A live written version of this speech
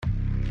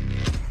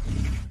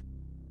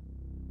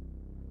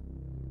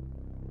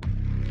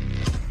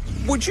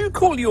Would you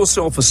call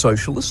yourself a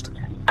socialist?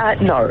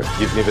 No.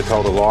 You've never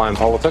told a lie in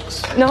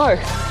politics? No.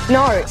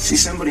 See,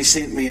 somebody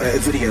sent me a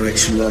video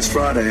actually last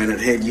Friday, and it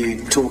had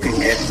you talking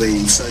at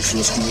the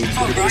Socialist Youth,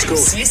 whatever it's called.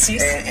 Yes.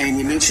 And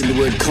you mentioned the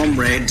word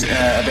comrade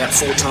about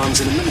 4 times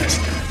in a minute.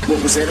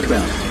 What was that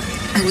about?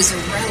 It was a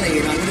rally,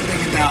 and I would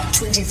have been about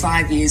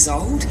 25 years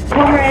old.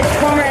 Comrade.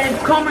 So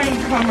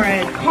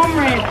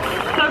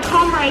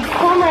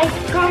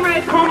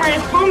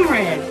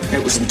comrade.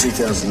 That was in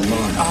 2009.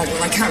 Oh,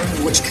 well, I can't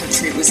remember which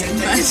country it was in.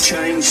 Have you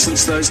changed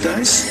since those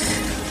days?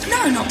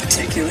 No, not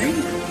particularly.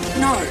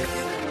 No.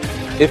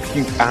 If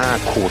you are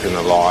caught in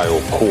a lie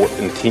or caught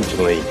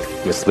intentionally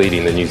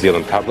misleading the New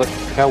Zealand public,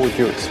 how would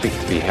you expect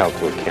to be held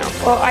to account?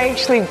 Well, I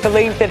actually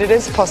believe that it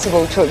is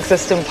possible to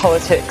exist in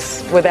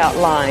politics without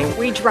lying.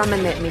 We drum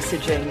in that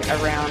messaging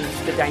around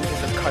the dangers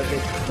of COVID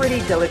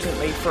pretty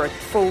diligently for a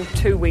full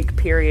 2-week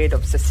period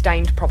of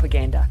sustained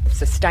propaganda.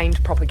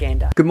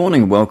 Good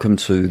morning and welcome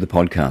to the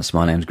podcast.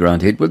 My name's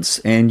Grant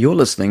Edwards and you're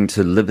listening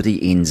to Liberty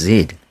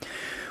NZ.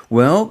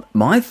 Well,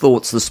 my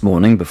thoughts this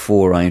morning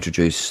before I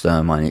introduce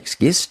my next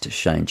guest,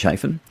 Shane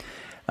Chafin,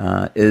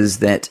 is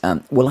that, I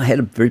had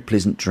a very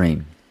pleasant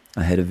dream.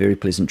 I had a very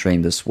pleasant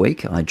dream this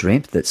week. I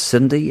dreamt that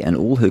Cindy and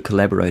all her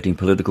collaborating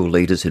political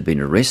leaders had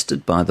been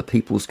arrested by the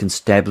People's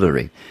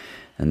Constabulary,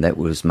 and that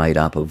was made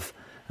up of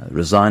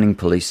resigning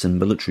police and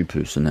military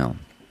personnel.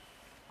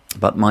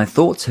 But my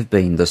thoughts have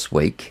been this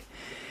week,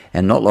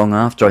 and not long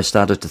after I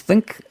started to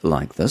think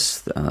like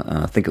this,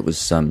 I think it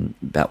was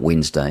about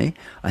Wednesday,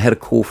 I had a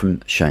call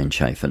from Shane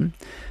Chafin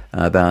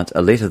about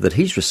a letter that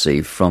he's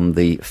received from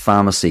the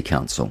Pharmacy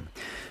Council.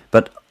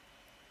 But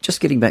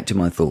just getting back to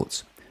my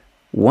thoughts,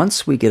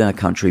 once we get our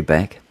country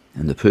back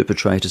and the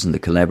perpetrators and the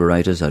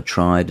collaborators are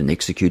tried and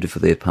executed for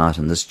their part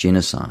in this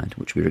genocide,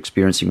 which we're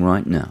experiencing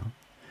right now,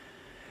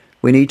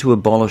 we need to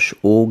abolish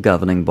all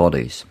governing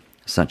bodies,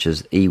 such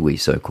as iwi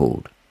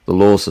so-called, the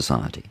Law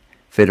Society,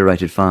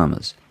 Federated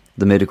Farmers,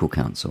 the Medical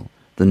Council,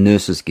 the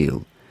Nurses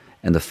Guild,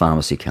 and the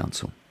Pharmacy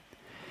Council.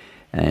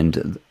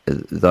 And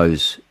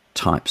those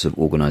types of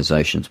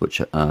organisations which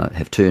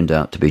have turned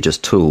out to be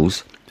just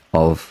tools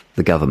of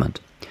the government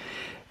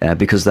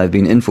because they've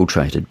been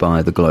infiltrated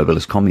by the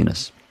globalist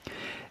communists.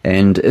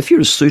 And if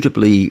you're a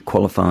suitably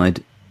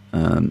qualified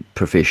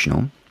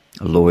professional,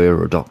 a lawyer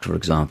or a doctor, for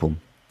example,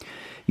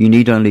 you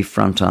need only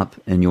front up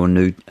in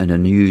a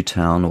new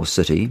town or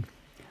city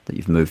that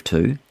you've moved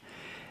to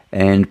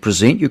and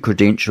present your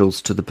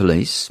credentials to the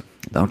police.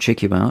 They'll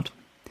check you out.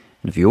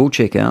 And if you all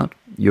check out,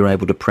 you're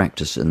able to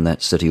practice in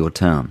that city or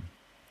town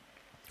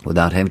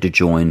without having to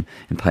join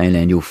and pay an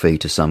annual fee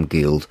to some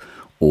guild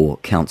or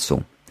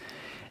council.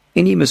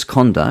 Any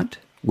misconduct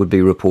would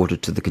be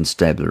reported to the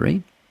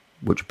constabulary,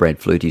 which Brad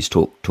Fluty's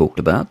talked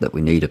about, that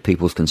we need a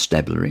people's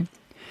constabulary,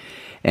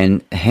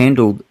 and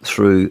handled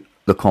through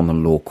the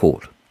common law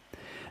court.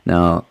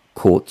 Now,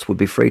 courts would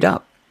be freed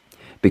up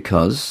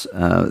because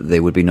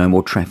there would be no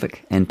more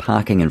traffic and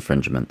parking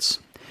infringements,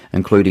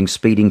 including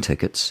speeding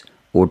tickets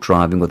or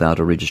driving without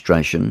a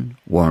registration,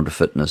 warrant of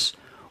fitness,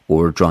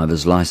 or a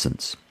driver's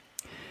licence.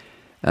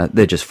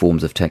 They're just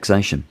forms of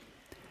taxation.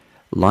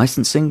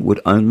 Licensing would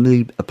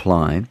only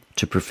apply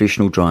to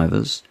professional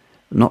drivers,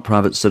 not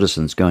private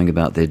citizens going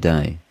about their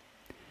day.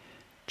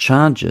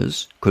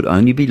 Charges could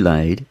only be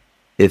laid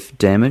if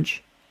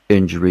damage,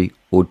 injury,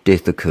 or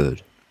death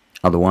occurred.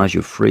 Otherwise,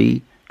 you're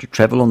free to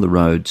travel on the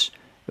roads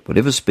at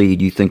whatever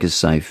speed you think is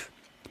safe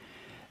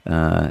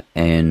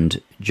and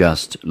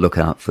just look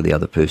out for the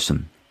other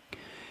person.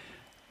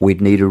 We'd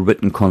need a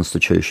written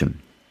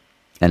constitution,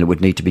 and it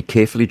would need to be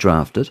carefully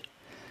drafted,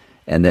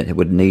 and that it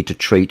would need to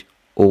treat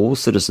all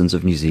citizens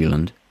of New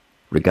Zealand,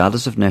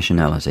 regardless of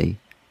nationality,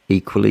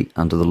 equally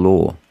under the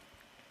law.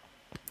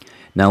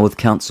 Now with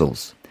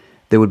councils,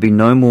 there would be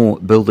no more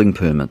building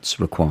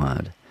permits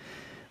required,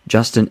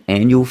 just an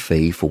annual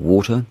fee for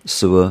water,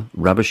 sewer,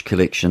 rubbish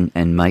collection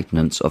and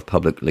maintenance of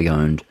publicly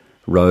owned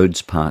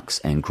roads, parks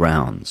and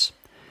grounds.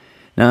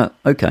 Now,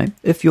 okay,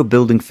 if your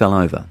building fell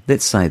over,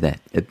 let's say that,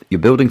 if your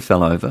building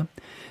fell over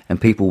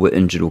and people were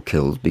injured or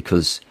killed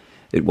because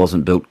it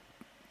wasn't built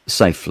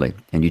safely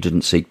and you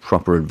didn't seek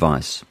proper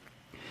advice,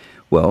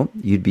 well,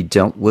 you'd be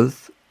dealt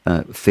with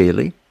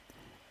fairly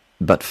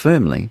but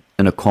firmly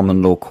in a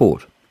common law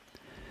court.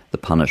 The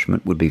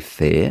punishment would be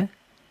fair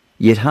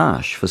yet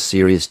harsh for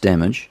serious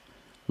damage,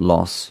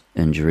 loss,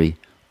 injury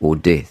or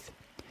death.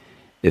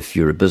 If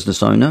you're a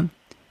business owner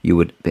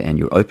and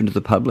you're open to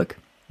the public,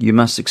 you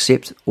must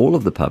accept all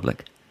of the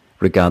public,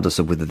 regardless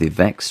of whether they're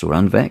vaxxed or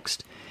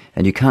unvaxxed,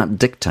 and you can't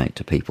dictate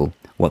to people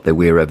what they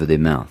wear over their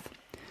mouth.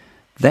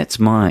 That's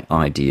my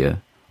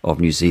idea of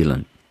New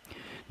Zealand.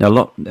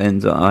 Now,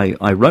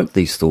 I wrote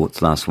these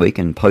thoughts last week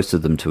and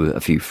posted them to a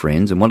few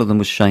friends, and one of them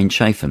was Shane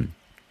Chafin.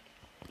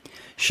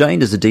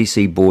 Shane is a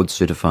DC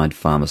board-certified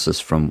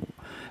pharmacist from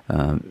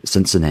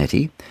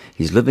Cincinnati.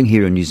 He's living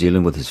here in New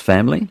Zealand with his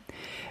family,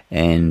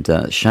 and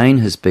Shane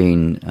has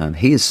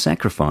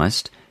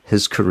sacrificed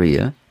his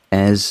career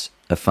as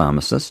a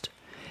pharmacist,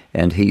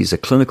 and he's a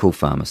clinical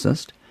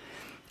pharmacist,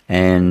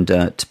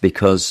 and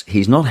because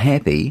he's not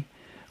happy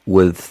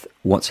with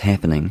what's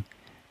happening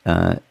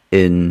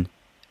in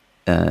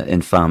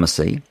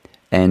pharmacy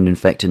and, in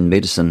fact, in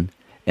medicine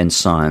and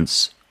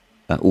science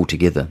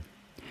altogether.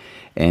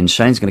 And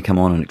Shane's going to come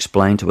on and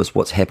explain to us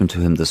what's happened to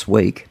him this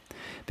week,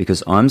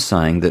 because I'm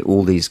saying that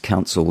all these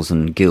councils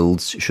and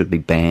guilds should be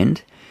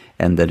banned,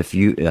 and that if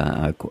you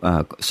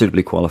are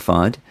suitably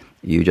qualified,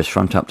 you just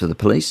front up to the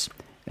police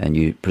and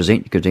you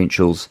present your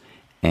credentials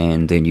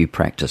and then you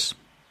practice.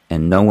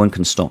 And no one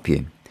can stop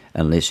you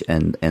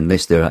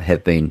unless there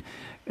have been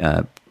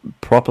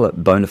proper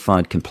bona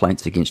fide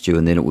complaints against you,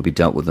 and then it will be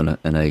dealt with in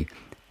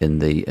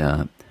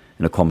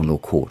a common law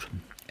court,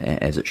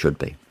 as it should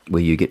be,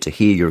 where you get to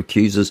hear your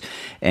accusers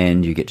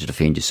and you get to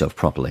defend yourself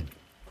properly.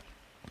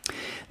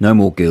 No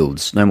more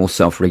guilds, no more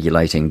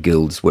self-regulating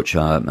guilds which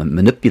are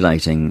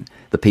manipulating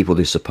the people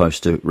they're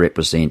supposed to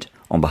represent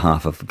on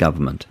behalf of the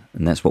government.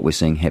 And that's what we're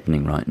seeing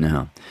happening right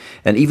now.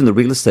 And even the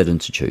Real Estate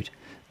Institute,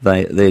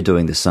 they're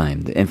doing the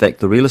same. In fact,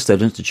 the Real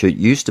Estate Institute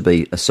used to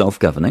be a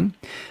self-governing.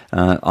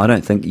 I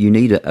don't think you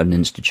need an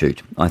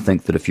institute. I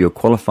think that if you're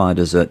qualified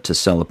to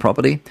sell a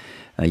property,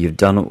 you've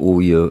done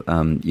all your,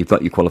 you've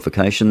got your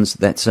qualifications,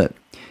 that's it.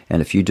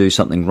 And if you do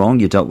something wrong,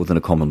 you're dealt with in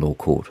a common law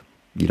court.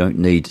 You don't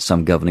need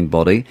some governing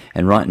body.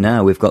 And right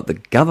now we've got the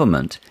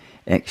government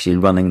actually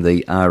running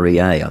the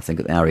REA, I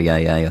think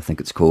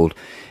it's called.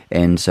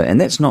 And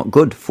that's not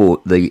good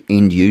for the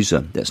end user.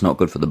 That's not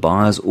good for the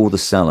buyers or the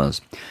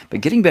sellers. But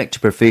getting back to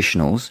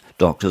professionals,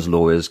 doctors,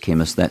 lawyers,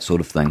 chemists, that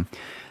sort of thing,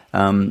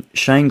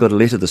 Shane got a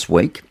letter this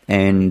week,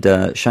 and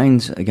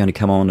Shane's going to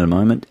come on in a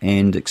moment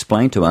and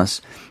explain to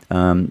us.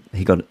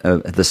 He got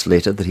this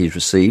letter that he's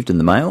received in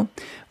the mail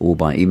or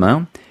by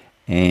email,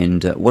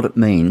 and what it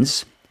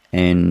means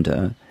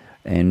and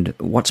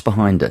what's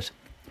behind it.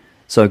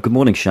 So, good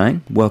morning,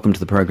 Shane. Welcome to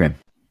the program.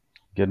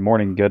 Good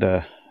morning.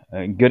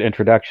 Good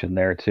introduction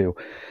there too.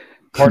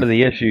 Part of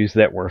the issues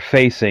that we're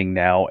facing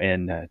now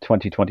in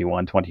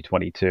 2021,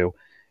 2022,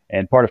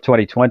 and part of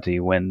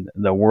 2020, when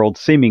the world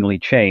seemingly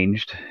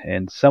changed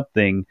and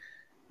something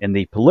in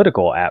the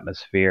political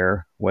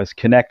atmosphere was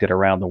connected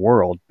around the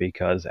world,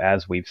 because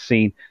as we've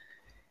seen,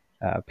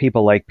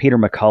 people like Peter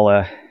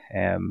McCullough,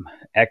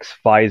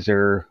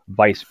 ex-Pfizer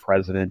vice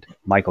president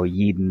Michael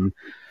Yeadon,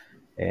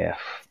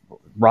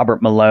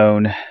 Robert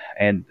Malone,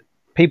 and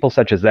people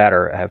such as that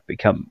have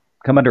come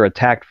under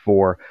attack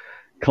for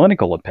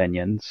clinical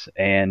opinions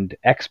and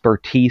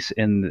expertise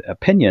in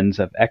opinions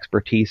of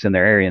expertise in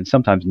their area, and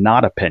sometimes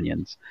not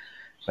opinions,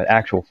 but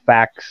actual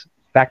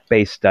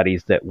fact-based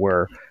studies that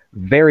were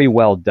very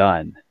well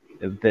done,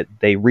 that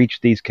they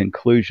reached these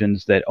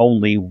conclusions that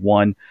only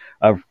one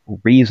of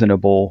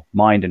reasonable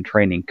mind and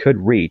training could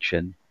reach.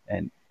 And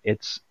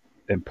it's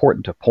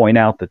important to point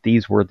out that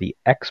these were the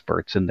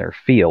experts in their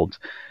fields,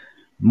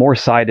 more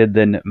cited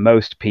than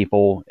most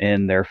people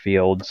in their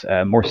fields,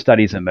 more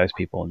studies than most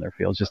people in their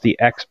fields, just the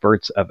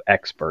experts of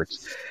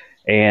experts.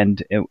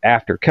 And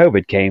after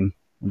COVID came,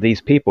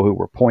 these people who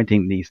were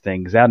pointing these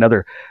things out,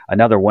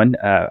 another one,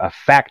 a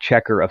fact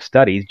checker of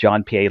studies,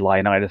 John P.A.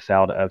 Leonidas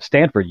out of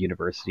Stanford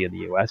University in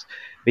the U.S.,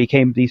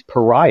 became these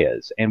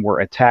pariahs and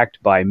were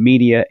attacked by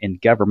media and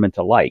government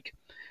alike,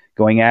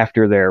 going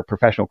after their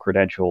professional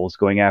credentials,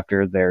 going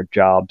after their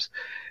jobs,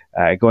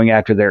 going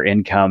after their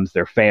incomes,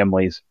 their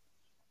families.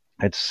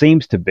 It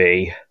seems to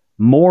be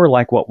more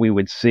like what we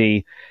would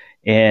see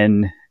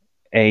in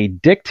a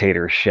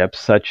dictatorship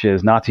such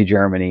as Nazi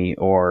Germany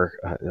or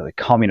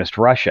communist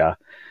Russia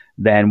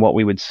than what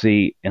we would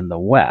see in the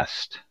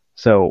West.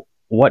 So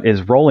what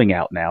is rolling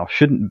out now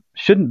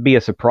shouldn't be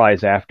a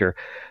surprise after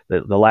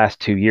the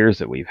last 2 years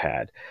that we've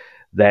had,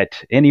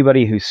 that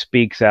anybody who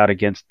speaks out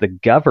against the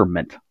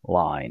government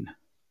line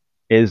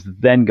is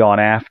then gone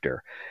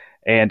after.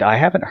 And I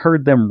haven't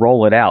heard them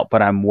roll it out,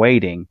 but I'm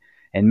waiting,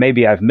 and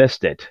maybe I've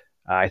missed it.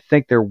 I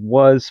think there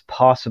was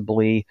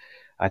possibly,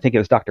 I think it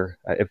was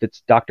if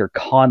it's Dr.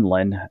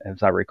 Conlon,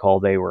 as I recall,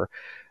 they were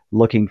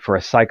looking for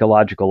a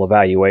psychological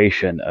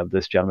evaluation of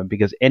this gentleman,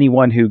 because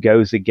anyone who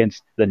goes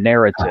against the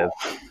narrative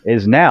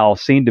is now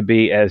seen to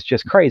be as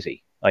just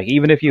crazy. Like,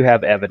 even if you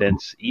have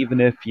evidence, even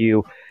if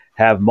you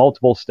have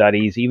multiple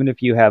studies, even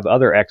if you have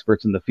other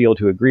experts in the field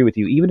who agree with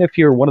you, even if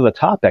you're one of the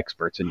top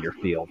experts in your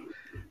field,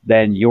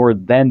 then you're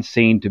then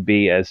seen to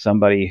be as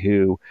somebody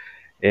who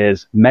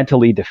is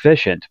mentally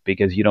deficient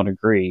because you don't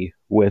agree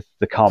with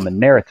the common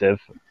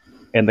narrative.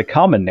 And the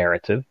common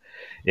narrative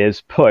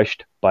is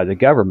pushed by the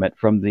government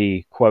from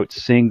the, quote,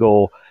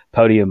 single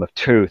podium of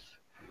truth.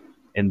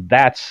 And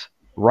that's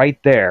right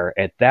there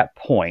at that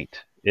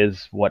point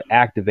is what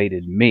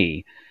activated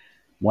me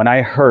when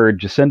I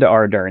heard Jacinda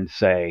Ardern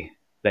say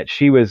that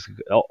she was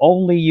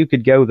only you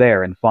could go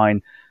there and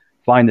find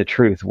the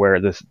truth, where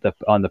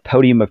on the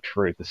podium of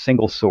truth, the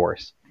single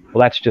source.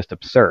 Well, that's just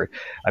absurd.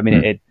 I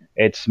mean,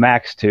 it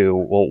smacks to,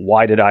 well,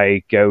 why did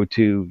I go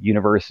to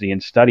university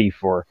and study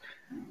for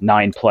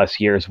 9+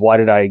 years? Why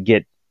did I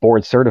get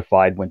board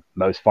certified when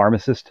most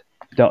pharmacists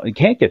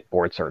can't get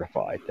board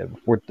certified?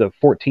 We're the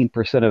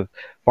 14% of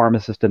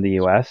pharmacists in the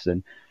U.S.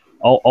 and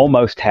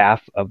almost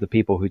half of the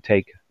people who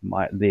take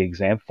the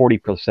exam,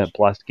 40%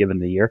 plus given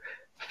the year,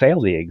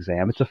 fail the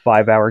exam. It's a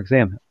 5-hour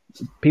exam.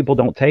 people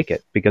don't take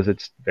it because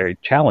it's very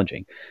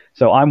challenging.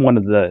 So I'm one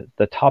of the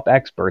top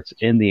experts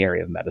in the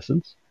area of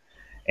medicines.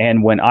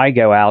 And when I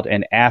go out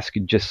and ask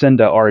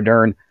Jacinda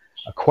Ardern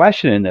a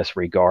question in this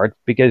regard,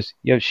 because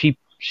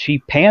she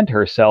panned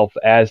herself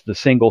as the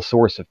single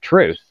source of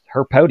truth,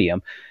 her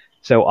podium.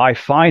 So I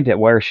find it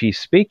where she's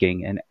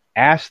speaking and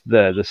ask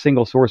the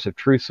single source of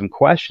truth some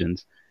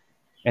questions,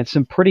 and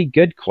some pretty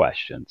good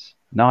questions,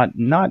 not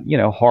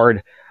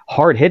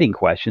hard hitting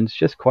questions,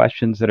 just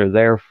questions that are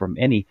there from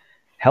any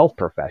health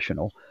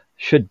professional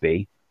should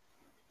be.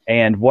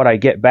 And what I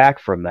get back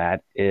from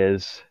that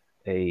is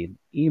an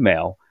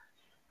email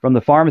from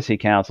the Pharmacy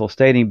Council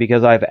stating,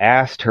 because I've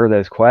asked her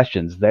those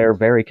questions, they're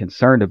very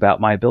concerned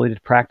about my ability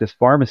to practice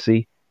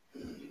pharmacy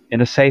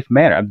in a safe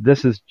manner.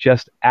 This is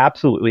just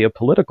absolutely a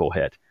political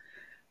hit.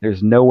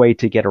 There's no way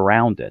to get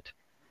around it.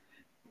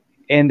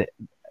 And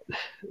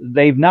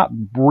they've not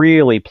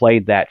really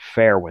played that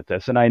fair with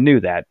this. And I knew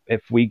that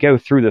if we go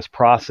through this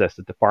process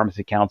that the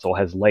Pharmacy Council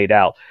has laid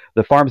out,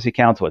 the Pharmacy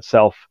Council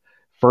itself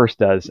first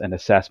does an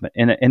assessment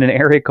in an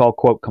area called,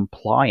 quote,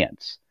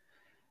 compliance.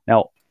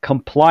 Now,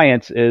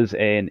 compliance is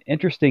an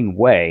interesting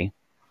way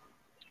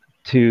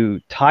to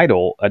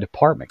title a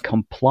department,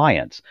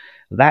 compliance.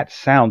 That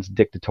sounds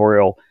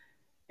dictatorial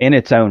in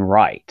its own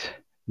right.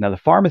 Now, the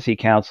Pharmacy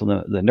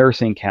Council, the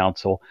Nursing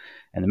Council,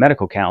 and the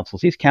Medical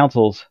Councils, these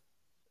councils,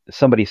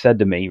 somebody said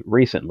to me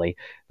recently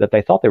that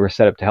they thought they were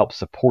set up to help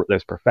support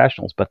those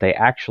professionals, but they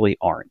actually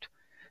aren't.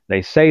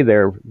 They say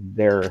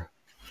their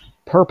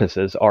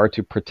purposes are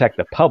to protect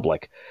the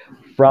public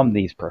from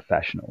these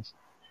professionals,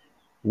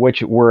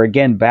 which we're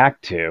again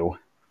back to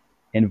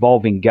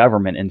involving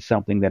government in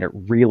something that it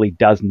really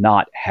does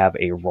not have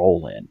a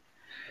role in.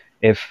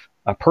 If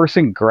a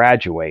person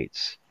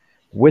graduates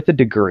with a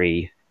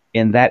degree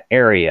in that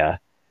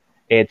area,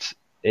 it's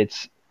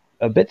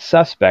a bit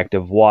suspect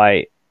of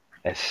why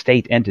a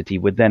state entity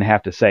would then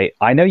have to say,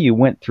 I know you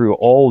went through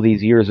all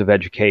these years of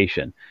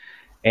education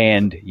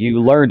and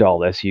you learned all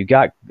this, you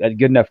got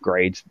good enough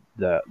grades,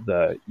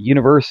 the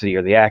university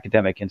or the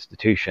academic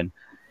institution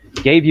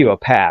gave you a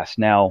pass.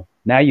 Now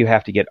you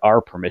have to get our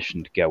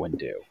permission to go and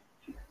do.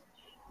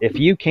 If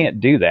you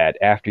can't do that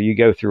after you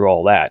go through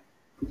all that,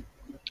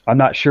 I'm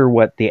not sure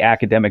what the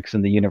academics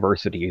and the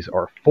universities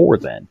are for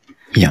then.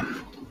 Yeah.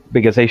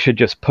 Because they should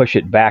just push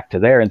it back to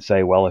there and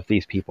say, well, if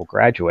these people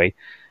graduate,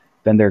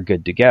 then they're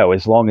good to go,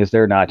 as long as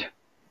they're not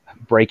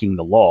breaking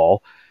the law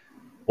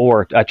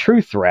or a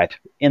true threat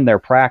in their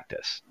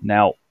practice.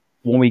 Now,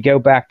 when we go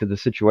back to the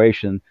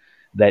situation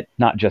that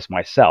not just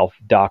myself,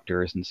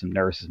 doctors and some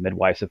nurses,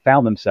 midwives have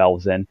found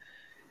themselves in,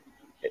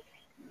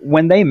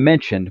 when they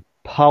mention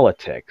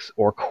politics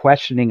or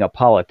questioning a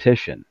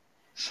politician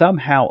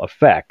somehow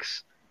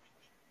affects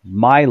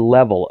my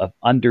level of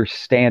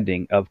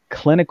understanding of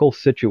clinical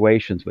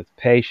situations with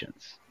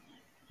patients,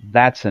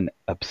 that's an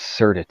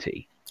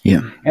absurdity.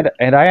 Yeah.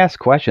 And I asked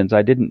questions.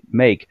 I didn't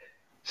make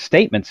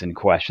statements in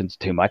questions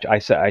too much. I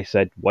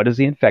said, what is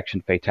the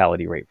infection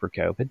fatality rate for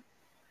COVID?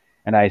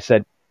 And I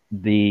said,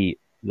 the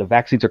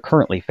vaccines are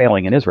currently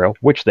failing in Israel,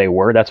 which they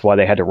were. That's why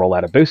they had to roll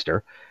out a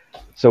booster.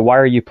 So why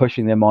are you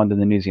pushing them onto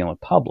the New Zealand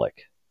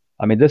public?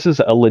 I mean, this is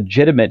a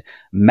legitimate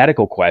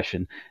medical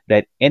question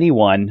that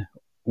anyone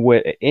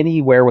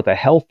anywhere with a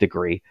health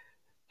degree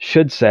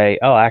should say,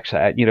 oh,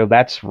 actually,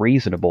 that's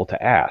reasonable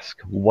to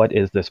ask. What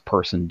is this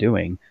person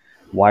doing?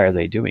 Why are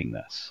they doing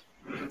this?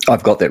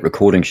 I've got that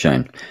recording,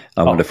 Shane.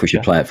 I wonder if we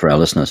should play it for our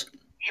listeners.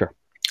 Sure.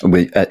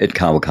 At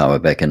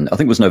Kawakawa back in, I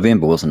think it was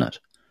November, wasn't it?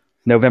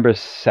 November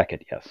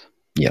 2nd, yes.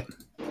 Yep.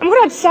 And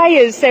what I'd say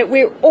is that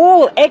we're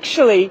all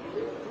actually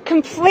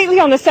completely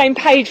on the same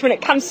page when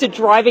it comes to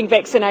driving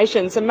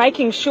vaccinations and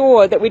making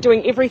sure that we're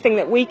doing everything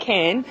that we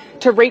can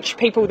to reach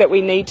people that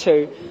we need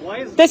to.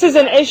 This is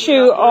an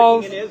issue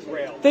of...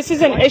 This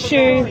is an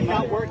issue...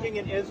 Not working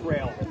in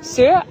Israel.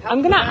 Sir,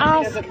 I'm going to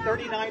answer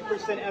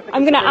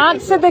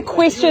the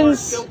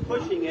questions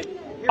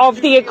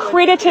of the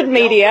accredited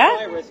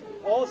media.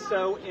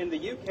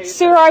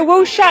 Sir, I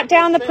will shut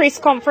down the press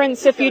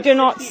conference if you do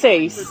not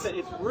cease.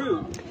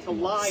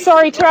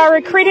 Sorry, to our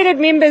accredited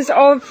members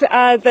of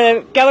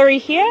the gallery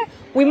here,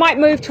 we might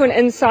move to an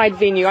inside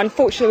venue.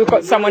 Unfortunately, we've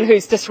got someone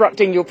who's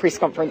disrupting your press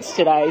conference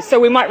today, so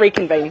we might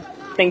reconvene.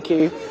 Thank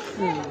you.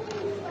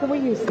 Can we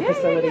use the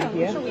facility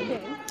here? Sure we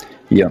can.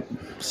 Yeah,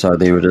 so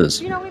there it is.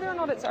 Do you know whether or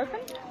not it's open?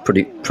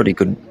 Pretty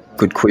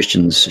good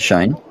questions,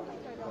 Shane.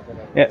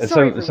 Yeah,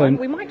 Sorry, so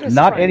we might just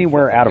not try and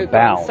anywhere out of go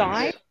bounds.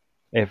 inside.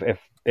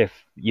 If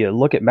you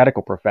look at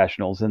medical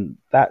professionals, and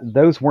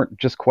those weren't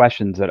just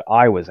questions that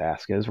I was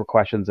asking; those were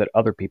questions that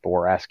other people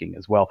were asking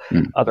as well,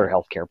 other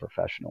healthcare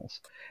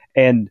professionals.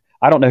 And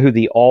I don't know who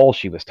the all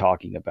she was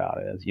talking about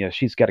is.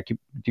 She's got a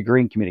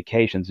degree in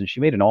communications, and she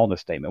made an allness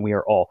statement. We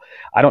are all.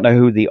 I don't know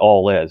who the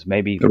all is.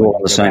 Maybe they're all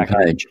on the same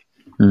page.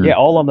 Yeah,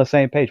 all on the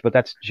same page. But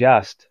that's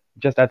just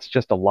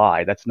a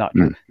lie. That's not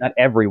true. Not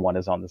everyone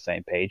is on the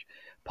same page.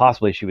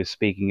 Possibly she was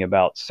speaking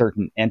about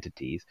certain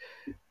entities.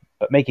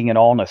 But making an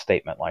honest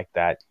statement like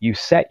that, you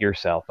set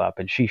yourself up,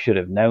 and she should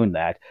have known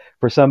that.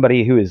 For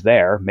somebody who is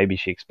there, maybe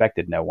she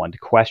expected no one to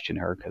question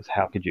her, because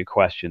how could you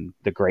question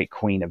the great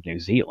Queen of New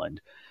Zealand?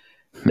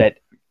 That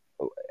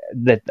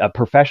a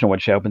professional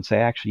would show up and say,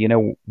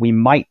 actually, we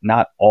might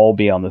not all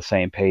be on the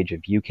same page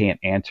if you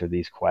can't answer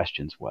these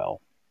questions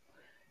well.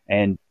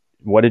 And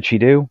what did she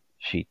do?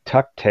 She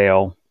tucked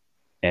tail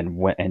and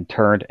went and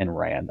turned and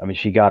ran. I mean,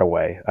 she got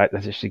away.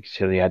 She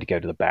had to go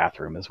to the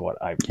bathroom, is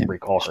what I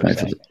recall her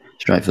saying.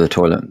 Straight for the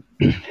toilet.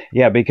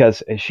 Yeah,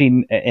 because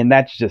and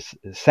that just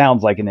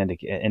sounds like an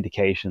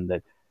indication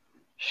that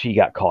she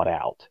got caught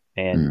out,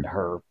 and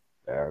her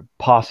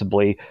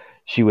possibly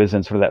she was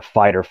in sort of that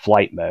fight or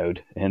flight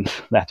mode, and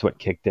that's what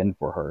kicked in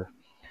for her.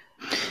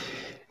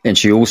 And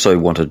she also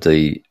wanted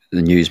the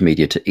news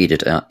media to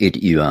edit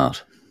you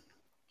out.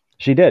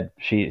 She did.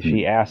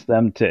 She asked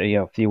them to,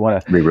 if you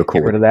want to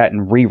re-record. Get rid of that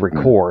and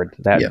re-record,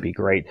 that'd be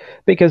great.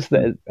 Because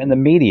in the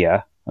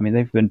media, I mean,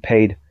 they've been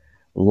paid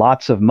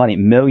lots of money,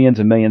 millions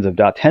and millions of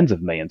tens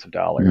of millions of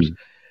dollars.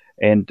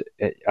 And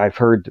I've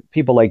heard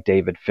people like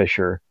David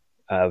Fisher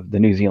of the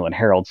New Zealand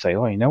Herald say,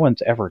 "Oh, no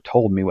one's ever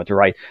told me what to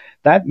write."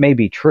 That may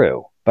be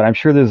true, but I'm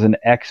sure there's an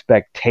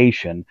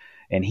expectation,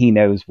 and he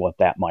knows what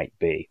that might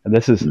be. And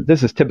this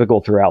is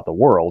typical throughout the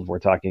world. We're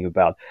talking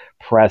about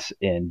press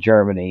in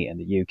Germany and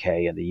the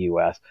UK and the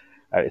US.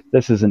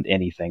 This isn't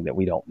anything that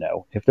we don't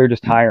know. If they're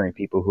just hiring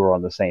people who are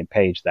on the same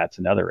page, that's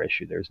another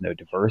issue. There's no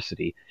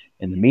diversity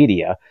in the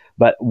media.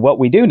 But what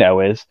we do know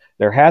is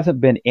there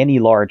hasn't been any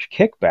large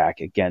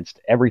kickback against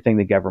everything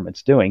the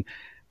government's doing.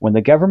 When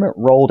the government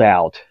rolled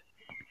out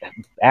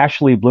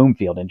Ashley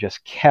Bloomfield and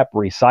just kept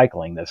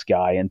recycling this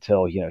guy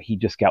until he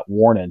just got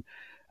worn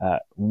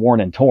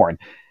and torn.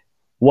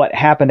 What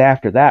happened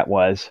after that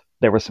was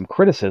there was some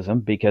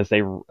criticism because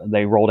they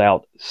rolled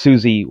out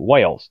Susie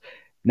Wales.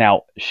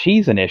 Now,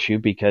 she's an issue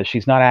because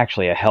she's not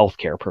actually a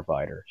healthcare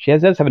provider. She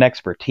does have an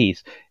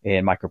expertise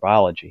in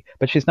microbiology,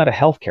 but she's not a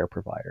healthcare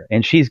provider.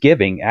 And she's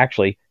giving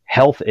actually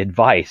health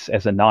advice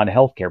as a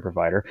non-healthcare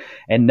provider,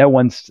 and no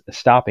one's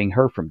stopping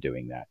her from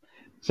doing that.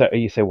 So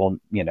you say, well,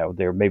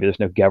 there's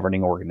no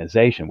governing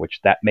organization, which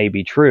that may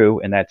be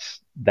true, and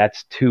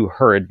that's to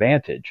her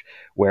advantage,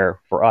 where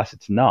for us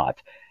it's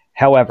not.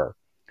 However,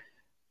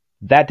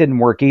 that didn't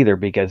work either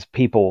because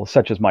people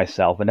such as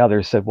myself and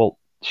others said, well,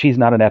 she's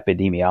not an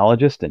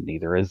epidemiologist, and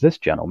neither is this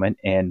gentleman.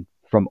 And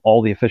from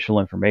all the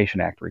Official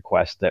Information Act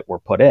requests that were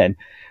put in,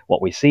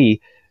 what we see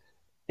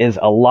is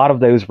a lot of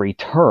those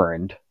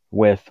returned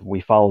with,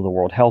 we follow the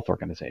World Health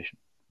Organization,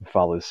 we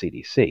follow the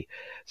CDC.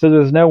 So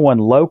there's no one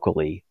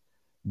locally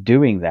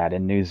doing that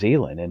in New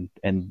Zealand,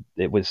 and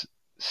it was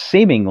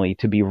seemingly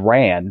to be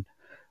ran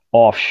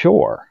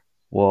offshore.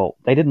 Well,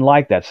 they didn't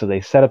like that, so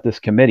they set up this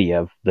committee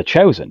of the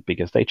chosen,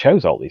 because they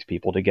chose all these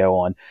people to go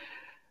on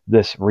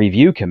this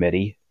review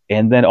committee,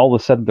 and then all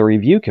of a sudden the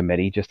review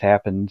committee just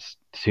happens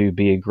to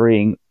be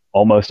agreeing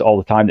almost all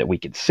the time that we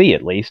could see,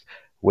 at least,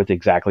 with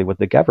exactly what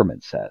the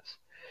government says.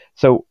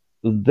 So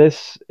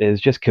this is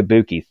just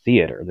kabuki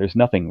theater.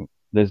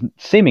 There's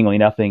seemingly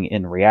nothing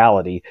in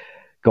reality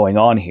going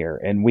on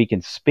here, and we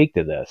can speak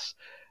to this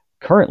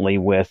currently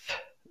with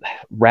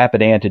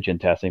rapid antigen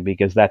testing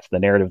because that's the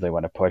narrative they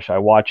want to push. I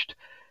watched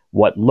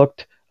what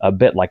looked a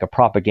bit like a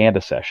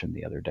propaganda session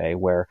the other day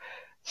where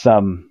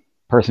some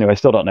person who I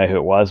still don't know who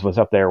it was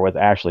up there with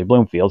Ashley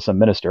Bloomfield, some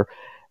minister,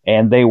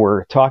 and they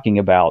were talking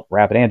about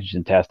rapid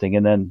antigen testing,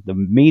 and then the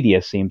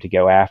media seemed to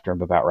go after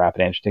him about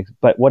rapid antigen testing.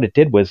 But what it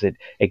did was it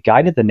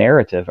guided the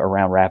narrative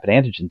around rapid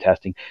antigen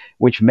testing,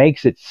 which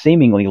makes it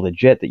seemingly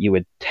legit that you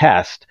would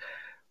test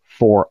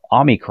for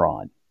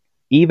Omicron,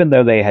 even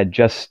though they had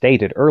just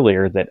stated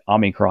earlier that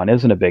Omicron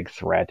isn't a big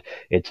threat.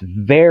 It's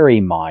very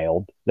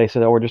mild. They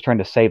said, we're just trying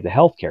to save the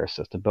healthcare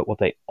system. But what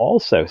they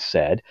also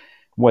said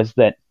was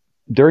that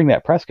during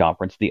that press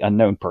conference, the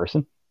unknown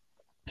person,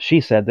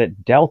 she said that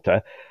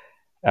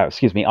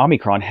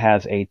Omicron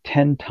has a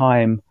 10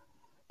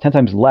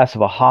 times less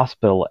of a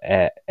hospital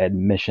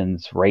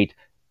admissions rate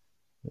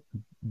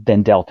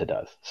than Delta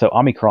does. So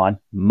Omicron,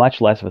 much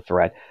less of a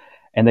threat.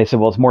 And they said,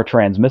 well, it's more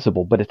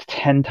transmissible, but it's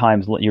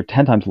you're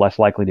 10 times less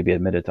likely to be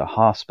admitted to a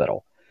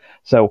hospital.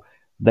 So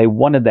they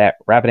wanted that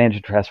rapid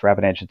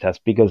antigen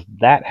test, because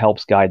that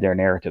helps guide their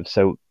narrative.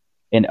 So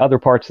in other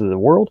parts of the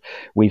world,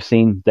 we've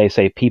seen, they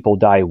say people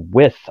die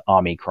with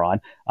Omicron.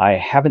 I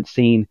haven't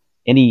seen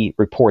any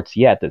reports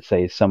yet that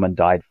say someone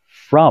died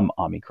from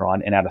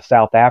Omicron. And out of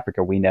South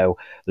Africa, we know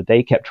that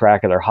they kept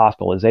track of their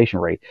hospitalization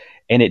rate,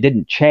 and it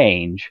didn't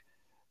change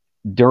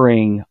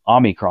during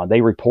Omicron.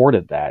 They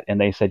reported that, and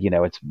they said,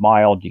 it's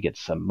mild. You get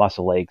some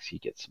muscle aches, you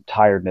get some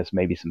tiredness,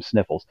 maybe some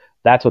sniffles.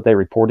 That's what they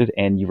reported,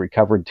 and you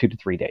recover in 2 to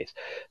 3 days.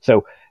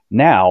 So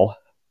now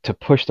to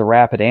push the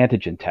rapid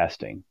antigen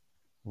testing,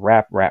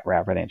 rapid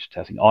antigen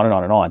testing, on and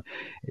on and on,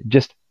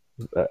 just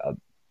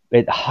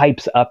it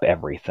hypes up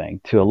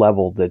everything to a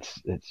level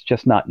it's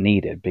just not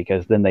needed,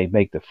 because then they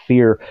make the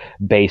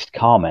fear-based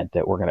comment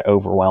that we're going to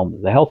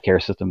overwhelm the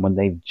healthcare system when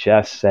they've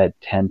just said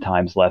 10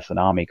 times less than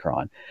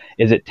Omicron.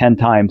 Is it 10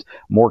 times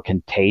more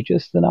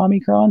contagious than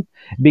Omicron?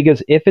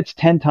 Because if it's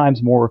 10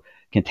 times more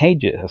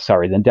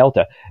than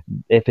Delta,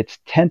 if it's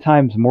 10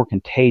 times more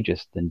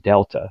contagious than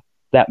Delta,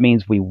 that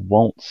means we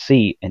won't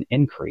see an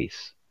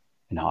increase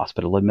in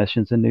hospital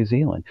admissions in New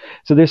Zealand.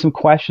 So there's some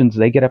questions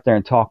they get up there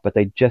and talk, but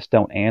they just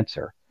don't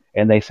answer.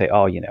 And they say,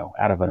 oh,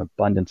 out of an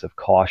abundance of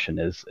caution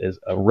is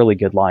a really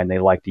good line they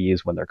like to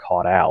use when they're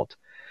caught out.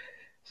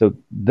 So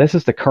this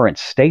is the current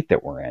state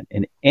that we're in.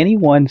 And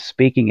anyone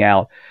speaking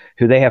out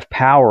who they have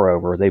power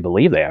over, they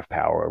believe they have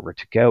power over,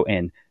 to go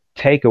and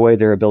take away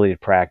their ability to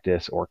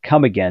practice or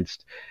come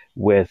against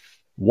with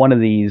one of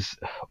these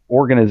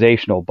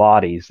organizational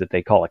bodies that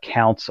they call a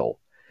council,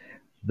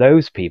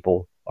 those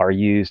people are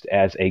used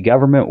as a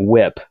government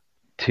whip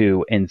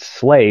to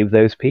enslave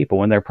those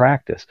people in their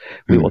practice.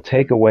 We will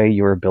take away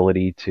your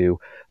ability to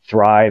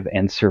thrive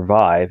and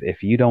survive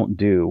if you don't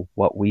do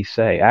what we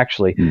say.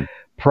 Actually,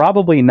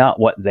 probably not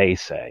what they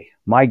say.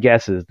 My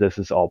guess is this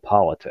is all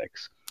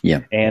politics.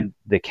 Yeah. And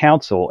the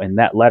council in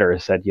that letter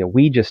said,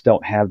 we just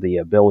don't have the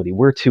ability.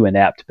 We're too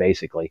inept,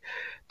 basically,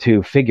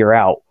 to figure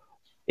out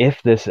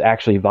if this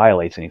actually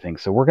violates anything.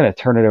 So we're going to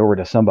turn it over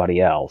to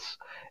somebody else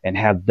and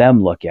have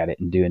them look at it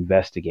and do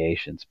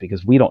investigations,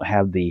 because we don't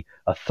have the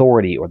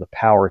authority or the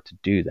power to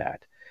do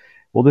that.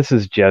 Well, this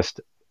is just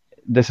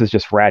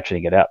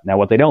ratcheting it up. Now,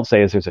 what they don't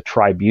say is there's a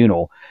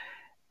tribunal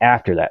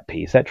after that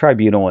piece. That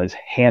tribunal is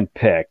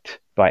handpicked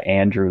by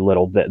Andrew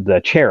Little. The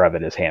chair of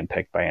it is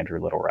handpicked by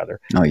Andrew Little, rather.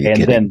 Oh, you're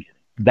and kidding. Then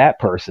that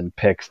person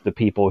picks the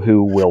people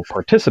who will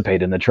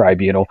participate in the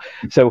tribunal.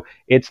 So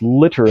it's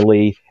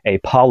literally a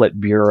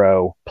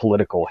Politburo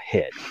political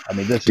hit. I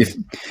mean, this is...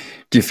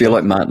 Do you feel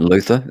like Martin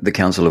Luther, the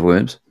Council of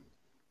Worms?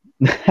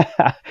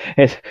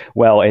 There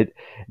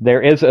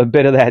is a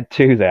bit of that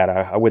to that.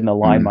 I wouldn't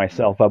align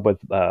myself up with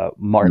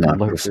Martin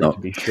Luther, to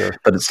be sure.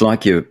 But it's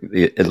like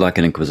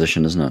an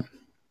inquisition, isn't it?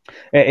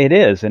 It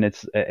is,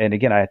 and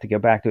again, I have to go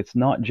back to, it's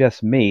not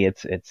just me.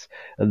 It's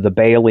the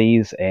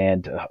Baileys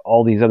and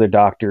all these other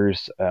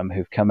doctors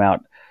who've come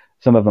out,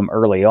 some of them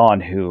early on,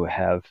 who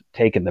have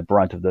taken the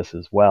brunt of this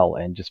as well,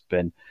 and just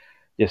been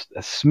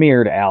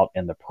smeared out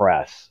in the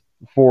press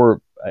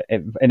for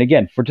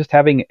just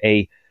having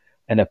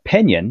an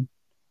opinion,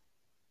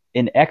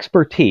 an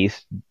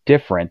expertise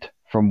different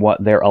from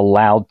what they're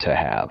allowed to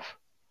have.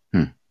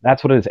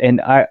 That's what it is,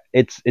 and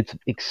it's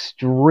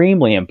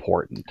extremely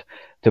important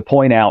to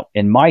point out,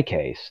 in my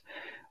case,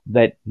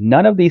 that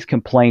none of these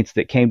complaints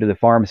that came to the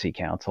Pharmacy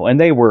Council, and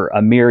they were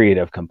a myriad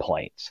of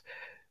complaints,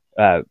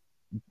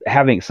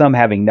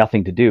 having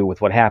nothing to do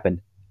with what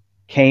happened,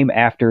 came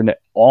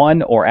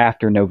on or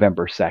after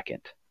November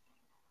 2nd.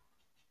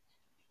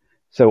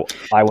 So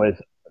I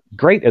was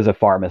great as a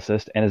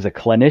pharmacist and as a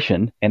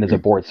clinician and as a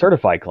board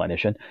certified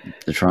clinician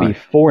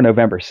before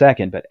November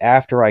 2nd, but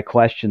after I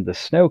questioned the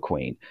Snow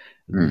Queen,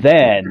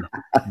 then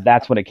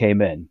that's when it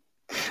came in.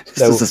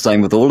 This is the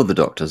same with all of the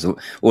doctors all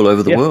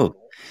over the world.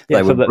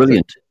 They were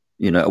brilliant,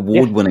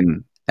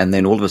 award-winning, and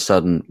then all of a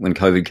sudden, when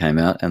COVID came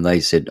out and they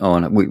said, "Oh,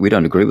 no, we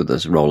don't agree with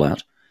this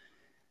rollout,"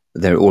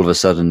 they're all of a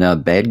sudden now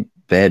bad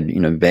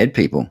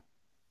people.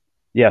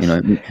 Yes,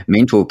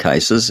 mental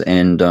cases,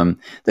 and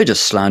they're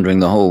just slandering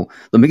the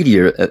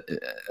media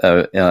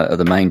are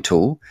the main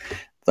tool.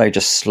 They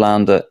just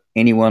slander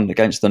anyone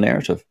against the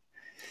narrative.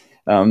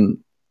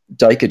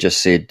 Dacre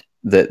just said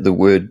that the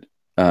word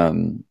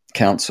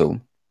council,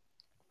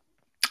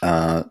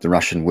 the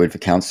Russian word for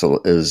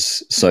council,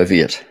 is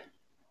Soviet.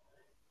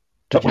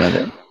 Did you know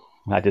that?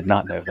 I did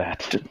not know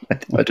that.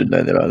 I didn't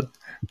know that either.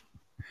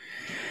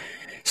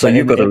 So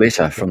you got a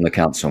letter from the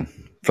council,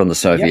 from the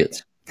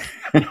Soviets.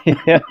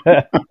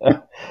 The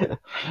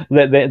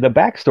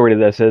backstory to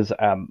this is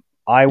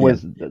I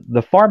was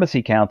the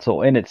Pharmacy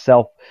Council in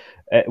itself.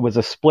 It was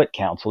a split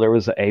council. There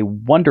was a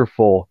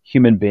wonderful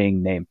human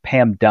being named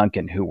Pam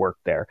Duncan who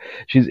worked there.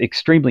 She's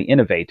extremely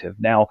innovative.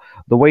 Now,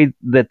 the way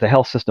that the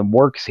health system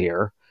works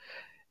here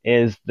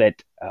is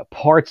that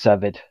parts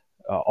of it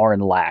are in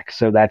lack.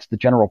 So that's the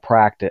general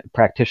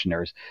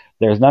practitioners.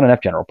 There's not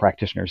enough general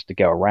practitioners to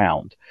go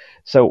around.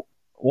 So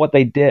what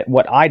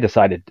I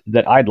decided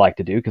that I'd like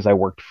to do, because I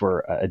worked for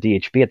a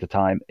DHB at the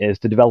time, is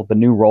to develop a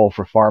new role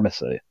for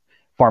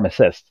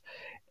pharmacists,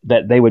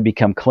 that they would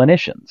become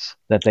clinicians,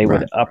 that they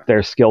would up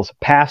their skills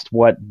past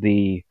what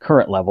the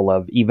current level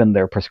of even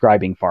their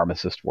prescribing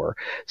pharmacists were.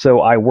 So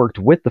I worked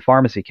with the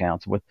Pharmacy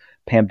Council, with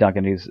Pam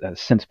Duncan, who's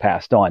since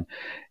passed on,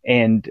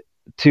 and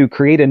to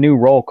create a new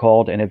role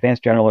called an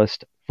advanced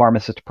generalist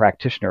pharmacist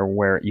practitioner,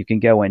 where you can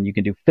go in, you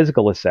can do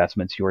physical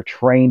assessments, you are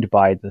trained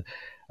by the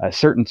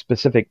certain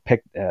specific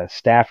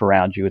staff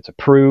around you. It's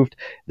approved.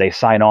 They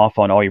sign off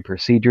on all your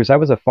procedures. I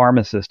was a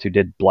pharmacist who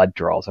did blood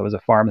draws. I was a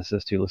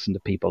pharmacist who listened to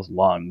people's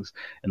lungs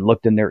and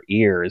looked in their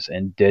ears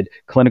and did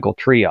clinical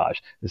triage.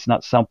 It's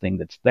not something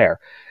that's there.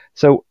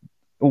 So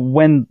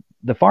when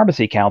the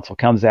Pharmacy Council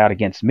comes out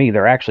against me,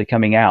 they're actually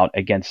coming out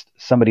against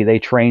somebody they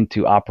trained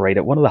to operate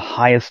at one of the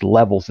highest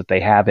levels that they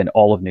have in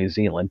all of New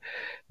Zealand,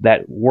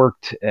 that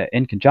worked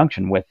in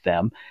conjunction with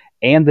them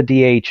and the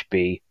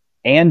DHB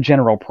and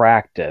general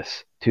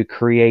practice to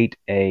create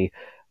a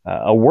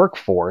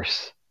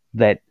workforce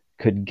that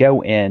could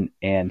go in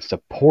and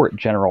support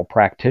general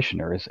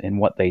practitioners in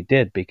what they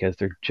did, because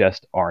there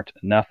just aren't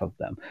enough of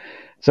them.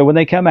 So when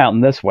they come out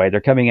in this way,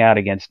 they're coming out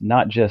against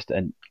not just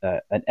an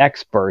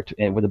expert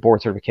with a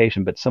board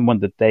certification, but someone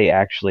that they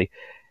actually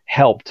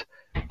helped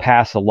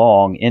pass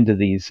along into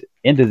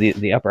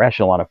the upper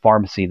echelon of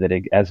pharmacy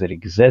as it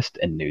exists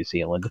in New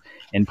Zealand,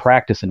 and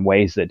practice in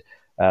ways that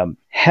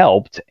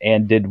helped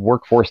and did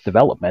workforce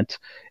development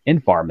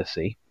in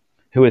pharmacy,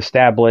 who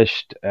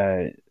established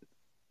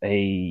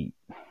a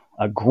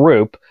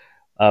group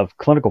of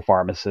clinical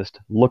pharmacists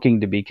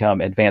looking to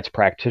become advanced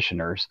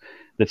practitioners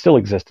that still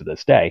exist to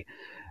this day.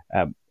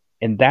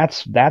 And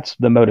that's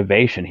the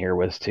motivation here,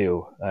 was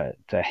to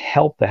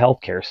help the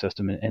healthcare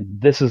system. And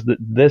this is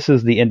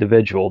the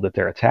individual that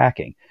they're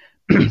attacking,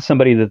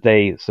 somebody that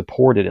they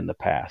supported in the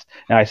past.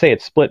 And I say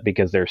it's split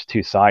because there's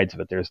two sides of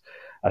it. There's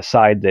a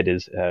side that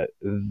is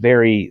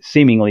very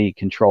seemingly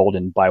controlled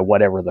and by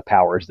whatever the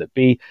powers that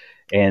be,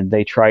 and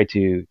they try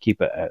to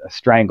keep a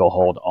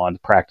stranglehold on the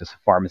practice of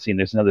pharmacy. And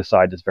there's another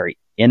side that's very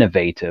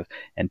innovative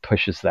and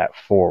pushes that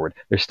forward.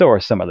 There still are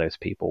some of those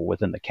people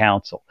within the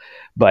council,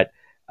 but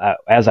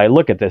as I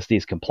look at this,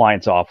 these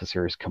compliance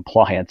officers,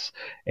 compliance,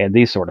 and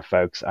these sort of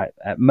folks,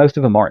 most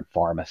of them aren't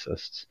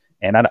pharmacists,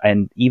 and I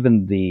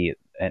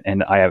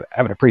have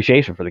an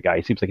appreciation for the guy.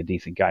 He seems like a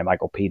decent guy,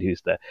 Michael Pete,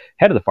 who's the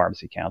head of the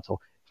Pharmacy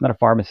Council. He's not a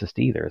pharmacist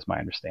either, is my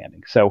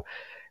understanding. So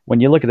when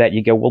you look at that,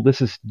 you go, well,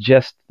 this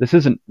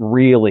isn't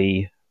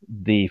really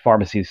the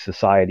Pharmacy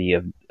Society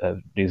of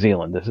New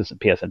Zealand. This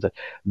isn't PSN.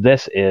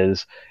 This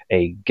is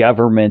a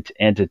government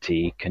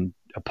entity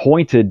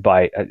appointed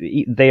by,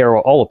 they are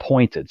all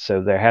appointed.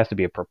 So there has to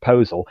be a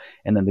proposal,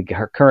 and then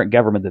the current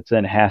government that's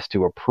in has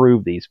to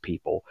approve these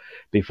people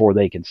before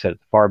they can sit at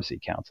the Pharmacy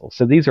Council.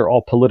 So these are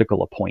all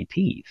political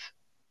appointees.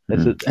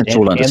 It's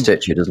all under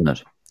statute, isn't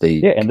it?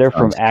 And they're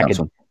from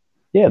academia.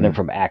 Yeah, and they're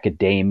from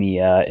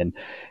academia and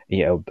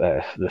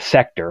the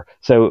sector.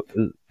 So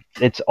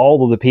it's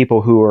all of the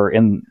people who are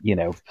in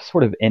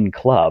sort of in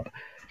club,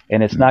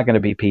 and it's not going to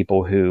be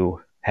people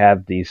who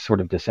have these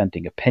sort of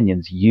dissenting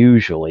opinions.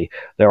 Usually,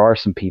 there are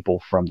some people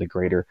from the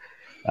greater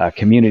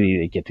community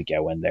that get to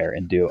go in there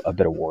and do a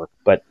bit of work,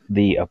 but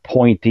the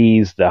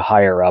appointees, the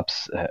higher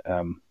ups,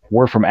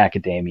 were from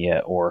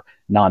academia or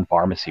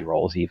non-pharmacy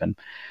roles even.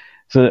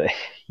 So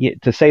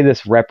to say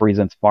this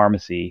represents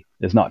pharmacy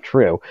is not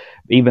true.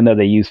 Even though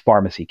they use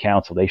Pharmacy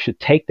Council, they should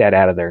take that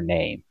out of their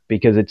name,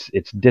 because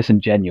it's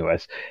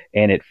disingenuous,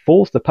 and it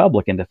fools the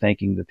public into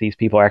thinking that these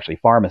people are actually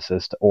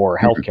pharmacists or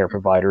healthcare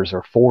providers,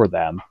 or for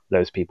them,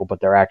 those people, but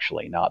they're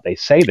actually not. They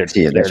say they're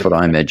that's what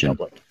I imagine.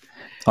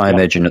 I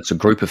imagine it's a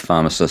group of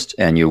pharmacists,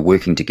 and you're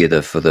working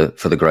together for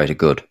the greater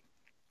good.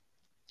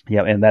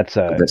 Yeah, and that's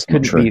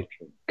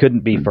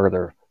couldn't be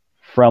further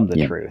from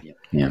the truth.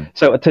 Yeah.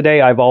 So today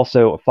I've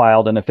also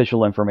filed an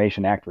Official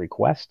Information Act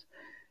request,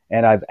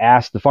 and I've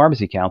asked the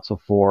Pharmacy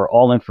Council for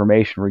all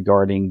information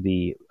regarding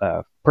the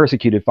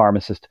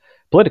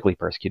politically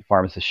persecuted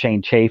pharmacist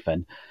Shane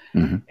Chafin,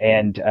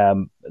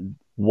 and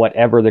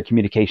whatever their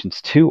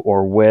communications to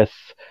or with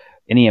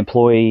any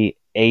employee,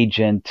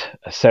 agent,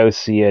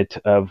 associate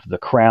of the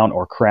Crown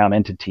or Crown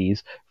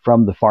entities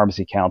from the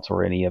Pharmacy Council,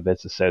 or any of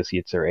its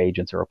associates or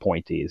agents or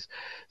appointees.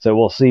 So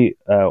we'll see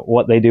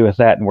what they do with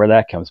that and where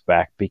that comes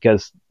back,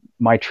 because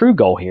my true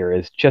goal here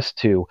is just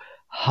to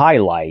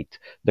highlight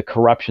the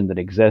corruption that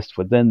exists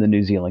within the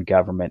New Zealand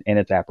government and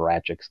its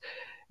apparatchiks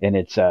and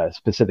its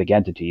specific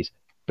entities,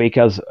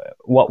 because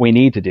what we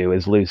need to do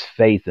is lose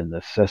faith in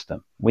this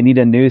system. We need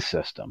a new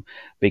system,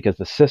 because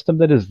the system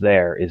that is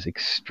there is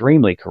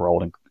extremely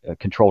controlled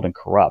and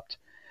corrupt.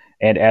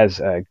 And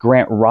as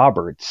Grant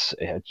Roberts,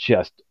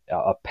 just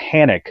a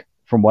panic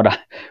from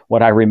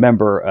what I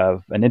remember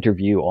of an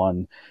interview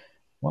on,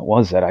 what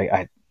was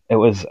it? It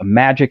was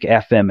Magic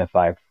FM, if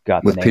I've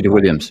got with the name Peter right.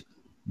 Williams.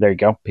 There you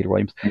go, Peter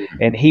Williams.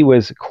 And he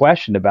was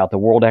questioned about the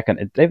World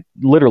Economic, they're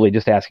literally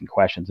just asking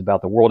questions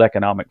about the World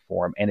Economic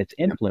Forum and its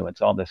influence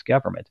on this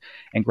government.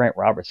 And Grant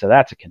Roberts said,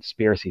 that's a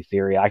conspiracy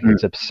theory.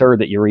 It's absurd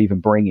that you're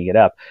even bringing it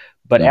up.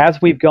 But as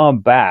we've gone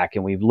back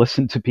and we've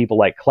listened to people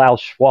like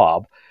Klaus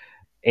Schwab,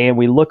 and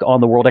we look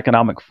on the World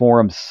Economic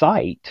Forum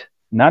site,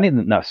 not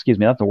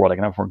the World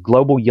Economic Forum,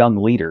 Global Young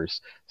Leaders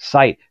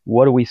site,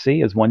 what do we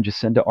see is one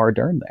Jacinda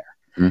Ardern there.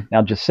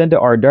 Now,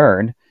 Jacinda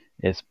Ardern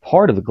is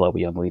part of the Global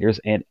Young Leaders,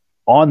 and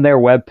on their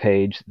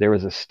webpage, there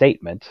is a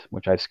statement,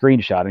 which I've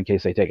screenshot in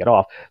case they take it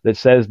off, that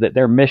says that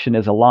their mission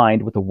is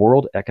aligned with the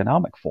World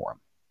Economic Forum.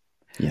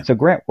 Yeah. So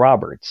Grant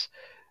Roberts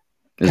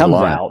comes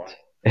out.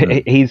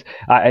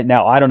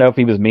 Now, I don't know if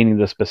he was meaning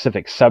the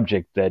specific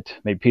subject that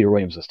maybe Peter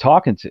Williams was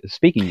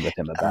speaking with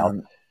him about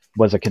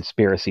was a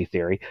conspiracy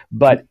theory,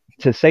 but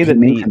to say that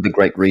the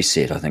Great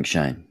Reset, I think,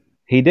 Shane.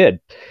 He did.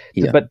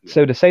 Yeah. But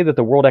so to say that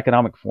the World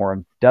Economic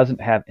Forum doesn't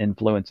have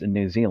influence in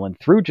New Zealand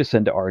through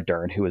Jacinda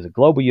Ardern, who is a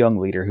global young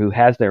leader who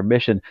has their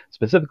mission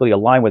specifically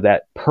aligned with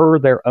that per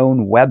their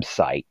own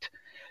website,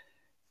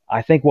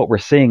 I think what we're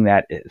seeing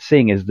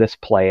is this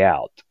play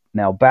out.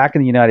 Now, back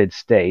in the United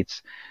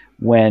States,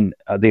 when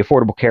the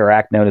Affordable Care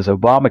Act, known as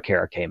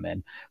Obamacare, came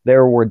in,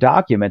 there were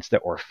documents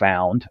that were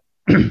found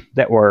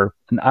that were,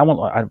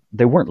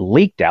 they weren't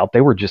leaked out, they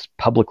were just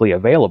publicly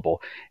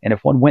available. And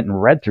if one went and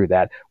read through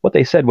that, what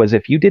they said was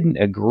if you didn't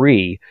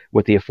agree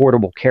with the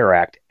Affordable Care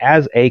Act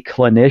as a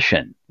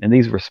clinician, and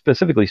these were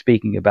specifically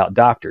speaking about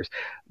doctors,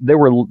 there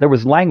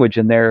was language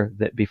in there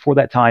that before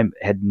that time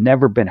had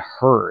never been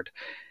heard.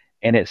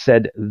 And it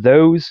said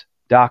those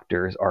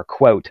doctors are,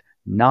 quote,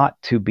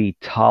 not to be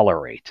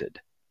tolerated.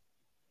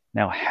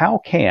 Now, how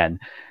can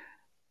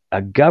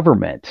a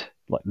government,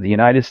 like the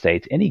United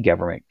States, any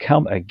government,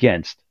 come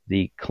against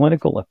the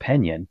clinical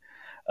opinion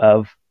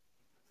of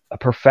a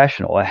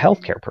professional, a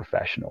healthcare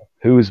professional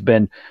who has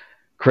been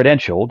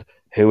credentialed,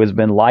 who has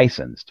been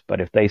licensed? But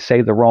if they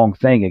say the wrong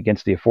thing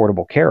against the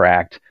Affordable Care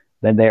Act,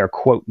 then they are,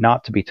 quote,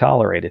 not to be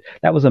tolerated.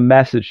 That was a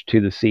message to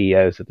the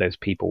CEOs that those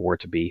people were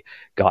to be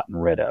gotten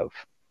rid of.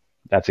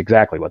 That's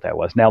exactly what that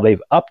was. Now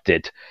they've upped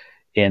it.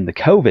 In the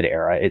COVID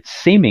era, it's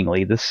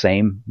seemingly the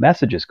same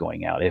messages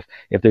going out.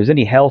 If there's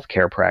any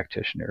healthcare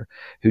practitioner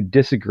who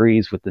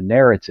disagrees with the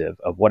narrative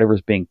of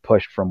whatever's being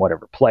pushed from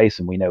whatever place,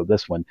 and we know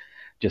this one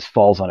just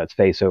falls on its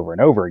face over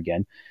and over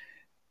again,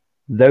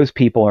 those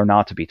people are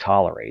not to be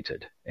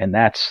tolerated. And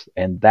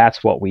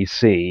that's what we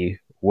see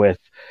with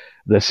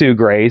the Sue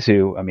Grays,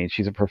 who, I mean,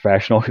 she's a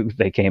professional who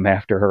they came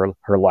after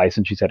her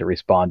license. She's had to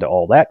respond to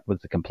all that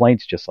with the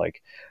complaints, just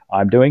like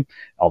I'm doing,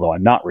 although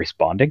I'm not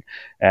responding,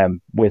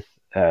 with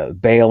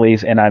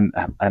Bailey's, and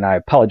I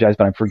apologize,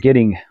 but I'm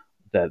forgetting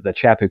the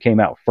chap who came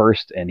out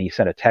first, and he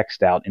sent a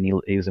text out, and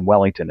he was in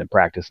Wellington in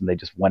practice, and they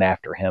just went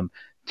after him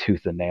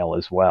tooth and nail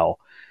as well.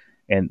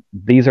 And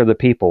these are the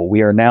people.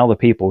 We are now the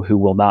people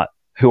who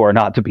are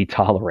not to be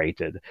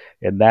tolerated,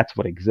 and that's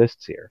what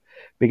exists here.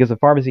 Because the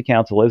Pharmacy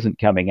Council isn't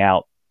coming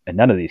out, and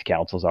none of these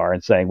councils are,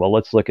 and saying, well,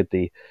 let's look at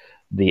the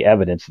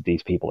evidence that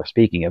these people are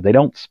speaking of. They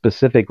don't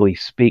specifically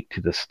speak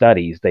to the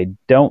studies. They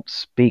don't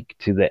speak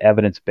to the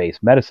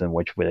evidence-based medicine,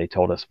 which they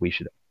told us we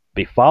should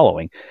be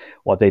following.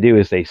 What they do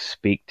is they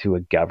speak to a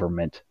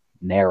government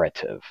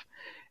narrative,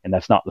 and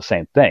that's not the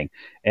same thing.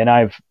 And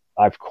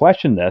I've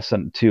questioned this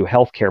to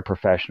healthcare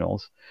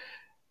professionals,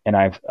 and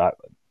I've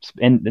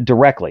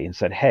directly and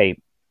said, hey,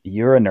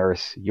 you're a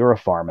nurse, you're a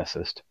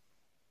pharmacist.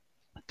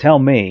 Tell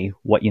me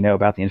what you know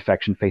about the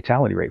infection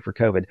fatality rate for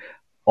COVID.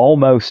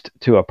 Almost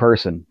to a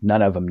person,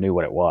 none of them knew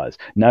what it was.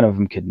 None of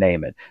them could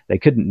name it. They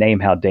couldn't name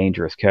how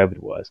dangerous COVID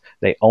was.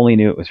 They only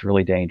knew it was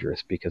really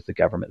dangerous because the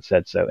government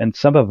said so. And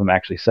some of them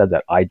actually said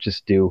that I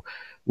just do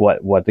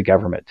what the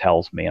government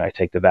tells me, and I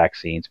take the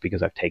vaccines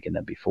because I've taken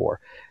them before.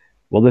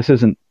 Well,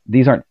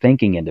 these aren't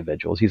thinking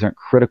individuals. These aren't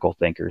critical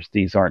thinkers.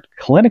 These aren't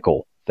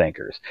clinical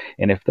thinkers.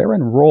 And if they're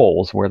in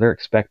roles where they're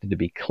expected to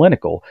be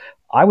clinical,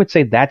 I would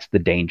say that's the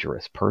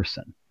dangerous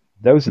person.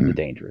 Those are the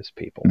dangerous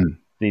people.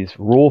 These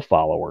rule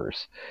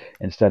followers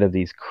instead of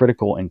these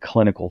critical and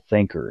clinical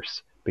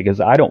thinkers, because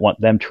I don't want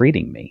them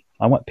treating me.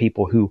 I want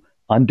people who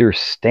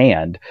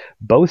understand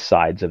both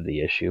sides of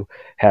the issue,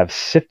 have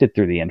sifted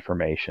through the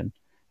information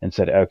and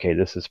said, okay,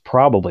 this is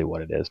probably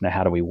what it is. Now,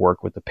 how do we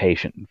work with the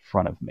patient in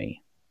front of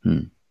me?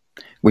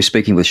 We're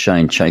speaking with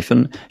Shane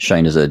Chafin.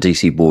 Shane is a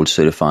DC board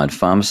certified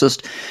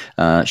pharmacist.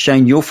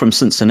 Shane, you're from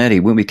Cincinnati.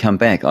 When we come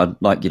back, I'd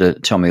like you to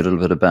tell me a little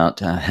bit about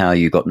how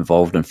you got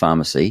involved in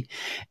pharmacy,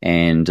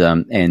 and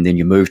then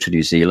you moved to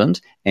New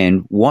Zealand.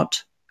 And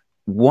what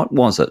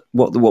was it?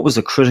 What was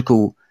the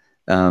critical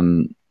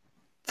thing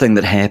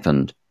that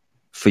happened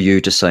for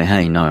you to say,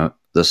 "Hey, no,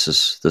 this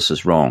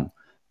is wrong"?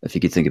 If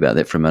you could think about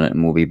that for a minute,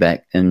 and we'll be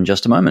back in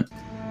just a moment.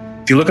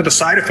 If you look at the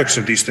side effects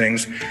of these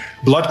things,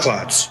 blood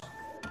clots,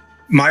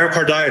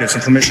 myocarditis,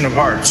 inflammation of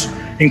hearts,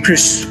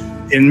 increase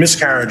in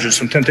miscarriages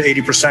from 10 to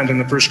 80% in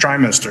the first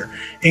trimester,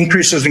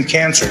 increases in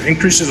cancer,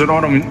 increases in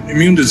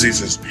autoimmune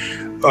diseases,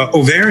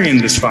 ovarian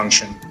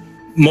dysfunction,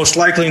 most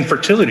likely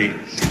infertility.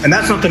 And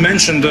that's not to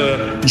mention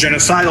the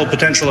genocidal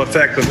potential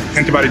effect of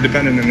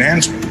antibody-dependent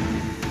enhancement.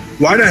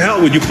 Why the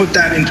hell would you put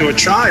that into a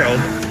child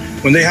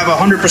when they have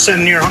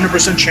near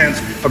 100% chance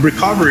of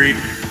recovery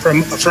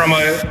from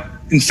an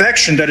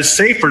infection that is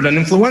safer than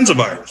influenza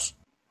virus?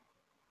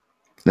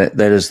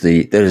 That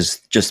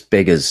is just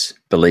beggars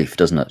belief,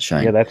 doesn't it,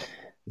 Shane? Yeah,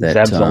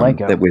 that's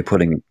Zelenko. That we're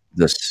putting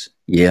this.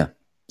 Yeah,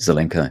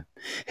 Zelenko.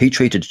 He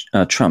treated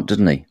Trump,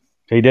 didn't he?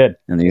 He did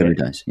in the early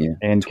days. Yeah,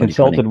 and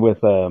consulted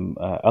with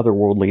other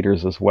world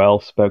leaders as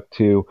well. Spoke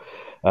to,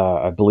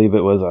 I believe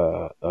it was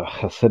a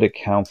Hasidic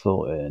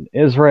council in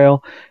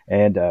Israel,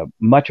 and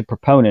much a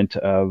proponent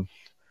of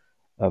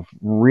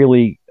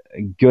really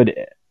good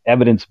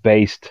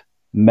evidence-based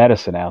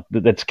medicine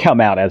that's come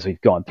out as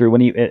we've gone through.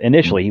 When he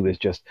initially he was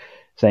just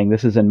saying,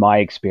 this is in my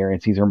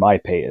experience, these are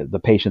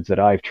the patients that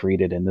I've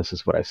treated, and this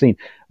is what I've seen.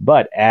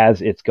 But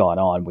as it's gone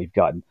on, we've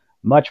gotten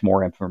much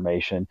more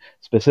information,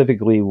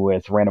 specifically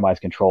with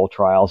randomized control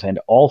trials and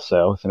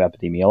also some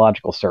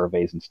epidemiological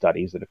surveys and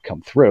studies that have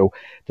come through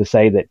to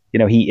say that,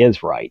 he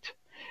is right.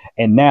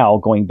 And now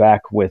going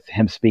back with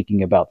him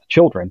speaking about the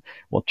children,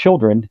 well,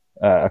 children,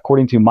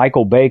 according to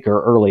Michael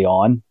Baker early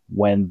on,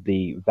 when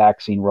the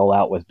vaccine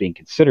rollout was being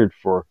considered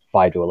for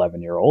 5 to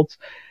 11-year-olds,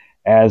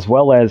 as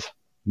well as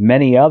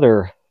many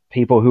other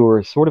people who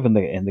are sort of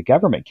in the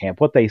government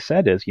camp, what they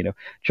said is,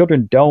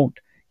 children don't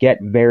get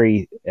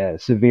very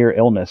severe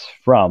illness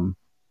from,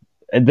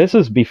 and this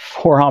is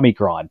before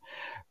Omicron,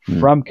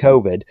 from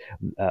COVID.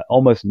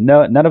 Almost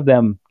none of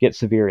them get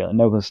severe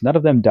illness. None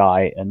of them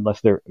die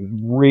unless they're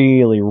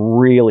really,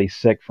 really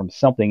sick from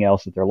something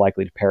else that they're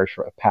likely to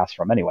pass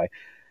from anyway,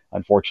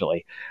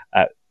 unfortunately.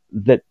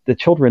 That the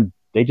children,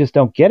 they just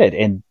don't get it,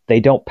 and they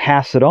don't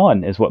pass it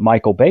on, is what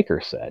Michael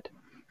Baker said.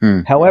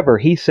 However,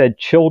 he said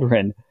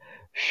children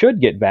should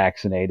get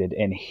vaccinated,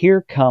 and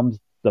here comes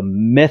the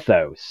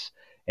mythos.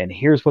 And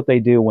here's what they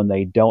do when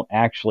they don't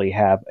actually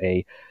have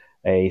a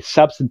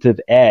substantive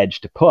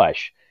edge to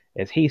push,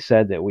 is he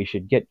said that we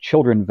should get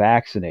children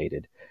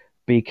vaccinated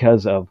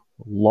because of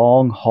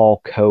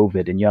long-haul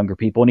COVID in younger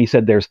people. And he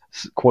said there's,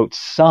 quote,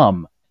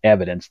 some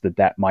evidence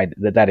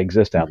that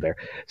exists out there.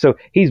 So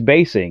he's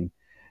basing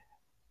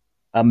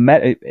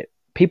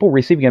people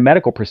receiving a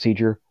medical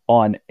procedure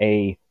on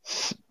a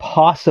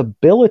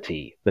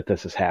possibility that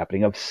this is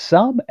happening, of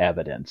some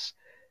evidence.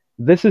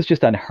 This is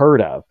just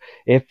unheard of.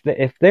 If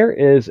there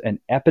is an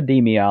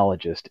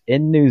epidemiologist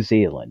in New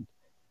Zealand,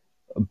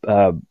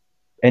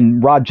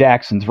 and Rod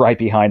Jackson's right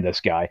behind this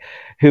guy,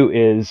 who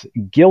is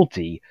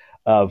guilty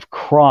of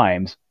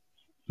crimes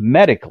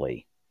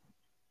medically,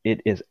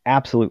 it is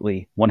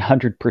absolutely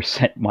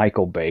 100%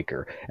 Michael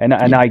Baker. And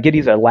I get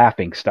he's a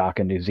laughing stock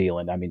in New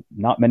Zealand. I mean,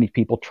 not many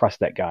people trust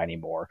that guy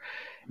anymore.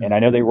 And I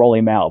know they roll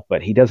him out,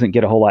 but he doesn't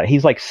get a whole lot.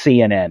 He's like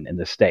CNN in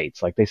the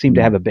States. Like, they seem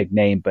to have a big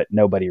name, but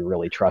nobody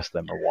really trusts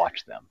them or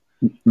watch them.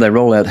 They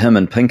roll out him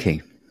and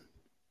Pinky.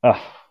 Oh,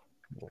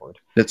 Lord.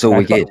 That's all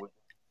we get.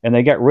 And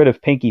they got rid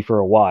of Pinky for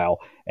a while.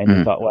 And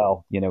you thought,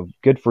 well,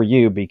 good for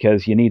you,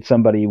 because you need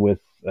somebody with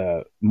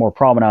more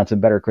prominence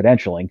and better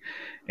credentialing.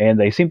 And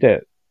they seem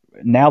to,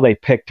 now they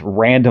picked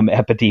random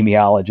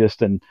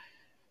epidemiologists, and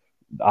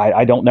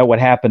I don't know what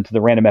happened to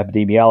the random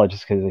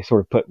epidemiologists, because they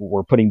sort of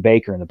were putting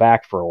Baker in the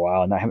back for a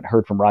while, and I haven't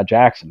heard from Rod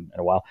Jackson in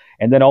a while.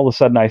 And then all of a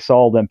sudden I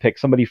saw them pick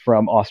somebody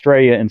from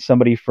Australia and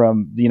somebody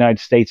from the United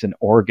States and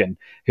Oregon,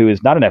 who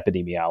is not an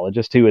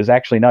epidemiologist, who is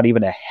actually not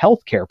even a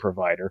healthcare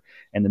provider.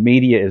 And the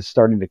media is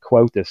starting to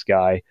quote this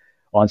guy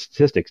on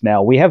statistics.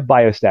 Now, we have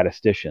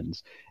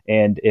biostatisticians,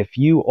 and if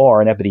you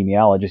are an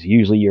epidemiologist,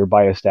 usually your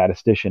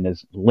biostatistician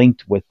is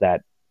linked with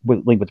the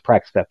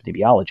practice of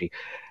epidemiology.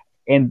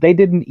 And they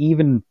didn't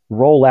even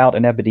roll out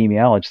an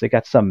epidemiologist. They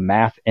got some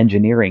math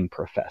engineering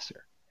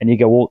professor. And you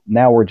go, well,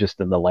 now we're just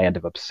in the land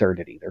of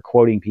absurdity. They're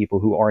quoting people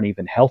who aren't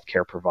even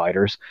healthcare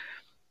providers,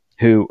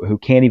 who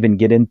can't even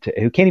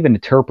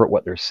interpret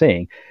what they're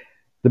seeing.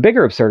 The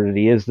bigger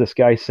absurdity is this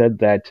guy said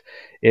that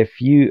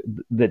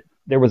that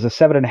there was a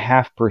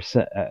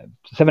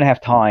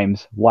 7.5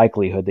 times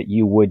likelihood that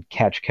you would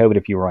catch COVID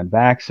if you were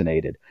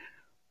unvaccinated,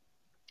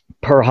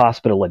 per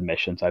hospital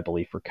admissions, I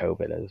believe, for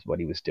COVID is what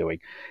he was doing.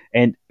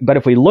 But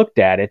if we looked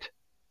at it,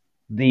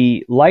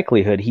 the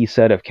likelihood, he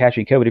said, of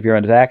catching COVID if you're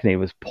unvaccinated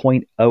was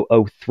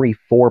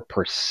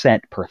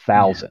 0.0034% per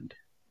thousand.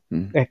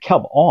 Yeah.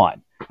 Come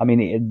on. I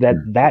mean,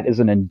 that is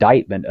an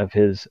indictment of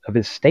his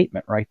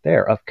statement right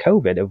there, of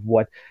COVID, of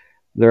what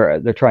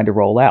they're trying to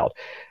roll out.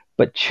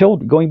 But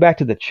going back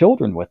to the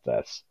children with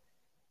this,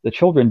 the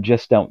children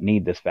just don't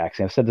need this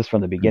vaccine. I've said this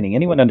from the beginning.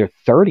 Anyone under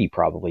 30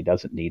 probably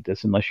doesn't need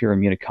this unless you're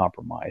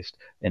immunocompromised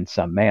in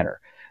some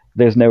manner.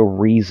 There's no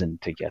reason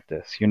to get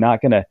this. You're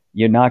not gonna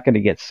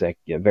get sick,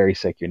 get very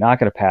sick. You're not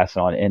gonna pass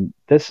it on. And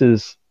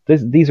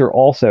these are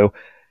also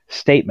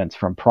statements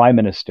from Prime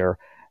Minister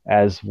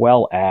as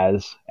well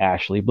as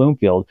Ashley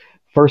Bloomfield.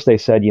 First they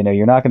said,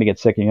 you're not going to get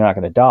sick and you're not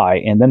going to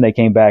die. And then they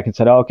came back and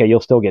said, oh, okay,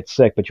 you'll still get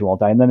sick, but you won't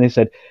die. And then they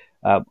said,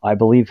 I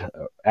believe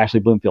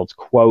Ashley Bloomfield's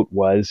quote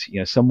was,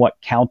 somewhat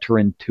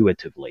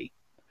counterintuitively,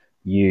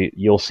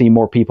 you'll see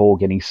more people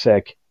getting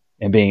sick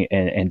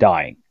and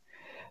dying.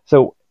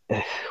 So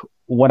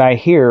when I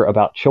hear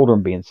about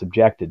children being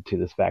subjected to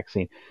this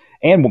vaccine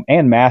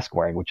and mask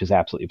wearing, which is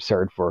absolutely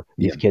absurd for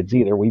these kids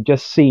either, we've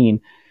just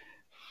seen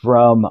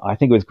from, I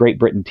think it was Great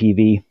Britain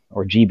TV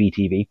or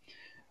GBTV,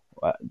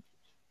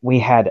 we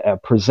had a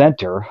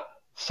presenter,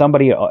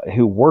 somebody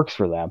who works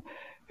for them,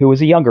 who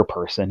was a younger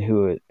person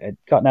who had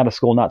gotten out of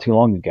school not too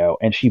long ago,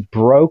 and she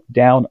broke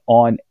down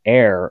on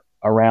air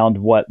around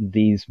what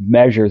these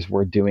measures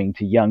were doing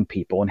to young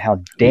people and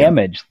how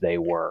damaged they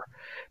were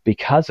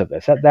because of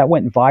this. That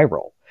went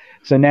viral.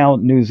 So now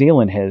New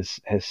Zealand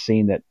has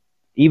seen that,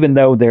 even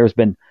though there's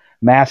been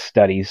mass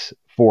studies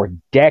for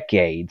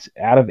decades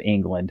out of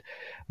England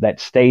that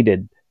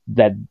stated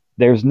that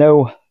there's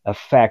no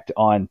effect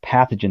on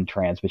pathogen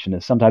transmission,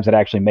 and sometimes it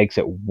actually makes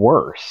it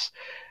worse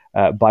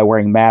by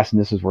wearing masks,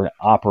 and this is where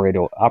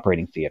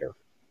operating theater.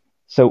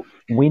 So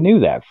we knew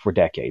that for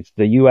decades.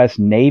 The U.S.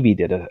 Navy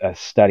did a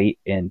study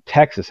in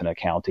Texas in a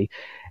county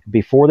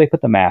before they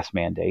put the mask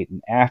mandate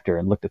and after,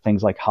 and looked at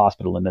things like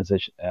hospital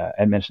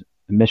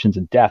admissions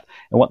and death.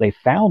 And what they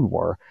found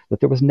were that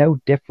there was no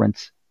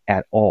difference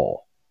at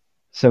all.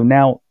 So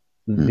now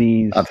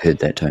I've heard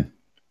that too.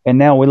 And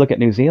now we look at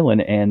New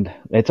Zealand, and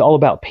it's all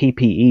about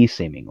PPE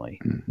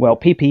seemingly. Well,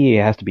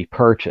 PPE has to be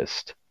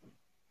purchased.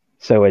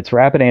 So it's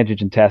rapid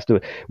antigen test,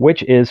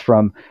 which is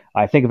from,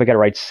 I think if I got it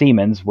right,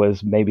 Siemens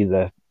was maybe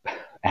the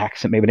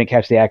accent. Maybe I didn't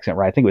catch the accent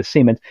right. I think it was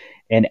Siemens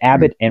and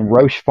Abbott and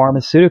Roche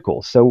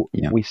Pharmaceuticals. So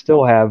we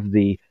still have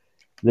the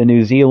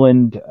New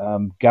Zealand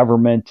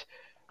government,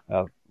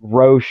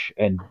 Roche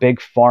and Big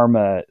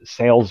Pharma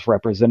sales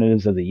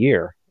representatives of the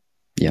year.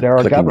 Yeah, there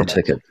are clicking the governments.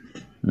 ticket.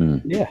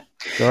 Yeah.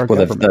 There are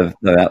Well, governments.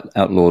 they've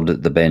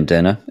outlawed the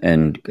bandana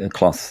and a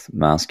cloth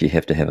mask. You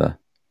have to have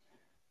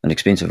an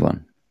expensive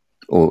one,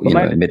 or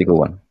a medical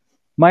one.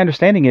 My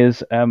understanding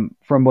is,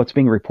 from what's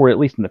being reported, at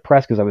least in the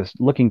press, because I was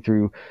looking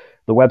through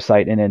the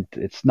website and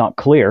it's not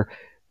clear,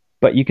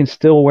 but you can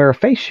still wear a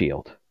face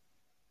shield.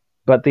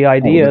 But the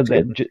idea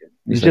that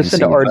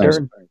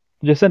Jacinda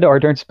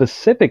Ardern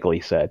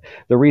specifically said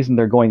the reason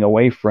they're going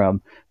away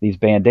from these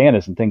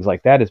bandanas and things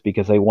like that is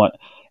because they want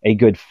a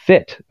good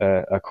fit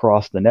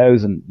across the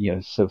nose and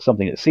so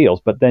something that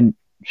seals. But then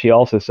she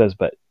also says,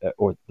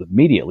 or the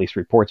media at least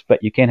reports,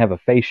 but you can't have a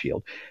face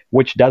shield,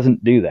 which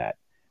doesn't do that.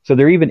 So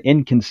they're even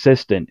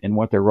inconsistent in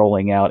what they're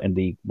rolling out in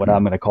the what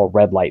I'm going to call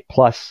red light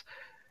plus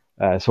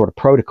sort of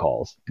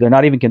protocols. They're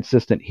not even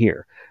consistent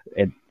here,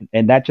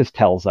 and that just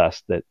tells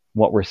us that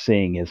what we're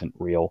seeing isn't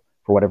real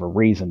for whatever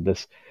reason.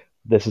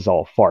 This is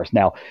all farce.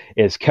 Now,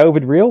 is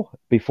COVID real?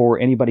 Before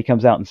anybody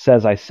comes out and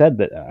says I said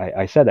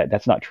that,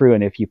 that's not true.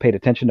 And if you paid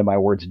attention to my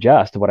words,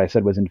 what I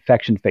said was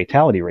infection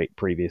fatality rate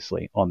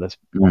previously on this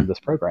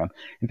program.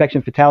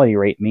 Infection fatality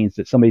rate means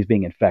that somebody's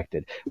being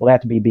infected. Well, they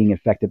have to be being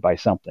infected by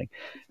something.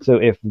 So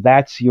if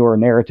that's your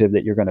narrative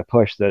that you're going to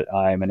push, that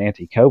I'm an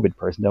anti-COVID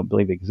person, doesn't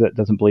believe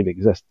it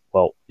exists,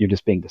 well, you're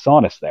just being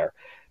dishonest there,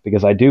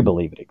 because I do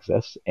believe it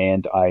exists.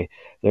 And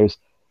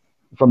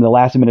from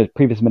the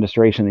previous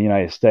administration in the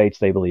United States,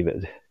 they believe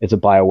it's a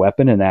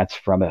bioweapon, and that's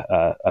from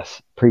a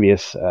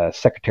previous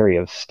Secretary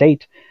of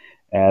State,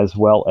 as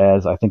well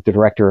as I think the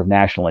Director of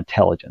National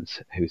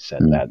Intelligence, who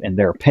said that in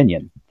their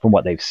opinion, from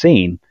what they've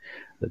seen,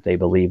 that they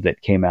believe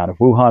that came out of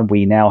Wuhan.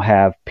 We now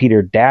have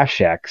Peter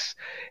Daszak's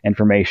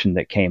information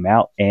that came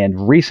out,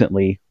 and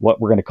recently what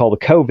we're going to call the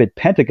COVID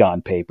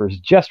Pentagon Papers,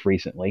 just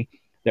recently,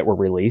 that were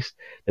released,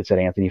 that said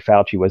Anthony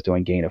Fauci was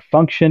doing gain of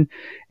function,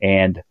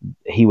 and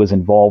he was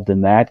involved in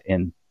that.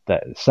 And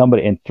the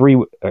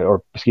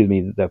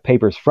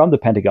papers from the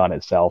Pentagon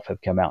itself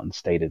have come out and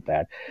stated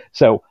that.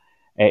 So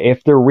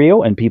if they're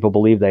real, and people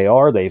believe they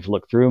are, they've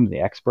looked through them, the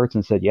experts,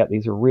 and said, yeah,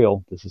 these are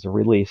real. This is a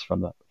release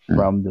from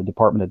the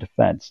Department of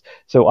Defense.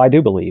 So I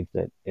do believe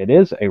that it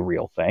is a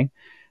real thing,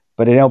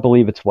 but I don't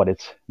believe it's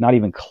not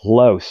even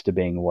close to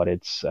being what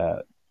it's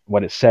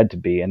said to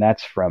be, and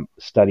that's from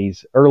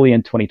studies early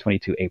in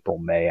 2022, April,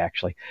 May,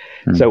 actually.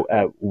 So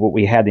what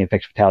we had, the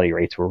infection fatality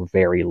rates were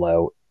very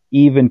low,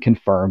 even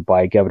confirmed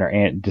by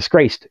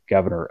disgraced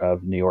governor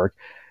of New York,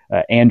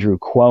 Andrew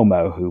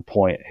Cuomo,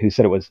 who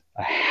said it was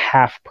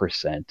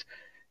 0.5%,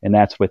 and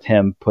that's with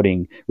him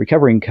putting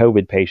recovering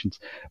COVID patients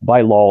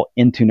by law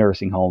into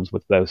nursing homes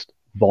with those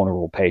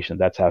vulnerable patients.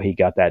 That's how he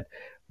got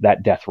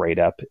that death rate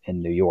up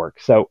in New York.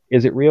 So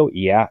is it real?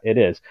 Yeah, it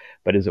is.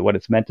 But is it what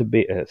it's meant to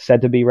be,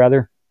 said to be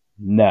rather?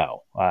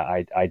 No,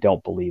 I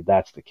don't believe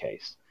that's the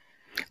case.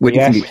 Where do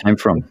you think it came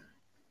from?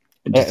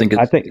 Do you think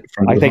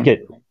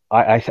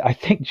I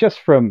think just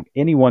from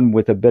anyone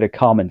with a bit of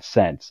common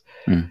sense.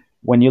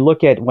 When you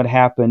look at what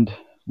happened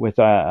with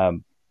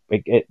the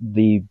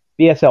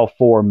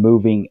BSL-4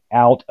 moving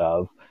out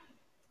of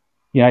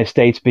the United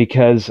States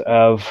because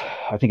of,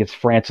 I think it's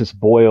Francis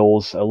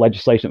Boyle's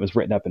legislation that was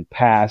written up and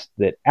passed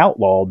that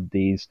outlawed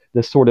this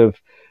sort of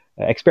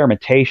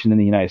experimentation in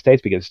the United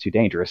States because it's too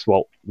dangerous.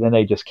 Well, then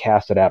they just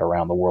cast it out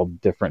around the world,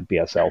 different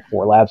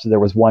BSL-4 labs. So there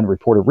was one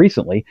reported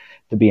recently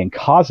to be in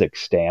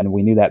Kazakhstan.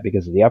 We knew that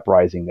because of the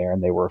uprising there,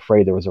 and they were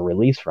afraid there was a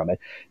release from it.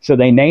 So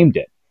they named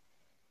it.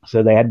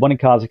 So they had one in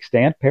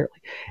Kazakhstan, apparently,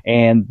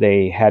 and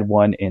they had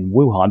one in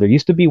Wuhan. There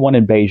used to be one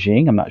in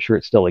Beijing. I'm not sure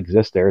it still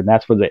exists there. And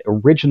that's where the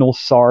original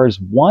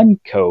SARS-1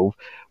 CoV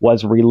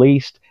was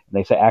released. And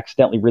they say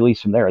accidentally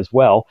released from there as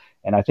well.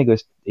 And I think it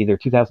was either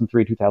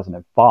 2003,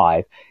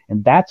 2005.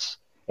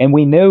 And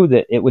we know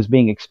that it was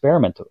being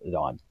experimented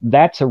on.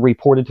 That's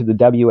reported to the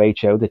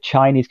WHO. The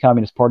Chinese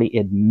Communist Party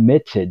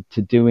admitted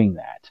to doing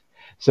that.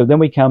 So then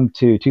we come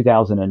to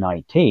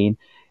 2019,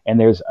 and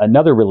there's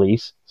another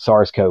release,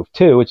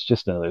 SARS-CoV-2. It's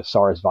just another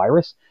SARS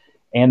virus.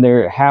 And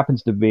there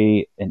happens to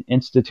be an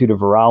Institute of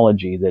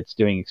Virology that's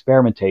doing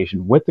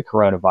experimentation with the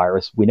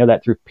coronavirus. We know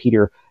that through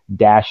Peter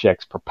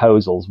Daszak's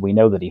proposals. We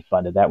know that he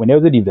funded that. We know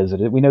that he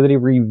visited. We know that he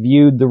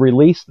reviewed the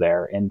release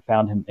there and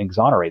found him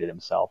exonerated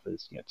himself.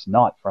 It's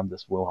not from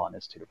this Wuhan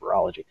Institute of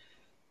Virology.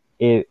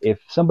 If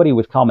somebody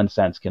with common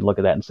sense can look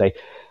at that and say,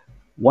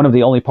 one of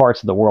the only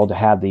parts of the world to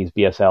have these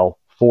BSL-4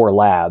 4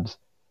 labs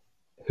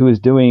who is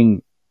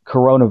doing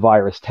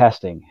coronavirus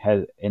testing,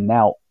 and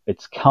now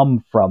it's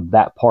come from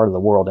that part of the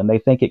world, and they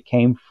think it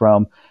came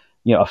from,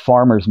 a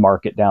farmer's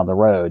market down the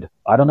road.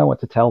 I don't know what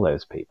to tell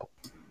those people.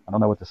 I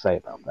don't know what to say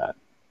about that.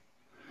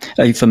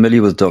 Are you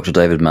familiar with Dr.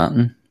 David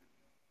Martin?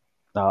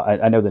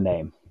 I know the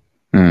name.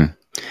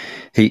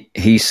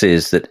 He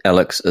says that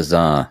Alex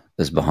Azar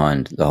is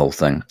behind the whole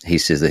thing. He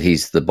says that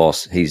he's the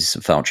boss. He's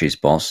Fauci's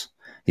boss.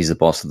 He's the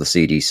boss of the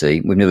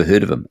CDC. We've never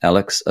heard of him.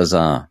 Alex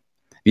Azar.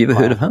 Have you ever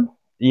heard of him?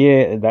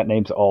 Yeah, that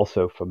name's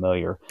also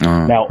familiar.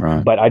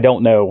 Right. But I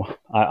don't know.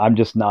 I'm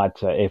just not.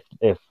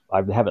 If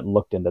I haven't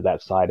looked into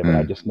that side of it,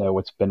 I just know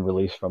what's been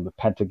released from the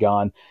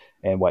Pentagon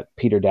and what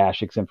Peter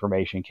Daszak's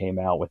information came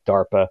out with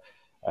DARPA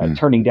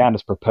turning down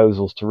his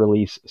proposals to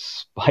release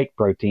spike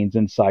proteins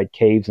inside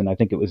caves, and I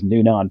think it was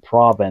Yunnan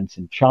province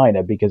in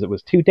China, because it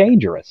was too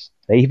dangerous.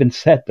 They even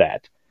said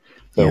that.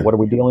 So what are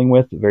we dealing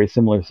with? Very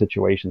similar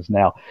situations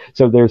now.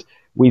 So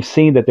we've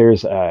seen that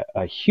there's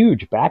a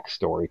huge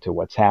backstory to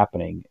what's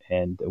happening,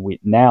 and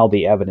now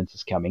the evidence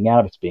is coming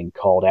out. It's being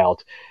called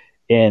out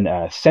in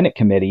Senate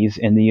committees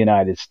in the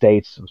United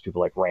States. Those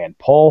people like Rand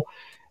Paul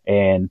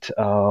and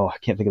I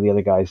can't think of the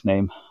other guy's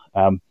name.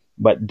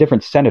 But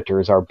different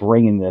senators are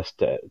bringing this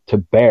to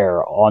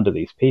bear onto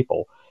these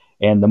people,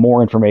 and the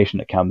more information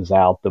that comes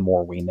out, the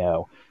more we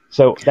know.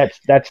 So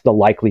that's the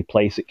likely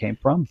place it came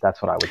from.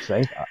 That's what I would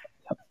say.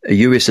 A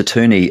U.S.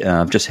 attorney,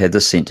 I've just had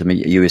this sent to me,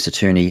 U.S.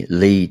 Attorney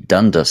Lee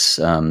Dundas.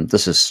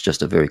 This is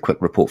just a very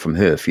quick report from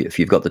her. If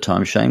you've got the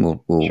time, Shane,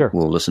 we'll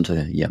listen to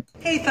her. Yeah.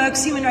 Hey,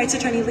 folks. Human Rights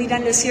Attorney Lee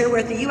Dundas here. We're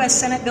at the U.S.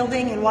 Senate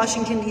building in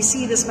Washington,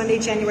 D.C. this Monday,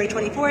 January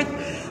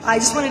 24th. I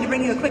just wanted to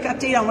bring you a quick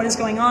update on what is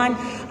going on.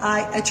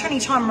 Attorney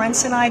Tom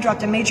Renz and I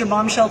dropped a major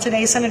bombshell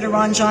today. Senator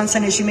Ron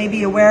Johnson, as you may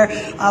be aware,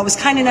 was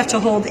kind enough to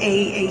hold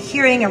a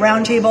hearing, a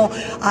roundtable,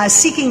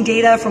 seeking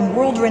data from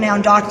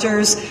world-renowned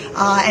doctors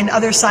and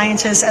other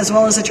scientists, as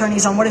well as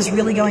attorneys, on what is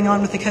really going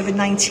on with the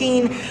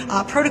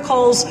COVID-19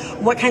 protocols,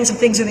 what kinds of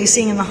things are they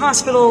seeing in the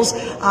hospitals,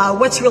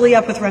 what's really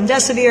up with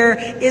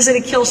remdesivir, is it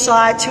a kill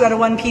shot? 2 out of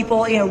 1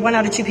 people, 1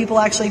 out of 2 people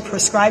actually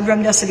prescribed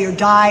remdesivir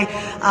die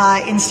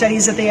in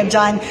studies that they have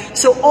done.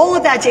 So all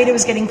of that data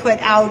was getting put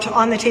out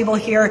on the table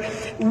here.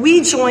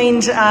 We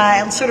joined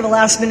sort of a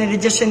last-minute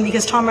addition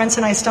because Tom Renz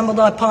and I stumbled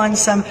upon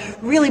some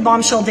really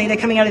bombshell data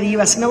coming out of the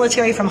U.S.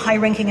 military from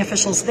high-ranking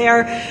officials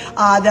there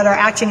that are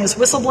acting as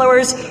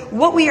whistleblowers.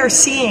 What we are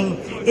seeing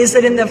is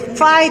that in the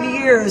 5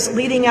 years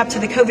leading up to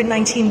the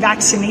COVID-19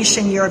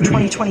 vaccination year of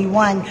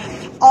 2021,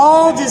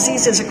 all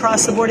diseases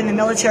across the board in the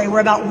military were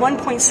about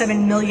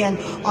 1.7 million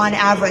on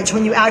average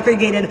when you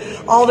aggregated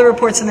all the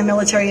reports in the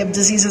military of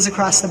diseases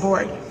across the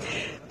board.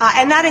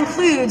 And that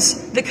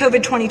includes the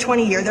COVID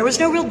 2020 year. There was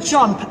no real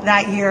jump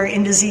that year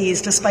in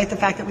disease, despite the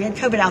fact that we had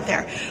COVID out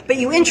there. But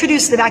you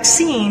introduced the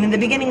vaccine in the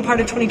beginning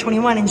part of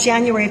 2021, in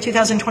January of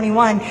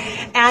 2021,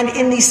 and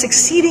in the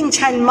succeeding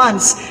 10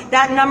 months,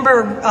 that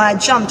number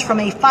jumped from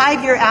a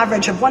 5-year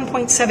average of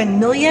 1.7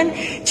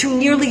 million to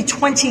nearly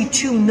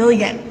 22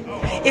 million.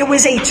 It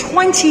was a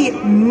 20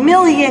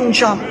 million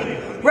jump,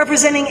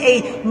 representing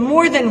a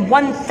more than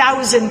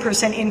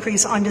 1,000%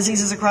 increase on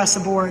diseases across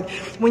the board.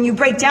 When you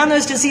break down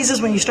those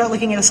diseases, when you start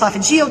looking at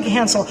esophageal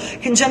cancer,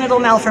 congenital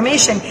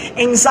malformation,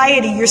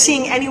 anxiety, you're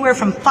seeing anywhere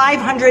from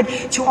 500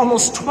 to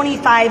almost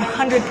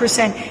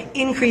 2,500%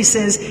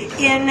 increases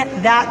in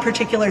that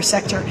particular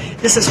sector.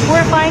 This is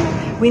horrifying.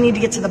 We need to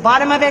get to the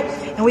bottom of it.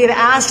 And we have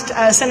asked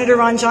Senator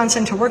Ron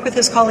Johnson to work with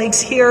his colleagues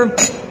here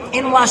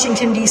in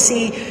Washington,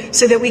 D.C.,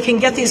 so that we can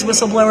get these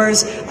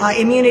whistleblowers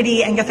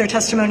immunity and get their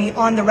testimony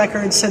on the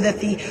record so that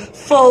the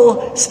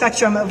full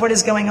spectrum of what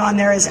is going on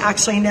there is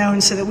actually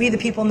known, so that we, the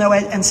people, know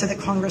it, and so that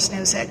Congress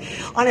knows it.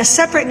 On a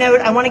separate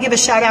note, I want to give a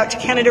shout out to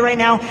Canada right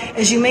now.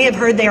 As you may have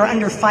heard, they are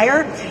under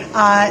fire.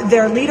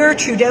 Their leader,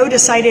 Trudeau,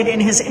 decided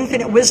in his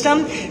infinite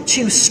wisdom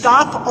to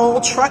stop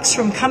all trucks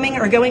from coming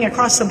or going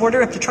across the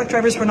border if the truck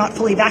drivers were not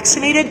fully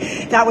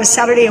vaccinated. That was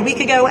Saturday a week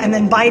ago, and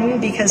then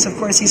Biden, because of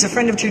course he's a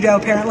friend of Trudeau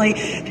apparently,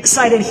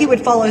 decided he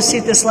would follow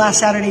suit this last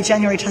Saturday,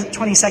 January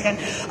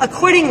 22nd.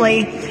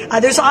 Accordingly,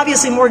 there's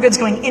obviously more goods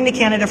going into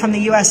Canada from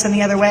the U.S. than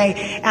the other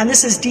way, and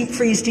this is deep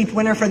freeze, deep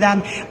winter for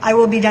them. I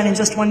will be done in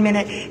just 1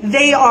 minute.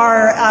 They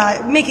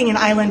are making an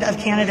island of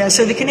Canada.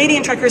 So the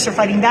Canadian truckers are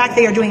fighting back.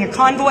 They are doing a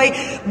convoy.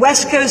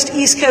 West Coast,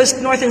 East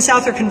Coast, North and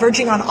South are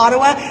converging on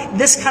Ottawa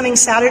this coming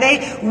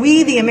Saturday.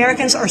 We, the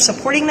Americans, are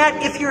supporting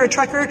that. If you're a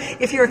trucker,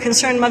 if you're a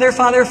concerned mother,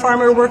 father,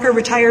 farmer, worker,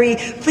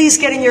 retiree, please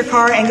get in your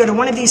car and go to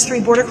one of these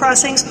 3 border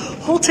crossings: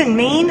 Houlton,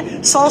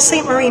 Maine, Sault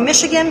Ste. Marie,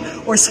 Michigan,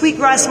 or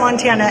Sweetgrass,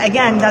 Montana.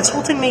 Again, that's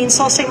Houlton, Maine,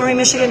 Sault Ste. Marie,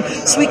 Michigan,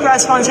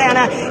 Sweetgrass,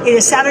 Montana. It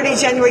is Saturday,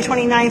 January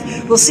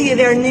 29th. We'll see you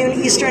there noon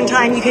Eastern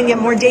time. You can get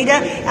more data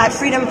at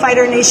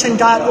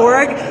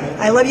freedomfighternation.org.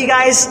 I love you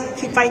guys.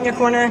 Keep fighting your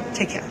corner.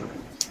 Take care.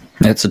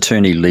 That's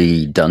Attorney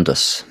Lee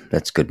Dundas.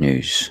 That's good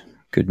news.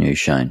 Good news,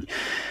 Shane.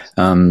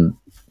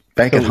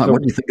 Back at home,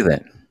 what do you think of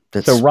that?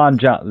 So Ron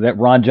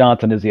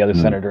Johnson is the other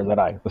senator that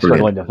I was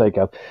struggling to think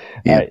of.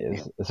 Yeah.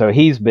 So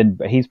he's been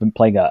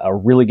playing a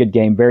really good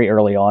game very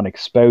early on,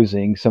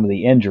 exposing some of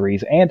the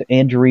injuries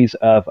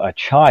of a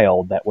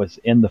child that was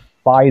in the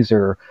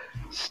Pfizer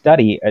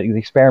study, the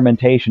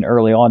experimentation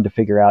early on to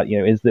figure out,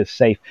 is this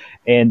safe?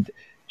 And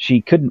she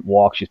couldn't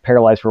walk. She's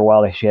paralyzed for a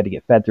while. She had to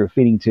get fed through a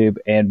feeding tube.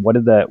 And what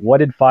did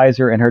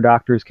Pfizer and her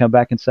doctors come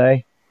back and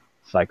say?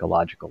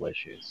 Psychological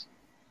issues.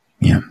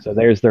 Yeah. So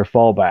there's their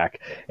fallback,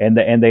 and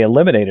they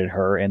eliminated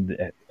her,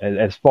 and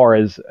as far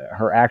as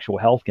her actual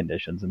health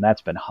conditions, and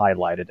that's been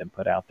highlighted and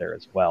put out there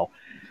as well.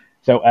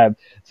 So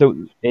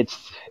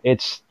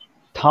it's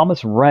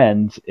Thomas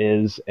Renz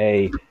is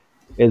a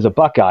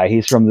Buckeye.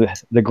 He's from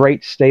the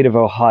great state of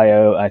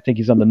Ohio. I think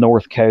he's on the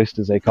North Coast,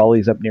 as they call it.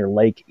 He's up near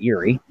Lake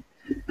Erie.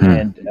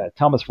 And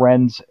Thomas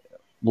Renz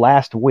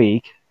last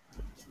week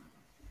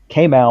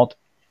came out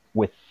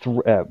with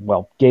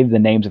gave the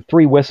names of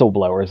 3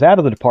 whistleblowers out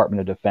of the Department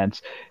of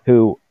Defense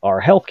who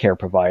are healthcare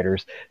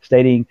providers,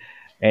 stating,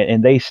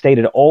 and they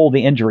stated all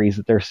the injuries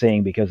that they're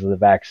seeing because of the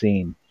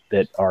vaccine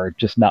that are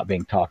just not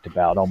being talked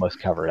about,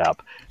 almost covered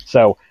up.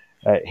 So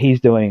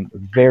he's doing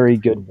very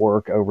good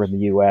work over in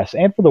the U.S.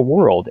 and for the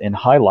world in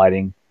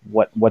highlighting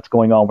what's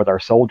going on with our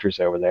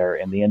soldiers over there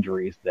and the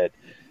injuries that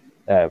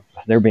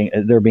they're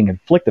being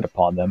inflicted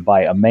upon them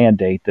by a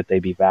mandate that they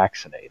be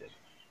vaccinated.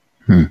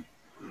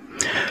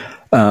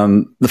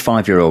 The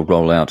 5-year-old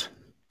rollout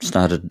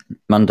started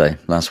Monday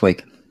last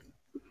week.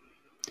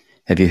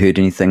 Have you heard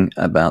anything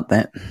about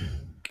that?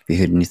 Have you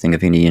heard anything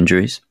of any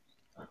injuries?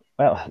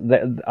 Well,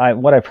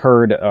 what I've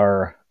heard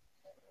are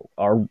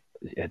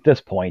at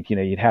this point,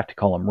 you'd have to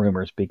call them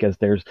rumors because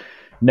there's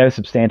no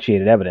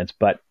substantiated evidence.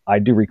 But I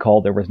do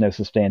recall there was no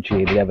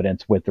substantiated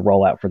evidence with the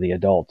rollout for the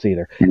adults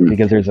either,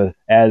 because there's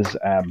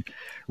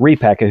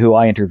Repeka, who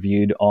I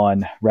interviewed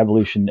on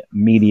Revolution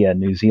Media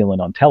New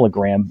Zealand on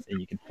Telegram,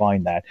 and you can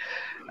find that.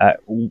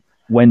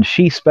 When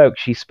she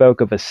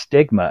spoke of a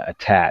stigma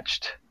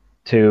attached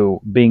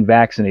to being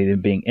vaccinated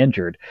and being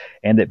injured,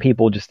 and that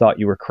people just thought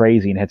you were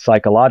crazy and had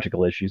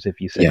psychological issues if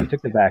you said you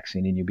took the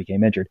vaccine and you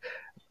became injured.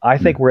 I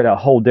think we're at a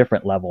whole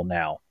different level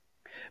now,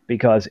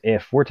 because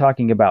if we're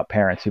talking about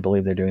parents who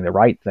believe they're doing the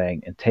right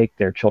thing and take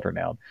their children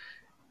out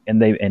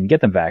and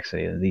get them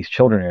vaccinated, and these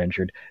children are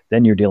injured,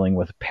 then you're dealing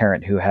with a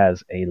parent who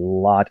has a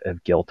lot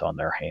of guilt on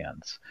their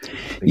hands.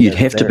 You'd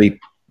have to be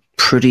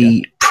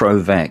pretty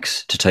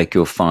pro-vax to take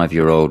your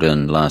 5-year-old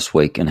in last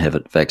week and have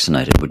it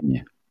vaccinated, wouldn't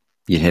you?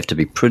 You'd have to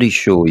be pretty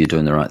sure you're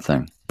doing the right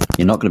thing.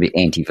 You're not going to be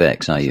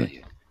anti-vax, are you?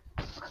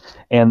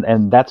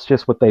 And that's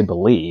just what they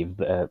believe.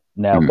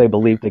 Now, if they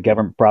believe the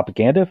government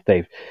propaganda,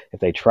 if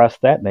they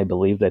trust that, and they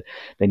believe that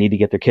they need to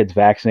get their kids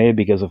vaccinated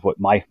because of what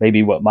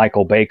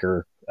Michael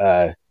Baker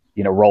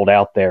rolled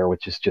out there,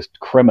 which is just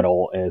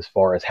criminal as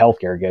far as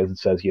healthcare goes, and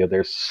says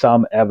there's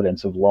some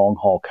evidence of long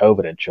haul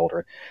COVID in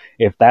children.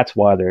 If that's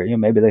why they're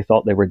maybe they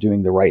thought they were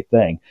doing the right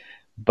thing,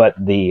 but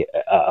the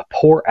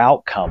poor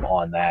outcome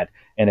on that,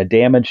 and a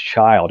damaged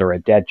child or a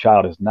dead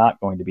child is not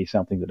going to be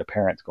something that a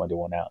parent's going to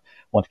want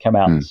to come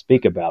out and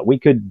speak about. We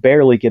could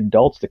barely get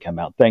adults to come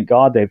out. Thank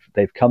God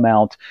they've come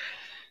out.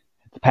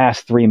 The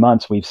past 3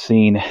 months, we've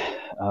seen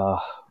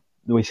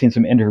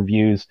some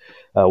interviews,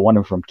 one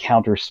of them from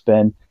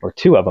Counterspin, or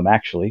 2 of them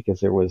actually, because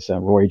there was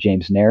Rory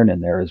James Nairn in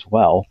there as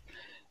well.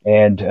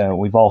 And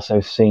we've also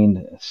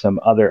seen some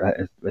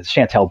other,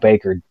 Chantel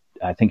Baker,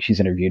 I think she's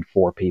interviewed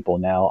 4 people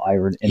now. I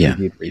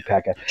interviewed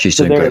Repeka. She's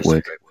doing great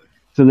work.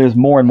 So there's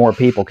more and more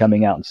people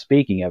coming out and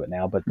speaking of it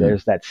now, but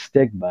there's that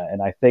stigma,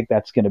 and I think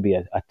that's going to be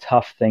a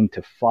tough thing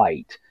to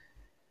fight.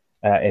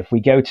 If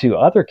we go to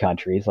other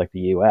countries like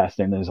the U.S.,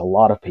 then there's a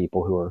lot of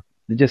people who are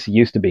just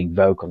used to being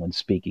vocal and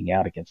speaking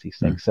out against these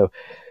things. So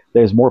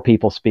there's more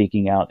people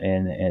speaking out,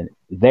 and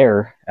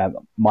there,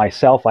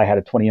 myself, I had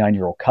a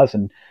 29-year-old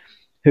cousin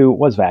who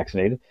was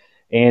vaccinated,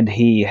 and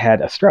he had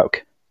a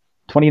stroke,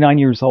 29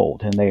 years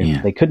old, and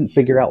they couldn't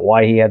figure out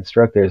why he had a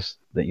stroke. They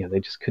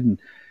just couldn't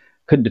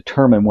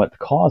determine what the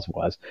cause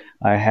was.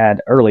 I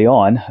had early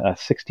on a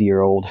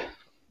 60-year-old,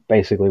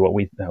 basically what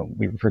we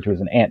refer to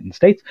as an aunt in the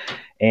States,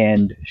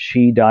 and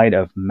she died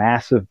of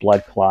massive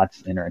blood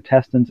clots in her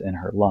intestines and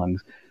her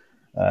lungs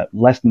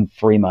less than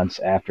 3 months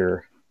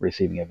after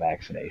receiving a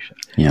vaccination.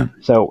 Yeah.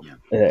 So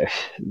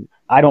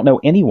I don't know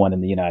anyone in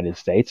the United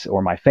States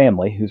or my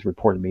family who's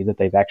reported me that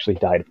they've actually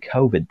died of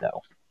COVID,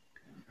 though.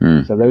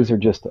 So those are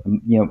just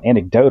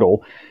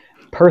anecdotal.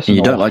 Personal.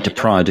 You don't like to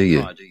pry, do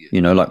you?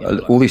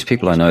 Like all these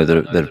people I know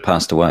that have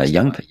passed away,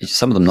 young,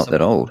 some of them not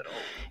that old.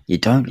 You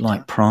don't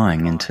like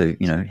prying into,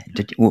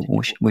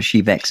 was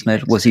she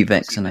vaccinated? Was he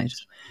vaccinated?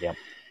 Yeah.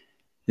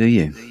 Do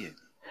you?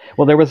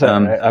 Well, there was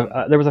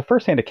a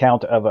first-hand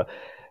account of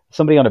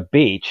somebody on a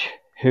beach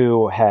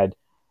who had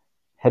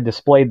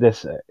displayed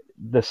this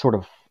sort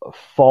of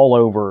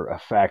fall-over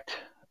effect.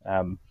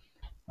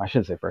 I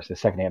shouldn't say first, a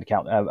second-hand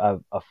account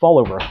of a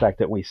fall-over effect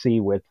that we see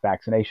with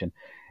vaccination.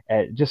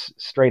 Just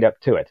straight up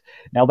to it.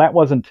 Now,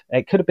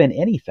 it could have been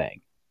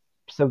anything.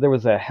 So there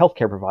was a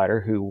healthcare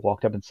provider who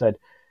walked up and said,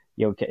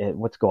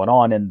 what's going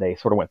on? And they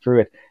sort of went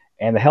through it.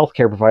 And the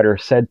healthcare provider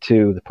said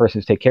to the person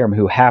who's taking care of him,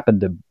 who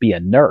happened to be a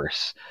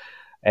nurse,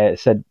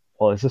 said,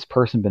 well, has this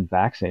person been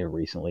vaccinated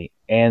recently?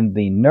 And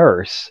the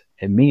nurse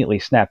immediately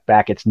snapped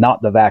back, it's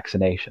not the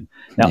vaccination.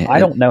 Now, I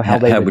don't know how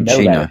they would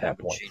know that at that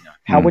point.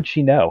 How would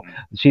she know?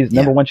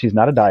 Number one, she's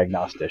not a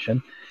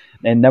diagnostician.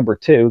 And number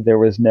two, there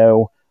was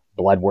no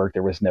blood work.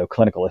 There was no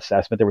clinical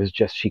assessment. There was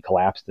just she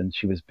collapsed and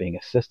she was being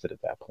assisted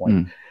at that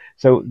point.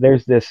 So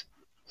there's this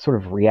sort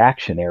of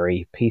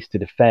reactionary piece to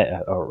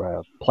defend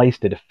or place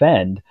to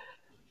defend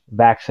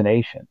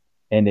vaccination.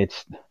 And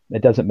it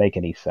doesn't make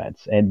any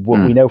sense. And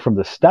what we know from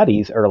the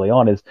studies early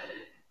on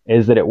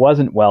is that it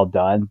wasn't well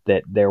done,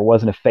 that there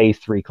wasn't a phase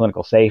 3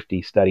 clinical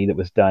safety study that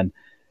was done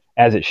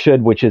as it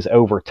should, which is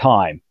over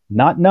time,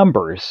 not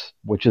numbers,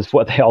 which is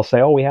what they all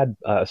say. Oh, we had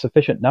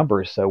sufficient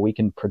numbers so we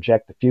can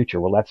project the future.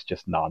 Well, that's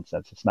just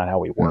nonsense. It's not how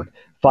we work.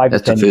 5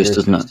 that's to 10 the first, years,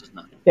 isn't it?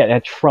 Yeah,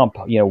 that Trump,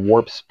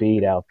 warp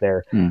speed out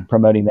there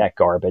promoting that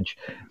garbage.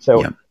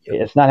 So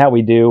it's not how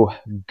we do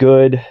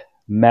good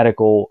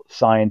medical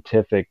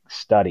scientific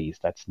studies.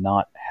 That's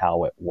not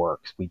how it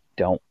works. We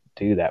don't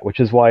do that, which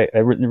is why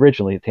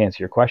originally, to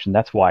answer your question,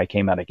 that's why I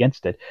came out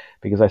against it,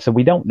 because I said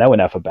we don't know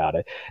enough about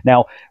it.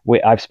 Now,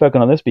 I've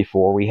spoken on this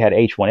before. We had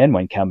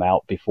H1N1 come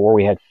out before.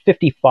 We had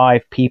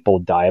 55 people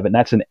die of it, and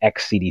that's an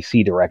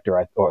ex-CDC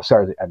director,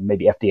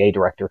 maybe FDA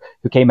director,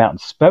 who came out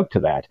and spoke to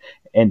that.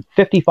 And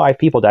 55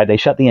 people died. They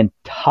shut the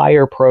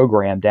entire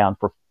program down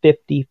for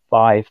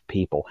 55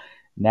 people.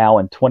 Now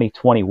in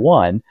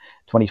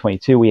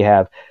 2022, we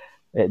have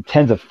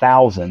tens of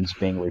thousands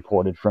being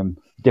reported from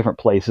different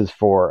places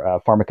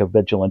for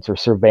pharmacovigilance or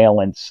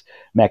surveillance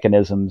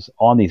mechanisms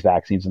on these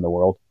vaccines in the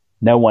world.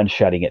 No one's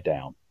shutting it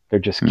down. They're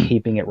just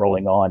keeping it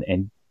rolling on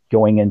and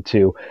going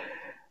into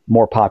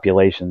more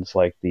populations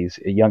like these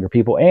younger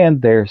people.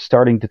 And they're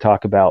starting to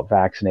talk about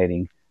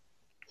vaccinating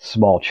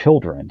smaller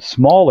children,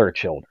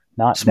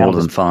 not smaller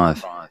than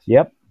 5.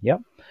 Yep.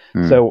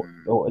 So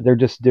they're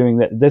just doing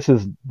that. This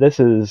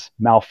is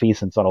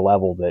malfeasance on a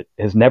level that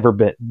has never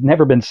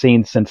been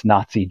seen since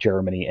Nazi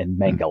Germany and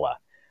Mengele.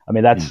 I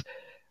mean,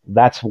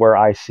 that's where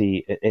I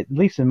see, at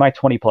least in my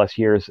 20 plus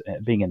years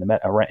being in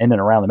and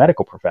around the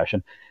medical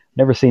profession,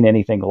 never seen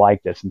anything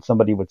like this. And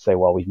somebody would say,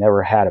 well, we've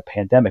never had a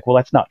pandemic. Well,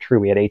 that's not true.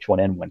 We had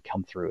H1N1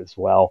 come through as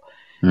well.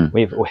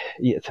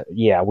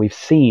 We've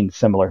seen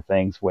similar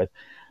things with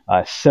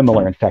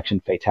similar infection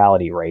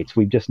fatality rates.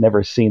 We've just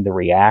never seen the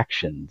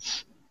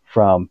reactions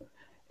from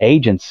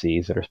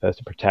agencies that are supposed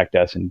to protect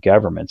us and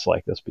governments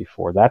like this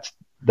before.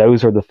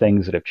 Those are the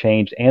things that have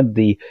changed, and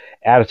the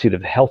attitude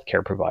of the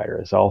healthcare provider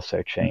has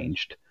also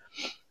changed,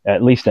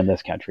 at least in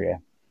this country.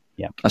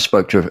 Yeah, I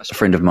spoke to a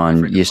friend of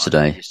mine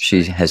yesterday.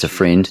 She has a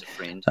friend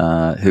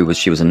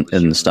she was in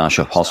the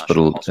Starship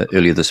Hospital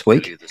earlier last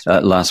week,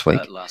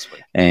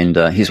 and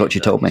here's what she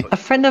told me. A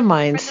friend of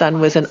mine's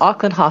son was in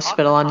Auckland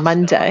Hospital on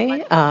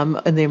Monday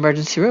in the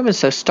emergency room, and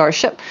so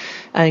Starship,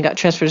 and got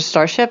transferred to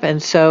Starship.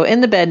 And so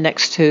in the bed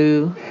next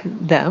to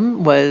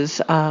them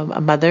was a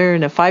mother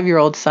and a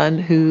 5-year-old son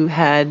who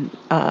had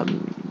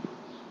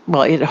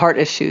he had heart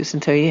issues,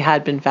 and so he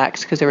had been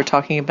vaxxed because they were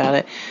talking about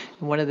it.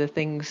 And one of the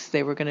things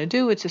they were going to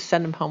do was just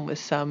send him home with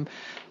some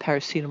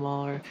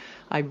paracetamol or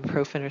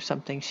ibuprofen or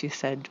something, she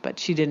said, but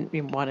she didn't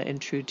even want to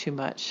intrude too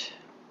much.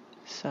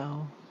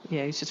 So,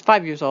 he's just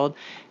 5 years old,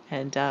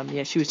 and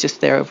she was just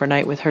there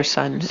overnight with her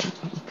son,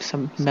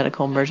 some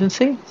medical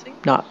emergency,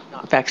 not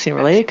vaccine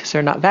related because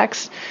they're not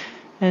vaxxed,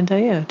 and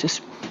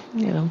just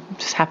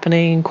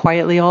happening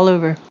quietly all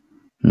over.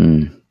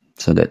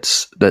 So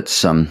that's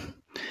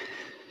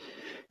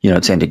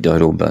it's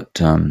anecdotal, but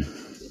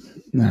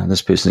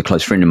this person's a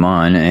close friend of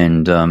mine,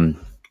 and the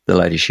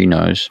lady she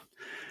knows,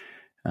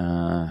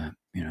 I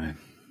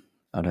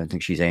don't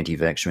think she's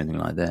anti-vax or anything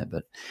like that,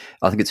 but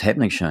I think it's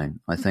happening, Shane.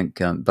 I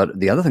think, but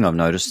the other thing I've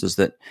noticed is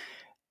that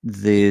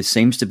there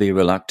seems to be a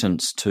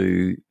reluctance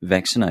to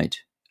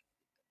vaccinate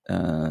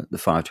the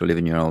 5 to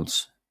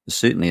 11-year-olds.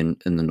 Certainly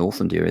in the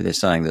Northland area, they're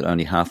saying that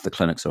only half the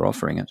clinics are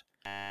offering it.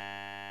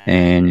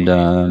 And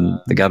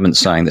the government's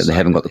saying that they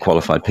haven't got the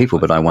qualified people,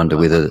 but I wonder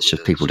whether it's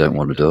just people don't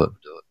want to do it.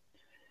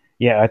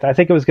 Yeah, I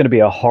think it was going to be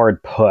a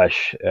hard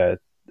push.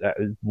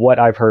 What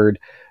I've heard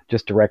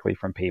just directly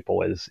from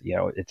people is,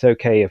 it's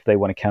okay if they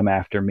want to come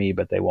after me,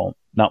 but they won't,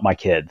 not my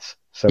kids.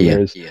 So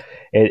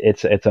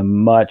it's a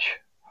much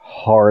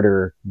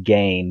harder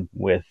gain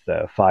with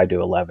 5 to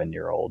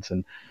 11-year-olds.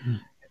 And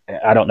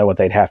I don't know what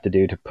they'd have to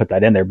do to put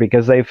that in there,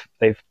 because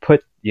they've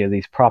put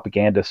these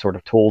propaganda sort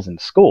of tools in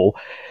school.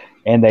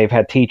 And they've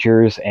had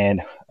teachers,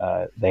 and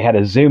they had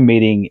a Zoom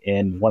meeting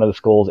in one of the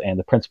schools, and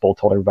the principal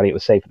told everybody it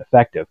was safe and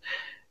effective.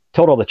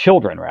 Told all the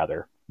children,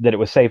 rather, that it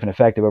was safe and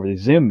effective over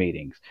these Zoom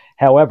meetings.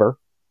 However,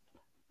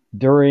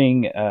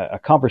 during a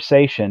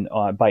conversation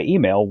by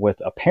email with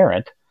a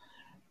parent,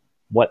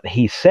 what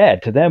he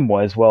said to them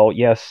was, well,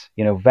 yes,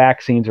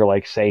 vaccines are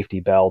like safety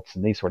belts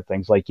and these sort of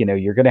things. Like,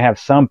 you're going to have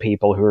some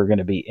people who are going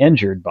to be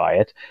injured by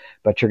it,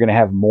 but you're going to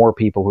have more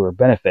people who are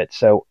benefit.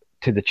 So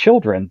to the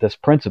children, this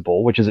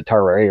principal, which is at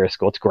Tarver Area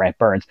School, it's Grant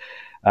Burns,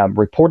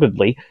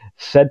 reportedly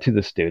said to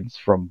the students,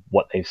 from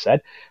what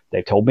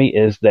they've told me,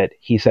 is that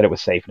he said it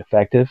was safe and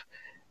effective.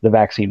 The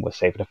vaccine was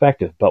safe and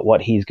effective. But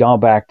what he's gone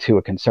back to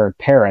a concerned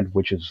parent,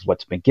 which is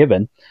what's been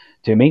given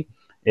to me,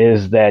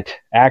 is that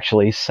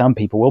actually some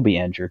people will be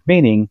injured,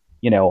 meaning,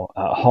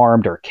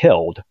 harmed or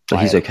killed. So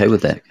he's okay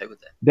with that.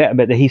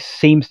 But he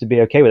seems to be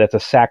okay with that. It's a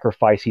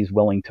sacrifice he's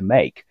willing to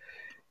make.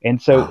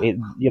 And so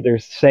they're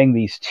saying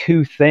these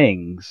two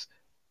things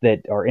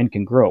that are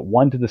incongruent,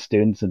 one to the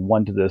students and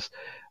one to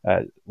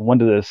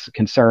this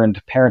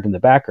concerned parent in the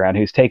background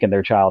who's taken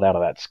their child out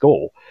of that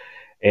school.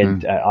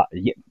 And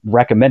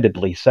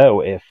recommendedly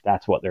so, if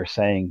that's what they're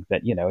saying,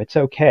 that, it's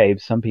okay.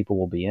 Some people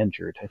will be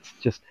injured. It's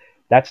just,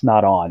 that's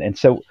not on. And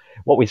so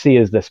what we see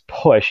is this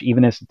push,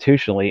 even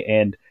institutionally,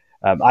 and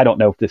I don't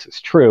know if this is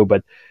true,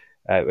 but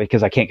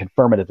because I can't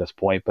confirm it at this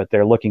point, but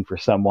they're looking for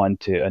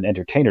an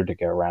entertainer to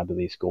go around to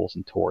these schools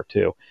and tour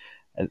too.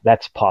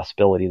 That's a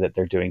possibility that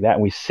they're doing that.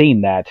 And we've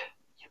seen that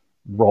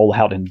roll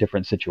out in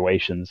different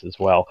situations as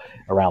well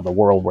around the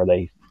world, where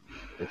they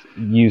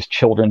use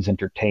children's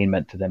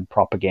entertainment to then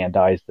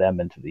propagandize them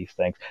into these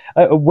things,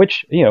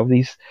 which,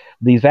 these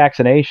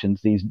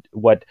vaccinations,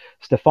 what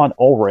Stefan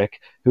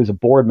Ulrich, who's a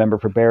board member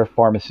for Bayer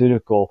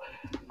Pharmaceutical,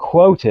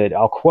 quoted,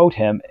 I'll quote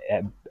him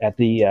at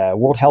the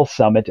World Health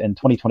Summit in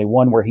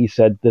 2021, where he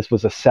said this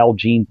was a cell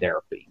gene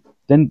therapy.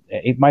 Then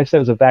he might have said it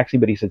was a vaccine,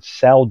 but he said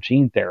cell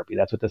gene therapy.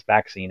 That's what this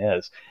vaccine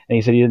is. And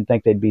he said he didn't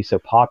think they'd be so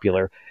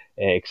popular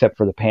except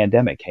for the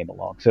pandemic came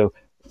along. So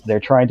they're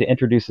trying to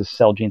introduce this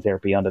cell gene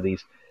therapy onto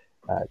these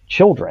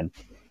children,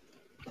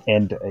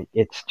 and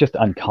it's just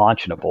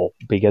unconscionable,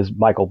 because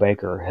Michael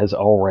Baker has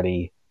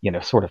already,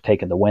 sort of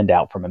taken the wind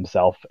out from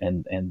himself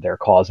and their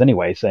cause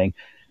anyway, saying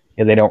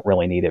they don't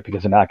really need it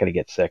because they're not going to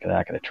get sick and they're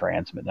not going to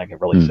transmit. They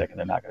get really sick and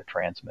they're not going to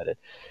transmit it.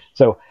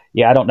 So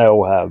I don't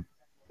know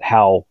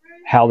how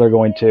they're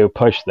going to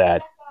push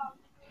that.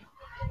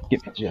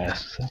 Give me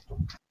just a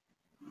second.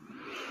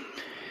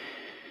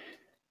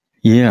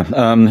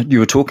 Yeah, you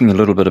were talking a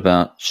little bit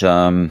about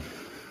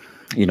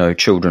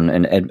children,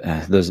 and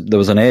there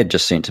was an ad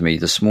just sent to me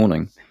this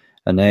morning,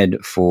 an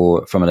ad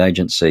from an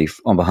agency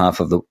on behalf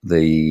of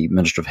the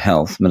Ministry of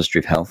Health.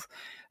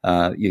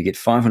 You get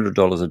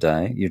 $500 a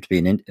day. You have to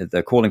be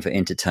they're calling for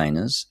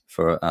entertainers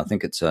for, I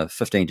think it's a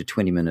 15 to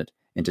 20 minute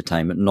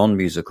entertainment,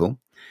 non-musical.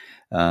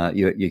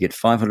 You get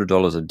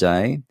 $500 a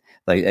day.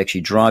 They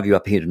actually drive you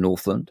up here to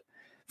Northland,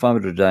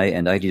 $500 a day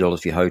and $80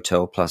 for your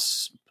hotel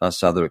plus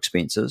other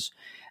expenses.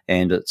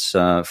 And it's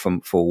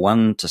for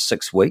 1 to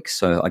 6 weeks.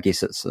 So I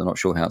guess I'm not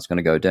sure how it's going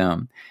to go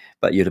down.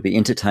 But you're to be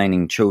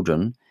entertaining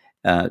children,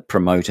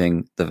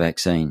 promoting the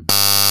vaccine.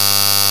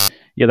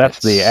 Yeah,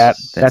 that's the ad.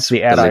 That's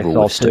the ad I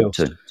saw too.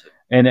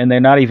 And they're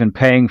not even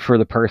paying for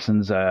the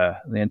person's the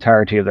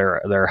entirety of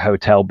their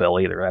hotel bill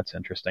either. That's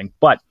interesting.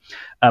 But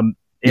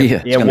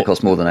it's going to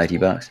cost more than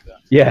 $80.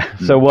 Yeah,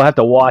 so we'll have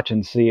to watch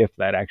and see if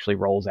that actually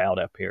rolls out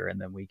up here,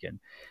 and then we can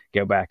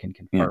go back and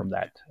confirm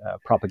that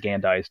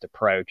propagandized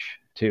approach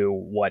to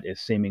what is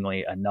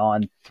seemingly a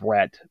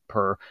non-threat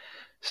per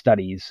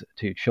studies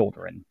to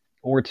children.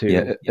 Or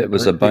to it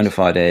was a bona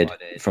fide ad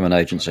from an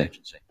agency.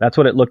 That's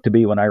what it looked to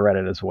be when I read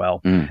it as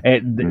well.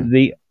 And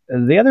the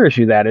other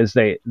issue is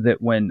that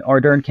when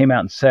Ardern came out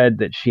and said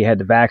that she had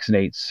to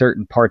vaccinate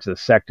certain parts of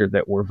the sector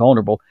that were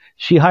vulnerable,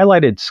 she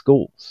highlighted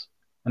schools.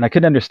 And I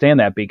couldn't understand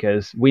that,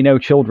 because we know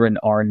children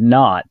are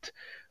not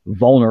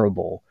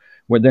vulnerable,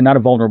 where they're not a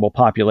vulnerable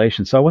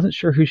population. So I wasn't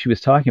sure who she was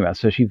talking about.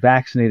 So she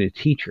vaccinated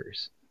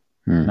teachers.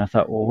 And I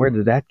thought, well, where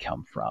did that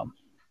come from?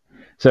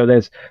 So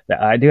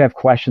I do have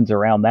questions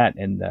around that,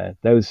 and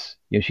those,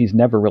 she's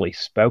never really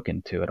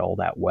spoken to it all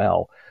that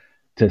well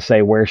to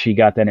say where she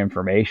got that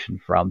information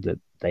from that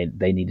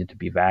they needed to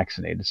be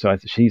vaccinated. So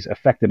she's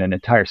affected an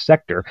entire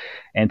sector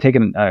and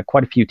taken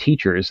quite a few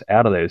teachers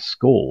out of those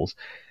schools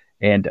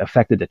and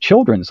affected the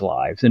children's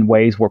lives in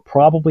ways we're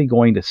probably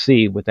going to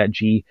see with that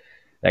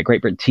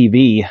Great Britain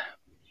TV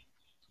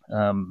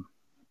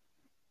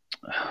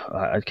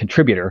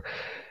contributor.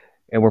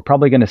 And we're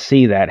probably going to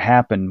see that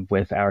happen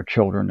with our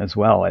children as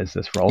well as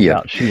this rolls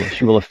out.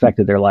 She will affect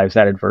their lives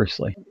that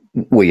adversely.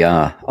 We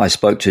are. I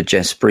spoke to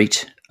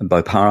Jaspreet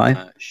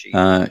Bopare.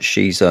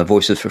 She's a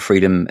Voices for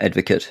Freedom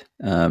advocate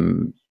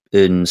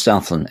in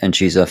Southland, and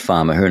she's a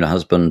farmer. Her and her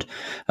husband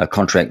are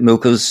contract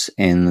milkers,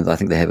 and I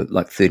think they have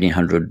like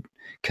 1,300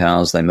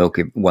 cows. They milk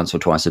once or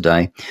twice a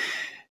day.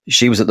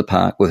 She was at the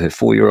park with her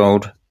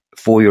 4-year-old.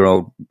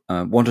 4-year-old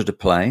wanted to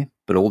play,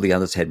 but all the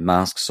others had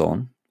masks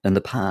on in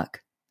the park.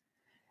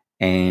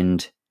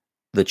 And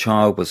the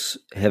child was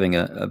having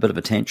a bit of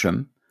a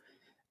tantrum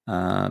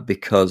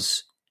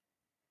because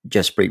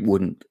Jaspreet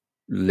wouldn't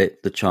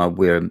let the child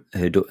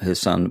her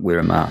son wear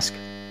a mask.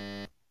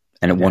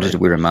 And it wanted to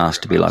wear a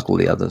mask to be like all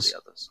the others,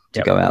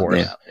 to go out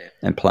there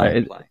and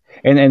play.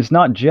 And it's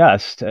not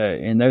just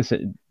in those.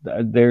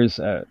 There's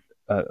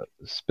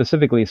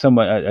specifically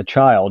a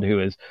child who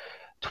is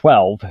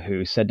 12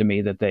 who said to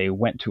me that they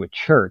went to a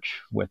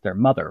church with their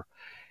mother.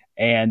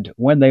 And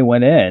when they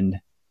went in,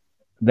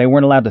 they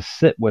weren't allowed to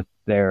sit with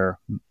the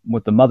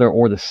mother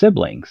or the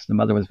siblings. The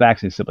mother was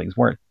vaccinated, siblings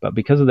weren't. But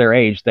because of their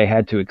age, they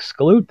had to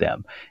exclude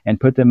them and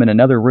put them in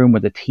another room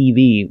with a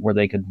TV where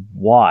they could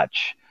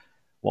watch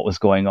what was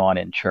going on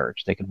in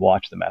church. They could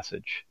watch the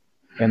message.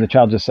 And the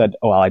child just said,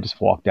 "Oh, well, I just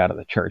walked out of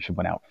the church and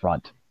went out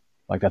front.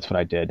 Like, that's what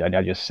I did.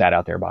 I just sat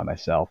out there by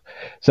myself."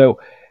 So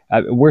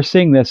we're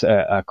seeing this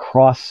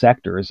across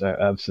sectors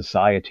of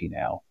society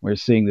now. We're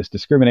seeing this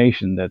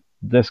discrimination that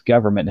this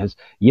government has,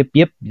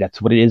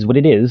 that's what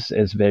it is,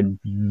 has been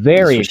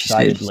very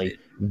excitedly,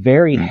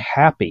 very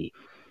happy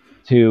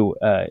to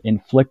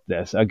inflict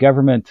this. A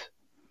government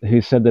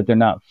who said that they're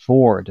not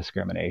for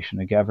discrimination,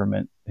 a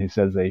government who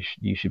says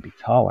you should be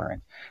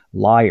tolerant,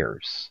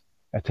 liars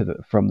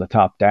from the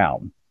top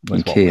down.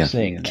 And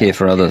care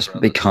for others,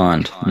 be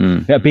kind.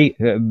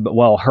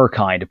 Well, her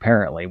kind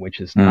apparently, which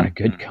is not a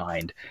good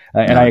kind.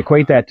 And I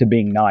equate that to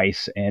being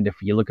nice. And if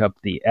you look up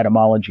the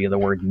etymology of the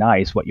word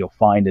nice, what you'll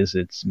find is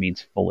it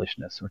means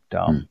foolishness or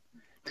dumb.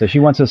 So she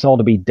wants us all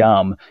to be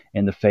dumb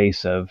in the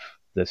face of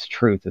this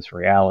truth, this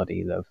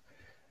reality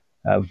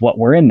of what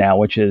we're in now,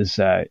 which is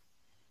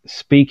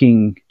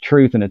speaking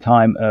truth in a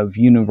time of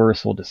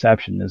universal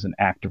deception is an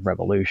act of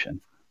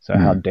revolution. So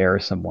how dare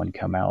someone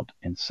come out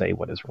and say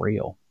what is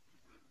real?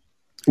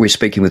 We're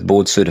speaking with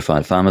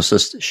board-certified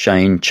pharmacist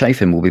Shane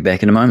Chafin. We'll be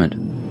back in a moment.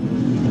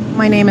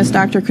 My name is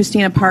Dr.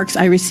 Christina Parks.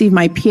 I received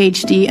my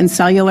PhD in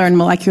cellular and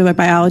molecular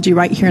biology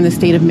right here in the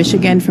state of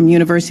Michigan from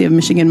University of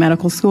Michigan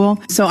Medical School.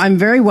 So I'm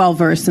very well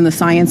versed in the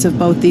science of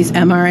both these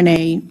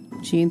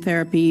mRNA, gene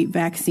therapy,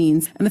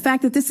 vaccines, and the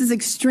fact that this is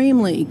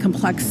extremely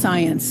complex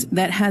science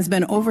that has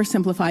been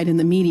oversimplified in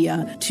the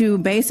media to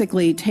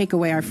basically take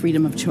away our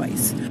freedom of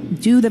choice.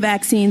 Do the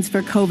vaccines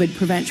for COVID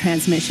prevent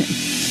transmission?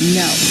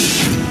 No.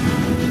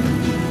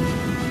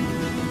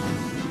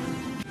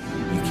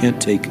 Can't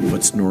take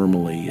what's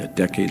normally a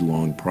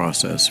decade-long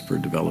process for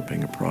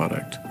developing a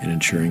product and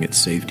ensuring its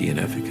safety and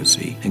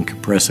efficacy and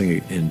compressing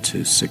it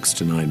into 6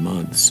 to 9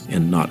 months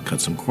and not cut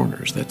some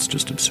corners. That's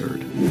just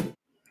absurd.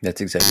 That's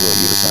exactly what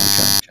you were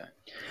saying, Shane.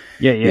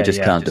 Yeah. You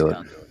just can't do it.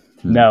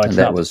 No, it's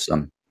not.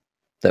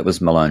 That was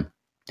Malone.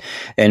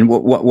 And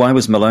why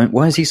was Malone?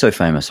 Why is he so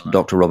famous,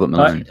 Dr. Robert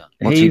Malone?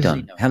 What's he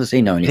done? How does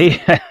he know anything?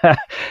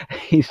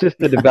 He's just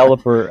the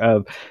developer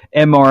of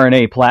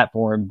mRNA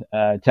platform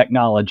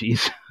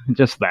technologies.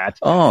 Just that.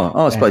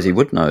 I suppose he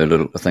would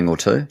know a thing or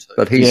two,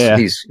 but he's a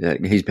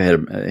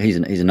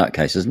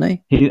nutcase, isn't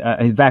he? He's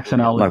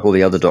vaccinologist, like all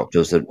the other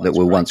doctors that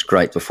were once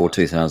great before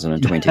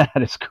 2020.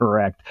 That is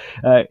correct.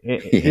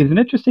 He's an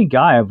interesting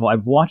guy.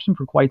 I've watched him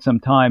for quite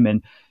some time,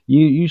 and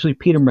usually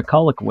Peter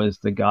McCulloch was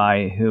the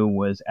guy who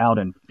was out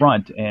in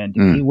front, and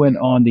he went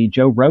on the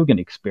Joe Rogan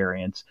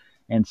Experience,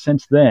 and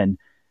since then.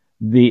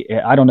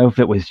 I don't know if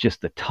it was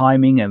just the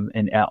timing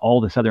and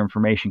all this other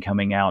information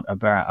coming out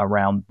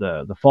around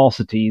the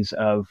falsities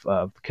of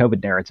the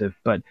COVID narrative,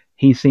 but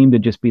he seemed to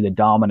just be the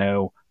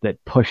domino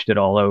that pushed it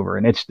all over,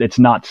 and it's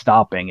not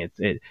stopping.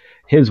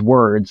 His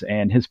words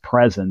and his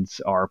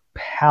presence are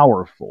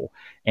powerful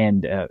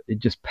and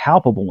just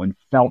palpable and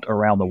felt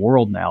around the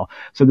world now.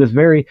 So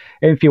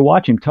if you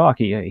watch him talk,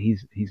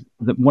 he's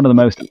one of the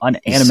most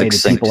unanimated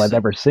people I've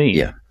ever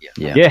seen.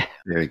 Yeah.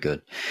 Very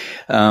good.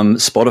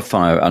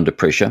 Spotify are under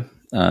pressure.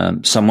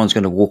 Someone's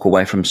going to walk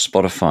away from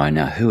Spotify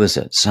now. Who is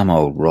it? Some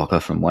old rocker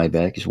from way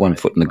back. He's one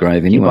foot in the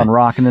grave anyway. Keep on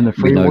rocking in the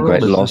free world. No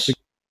great loss.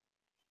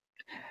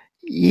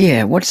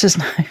 Yeah, what's his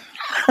name?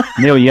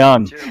 Neil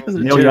Young.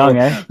 Neil Young,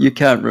 eh? You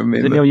can't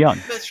remember. Neil Young.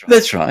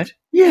 That's right.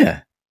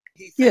 Yeah.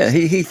 Yeah,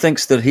 he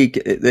thinks that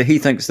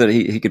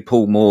he could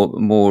pull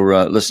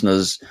more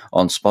listeners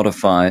on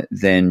Spotify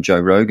than Joe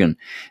Rogan,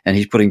 and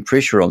he's putting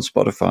pressure on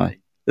Spotify,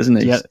 isn't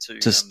he?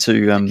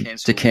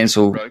 To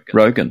cancel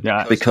Rogan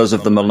because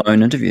of the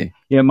Malone interview.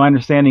 Yeah, my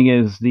understanding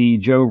is the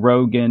Joe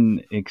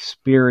Rogan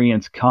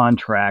Experience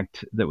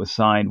contract that was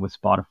signed with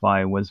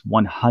Spotify was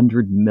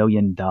 $100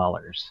 million.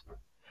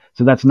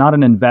 So that's not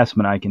an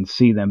investment I can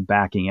see them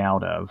backing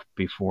out of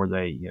before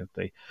they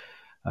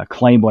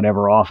claim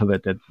whatever off of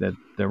it that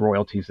the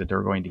royalties that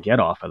they're going to get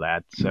off of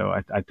that. So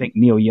I think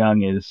Neil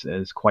Young is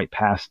quite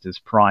past his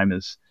prime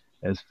as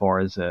far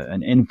as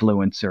an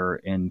influencer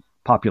in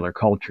popular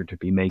culture to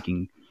be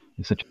making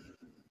such.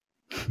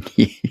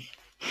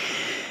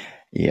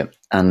 Yep,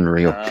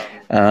 unreal.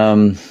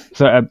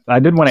 So I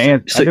did want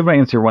to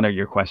answer one of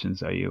your questions.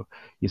 Though you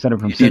said it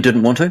from. You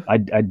didn't want to? I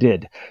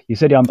did. You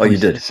said I'm from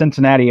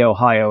Cincinnati,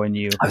 Ohio, and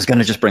you. I was going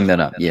to just bring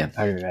that up. Yeah.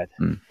 I heard that.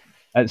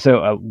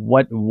 So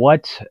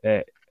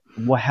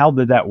how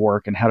did that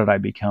work, and how did I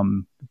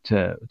become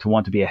to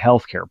want to be a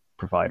healthcare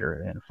provider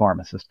and a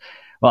pharmacist?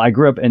 Well, I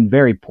grew up in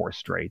very poor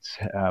straits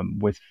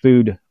with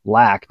food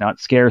lack, not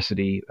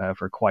scarcity,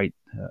 for quite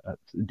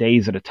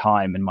days at a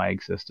time in my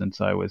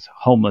existence. I was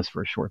homeless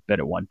for a short bit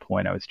at one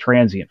point. I was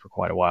transient for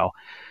quite a while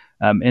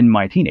in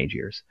my teenage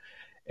years.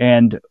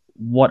 And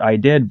what I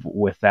did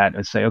with that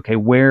is say, okay,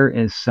 where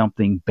is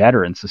something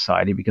better in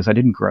society? Because I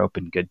didn't grow up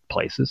in good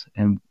places.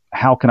 And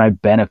how can I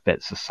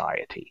benefit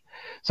society?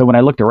 So when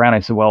I looked around,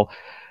 I said, well,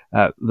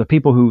 the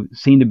people who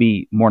seem to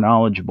be more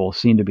knowledgeable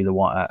tend to be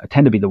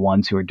the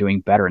ones who are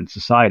doing better in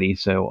society.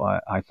 So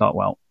I thought,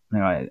 well,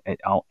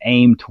 I'll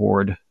aim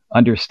toward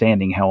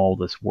understanding how all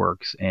this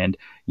works, and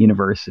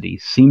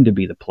universities seem to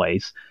be the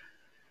place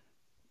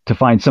to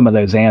find some of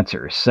those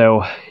answers.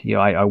 So,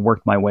 I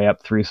worked my way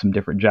up through some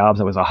different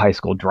jobs. I was a high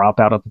school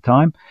dropout at the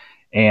time,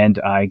 and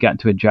I got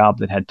into a job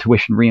that had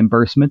tuition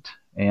reimbursement,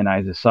 and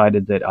I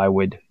decided that I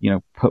would,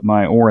 put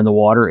my oar in the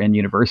water in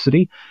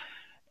university.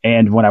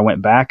 And when I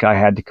went back, I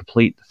had to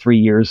complete 3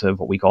 years of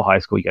what we call high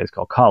school, you guys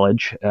call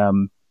college,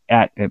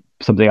 at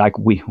something like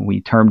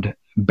we termed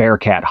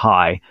Bearcat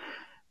High,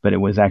 but it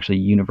was actually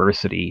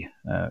university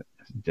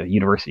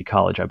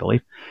college, I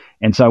believe.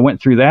 And so I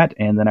went through that,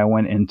 and then I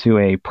went into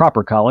a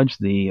proper college,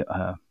 the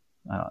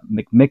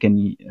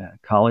McMicken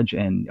College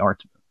and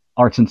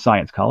Arts and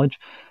Science College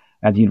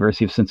at the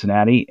University of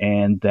Cincinnati,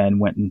 and then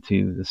went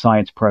into the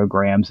science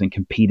programs and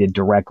competed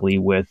directly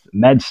with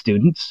med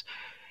students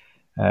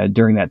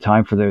during that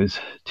time for those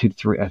 2 to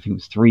 3, I think it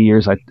was 3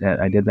 years I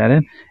did that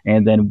in,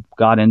 and then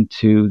got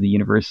into the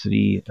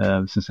University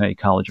of Cincinnati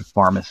College of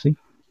Pharmacy,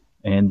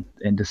 and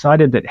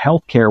decided that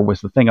healthcare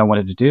was the thing I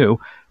wanted to do,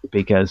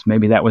 because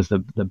maybe that was the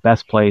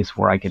best place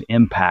where I could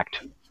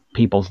impact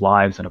people's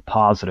lives in a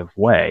positive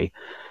way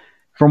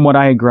from what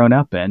I had grown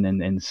up in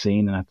and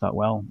seen. And I thought,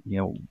 well,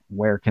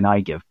 where can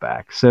I give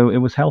back? So it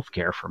was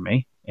healthcare for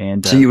me.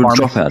 And so you were a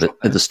dropout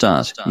at the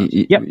start.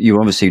 Yep. You were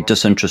obviously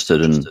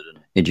disinterested in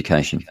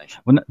education.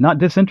 Well, not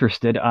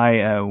disinterested.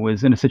 I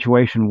was in a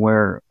situation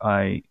where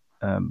I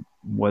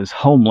was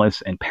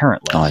homeless and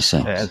parentless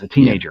as a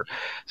teenager. Yeah.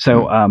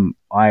 So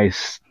I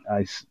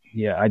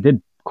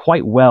did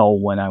quite well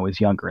when I was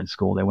younger in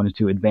school. They wanted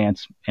to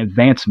advance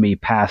me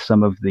past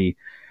some of the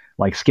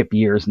skip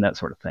years and that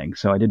sort of thing.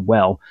 So I did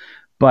well.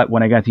 But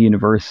when I got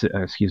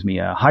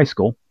to high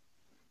school,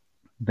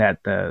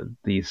 that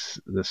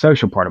the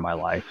social part of my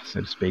life,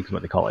 so to speak, is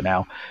what they call it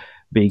now,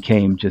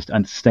 became just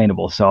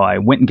unsustainable. So I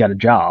went and got a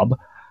job,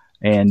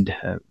 and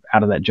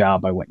out of that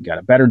job, I went and got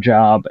a better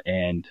job,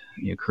 and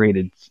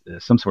created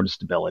some sort of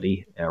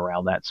stability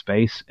around that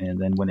space, and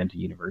then went into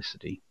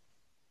university.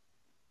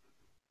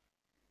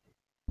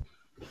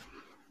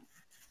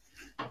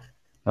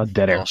 Oh,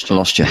 dead air.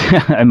 Lost you.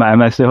 am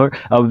I still here?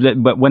 Oh,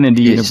 but went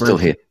into university. Still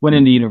here. Went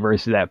into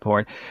university that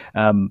part.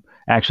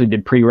 Actually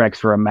did prereqs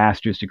for a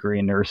master's degree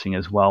in nursing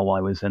as well while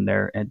I was in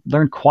there, and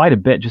learned quite a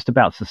bit just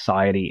about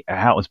society,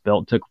 how it was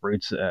built. Took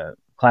roots,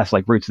 class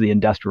like Roots of the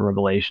Industrial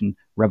Revolution,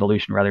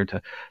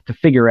 to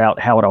figure out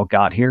how it all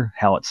got here,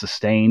 how it's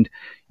sustained,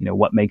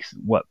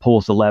 what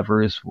pulls the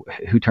levers,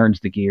 who turns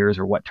the gears,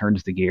 or what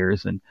turns the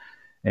gears, and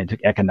took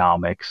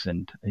economics,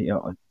 and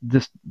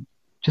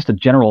just a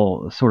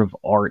general sort of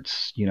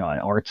arts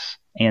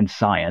and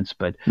science,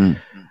 but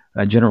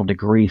a general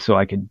degree, so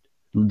I could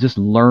just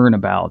learn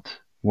about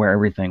where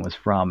everything was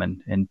from,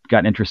 and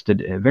got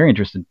very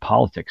interested in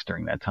politics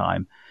during that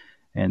time.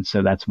 And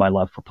so that's my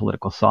love for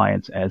political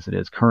science as it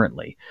is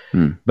currently.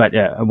 But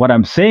what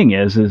I'm saying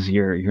is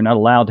you're not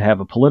allowed to have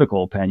a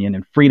political opinion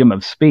and freedom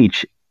of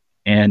speech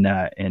in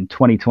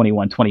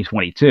 2021,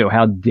 2022.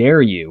 How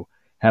dare you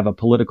have a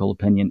political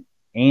opinion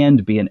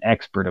and be an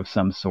expert of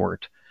some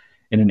sort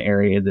in an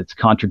area that's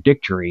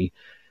contradictory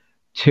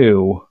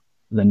to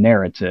the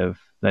narrative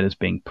that is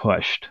being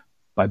pushed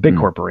by big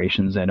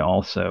corporations and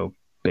also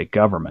big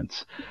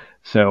governments.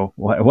 So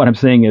what I'm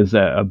saying is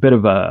a bit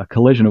of a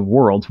collision of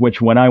worlds,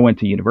 which when I went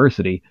to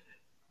university,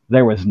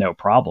 there was no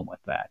problem with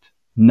that.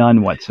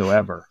 None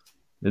whatsoever.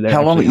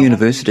 How long at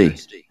university?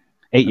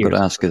 8 years. I've got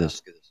to ask you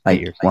this.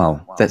 8 years.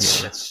 Wow.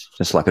 That's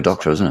just like a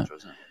doctor, isn't it?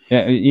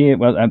 Yeah.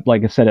 Well,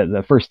 like I said,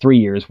 the first 3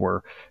 years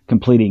were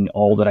completing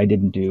all that I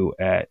didn't do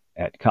at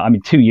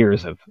 2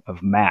 years of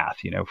math,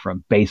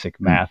 from basic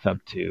math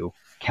up to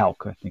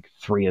calc. I think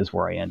 3 is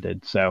where I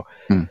ended. So,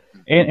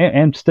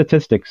 and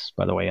statistics,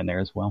 by the way, in there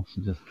as well.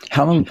 So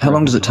how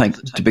long does it take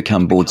to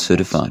become board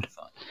certified?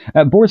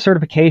 Board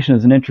certification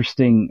is an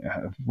interesting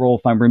role,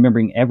 if I'm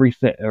remembering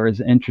everything, or is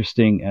an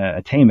interesting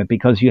attainment,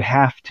 because you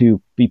have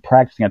to be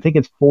practicing. I think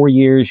it's 4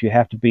 years. You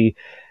have to be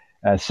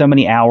so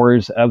many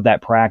hours of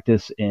that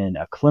practice in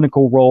a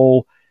clinical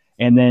role,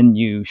 and then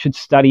you should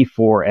study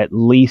for at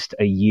least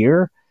a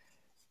year,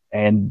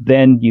 and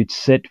then you'd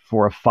sit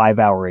for a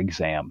 5-hour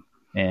exam.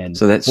 And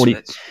so that's 40.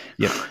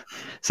 Yep.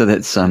 So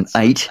that's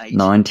 8,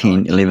 9,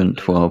 10, 11,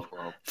 12,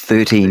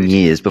 13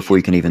 years before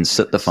you can even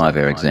sit the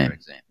 5-hour exam.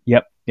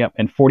 Yep.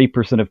 And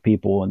 40% of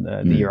people in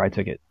the year I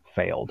took it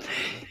failed.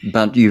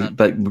 But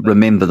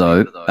remember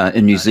though,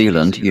 in New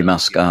Zealand, you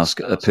must ask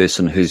a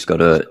person who's got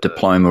a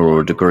diploma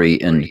or a degree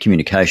in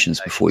communications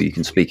before you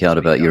can speak out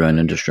about your own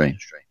industry.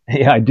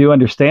 Yeah, I do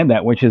understand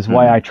that, which is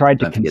why I tried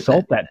to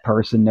consult that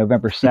person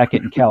November 2nd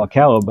in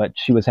Kalakaua, but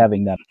she was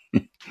having that.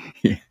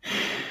 Yeah.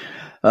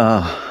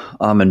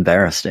 I'm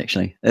embarrassed,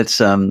 actually. It's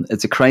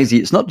a crazy.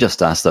 It's not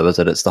just us, though, is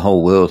it? It's the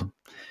whole world.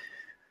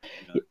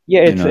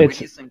 Yeah,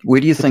 it's. Where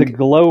do you think?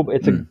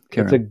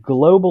 It's a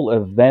global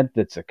event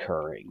that's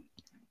occurring,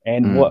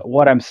 and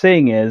what I'm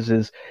saying is,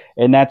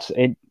 and that's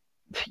it.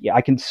 Yeah,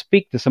 I can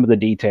speak to some of the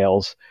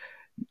details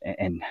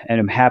and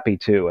I'm happy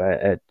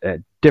to at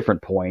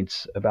different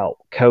points about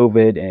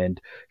COVID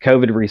and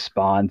COVID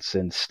response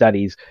and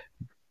studies.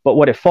 But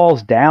what it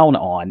falls down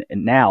on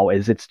now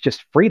is it's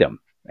just freedom.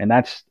 And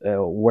that's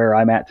where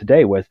I'm at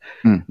today with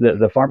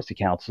the Pharmacy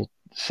Council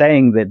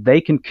saying that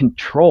they can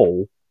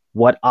control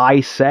what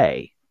I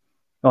say.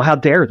 Well, how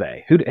dare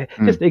they?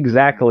 Just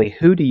exactly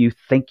who do you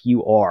think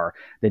you are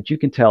that you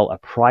can tell a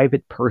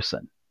private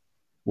person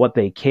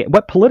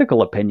what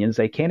political opinions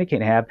they can and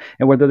can't have,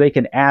 and whether they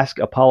can ask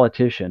a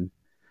politician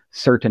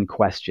certain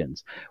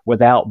questions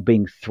without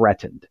being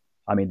threatened?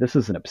 I mean, this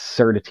is an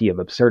absurdity of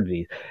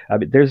absurdities. I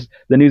mean, there's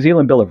the New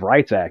Zealand Bill of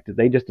Rights Act.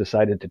 They just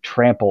decided to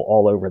trample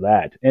all over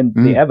that. And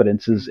the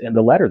evidence is in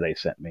the letter they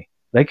sent me.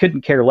 They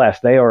couldn't care less.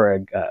 They are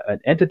an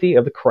entity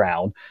of the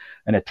crown,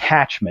 an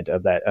attachment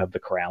of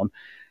the crown.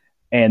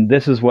 And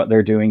this is what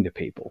they're doing to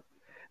people.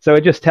 So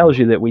it just tells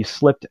you that we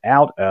slipped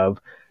out of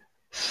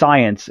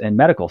science and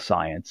medical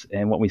science.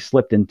 And what we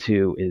slipped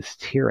into is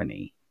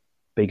tyranny,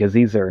 because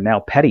these are now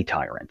petty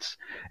tyrants.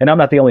 And I'm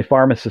not the only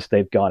pharmacist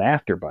they've gone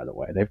after, by the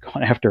way. They've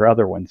gone after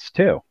other ones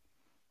too.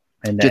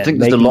 And do you think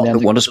there's a lot that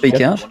want to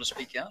speak out?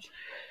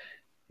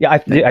 Yeah,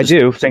 I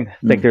do think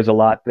there's a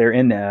lot. They're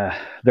in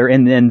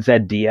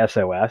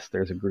NZDSOS.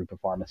 There's a group of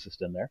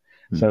pharmacists in there.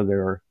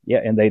 So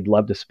and they'd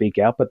love to speak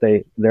out, but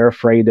they're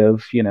afraid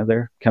of,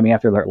 they're coming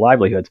after their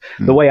livelihoods.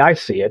 The way I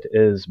see it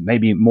is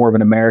maybe more of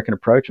an American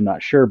approach. I'm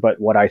not sure, but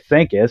what I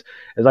think is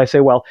I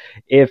say, well,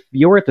 if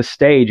you're at the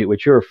stage at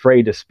which you're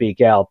afraid to speak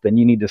out, then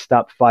you need to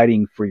stop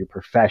fighting for your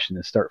profession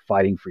and start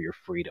fighting for your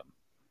freedom.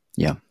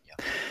 Yeah.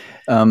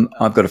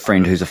 I've got a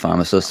friend who's a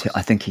pharmacist.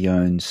 I think he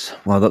owns,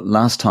 the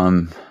last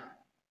time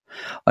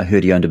I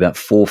heard he owned about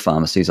 4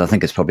 pharmacies. I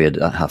think it's probably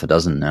half a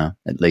dozen now,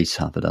 at least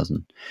half a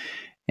dozen.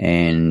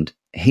 And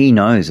he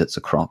knows it's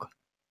a crock,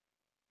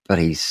 but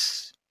he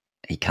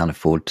can't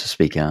afford to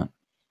speak out.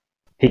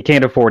 He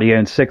can't afford. He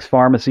owns 6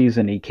 pharmacies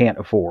and he can't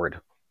afford.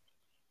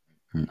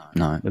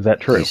 No. Is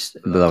that true?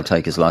 They'll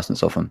take his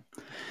license off him.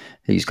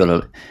 He's got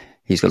a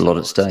lot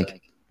at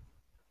stake.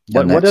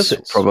 What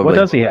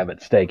does he have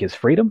at stake? His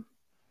freedom?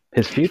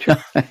 His future?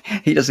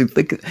 He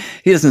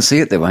doesn't see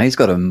it that way. He's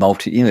got a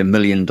 $1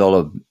 million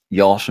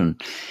yacht,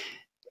 and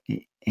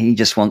he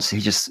just wants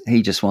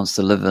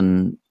to live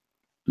in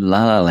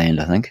La La Land,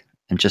 I think,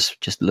 and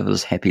just live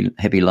his happy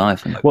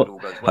life, and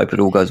hope it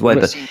all goes away.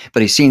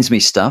 But he sends me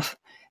stuff,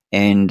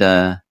 and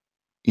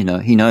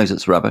he knows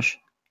it's rubbish.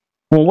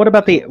 Well, what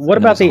about the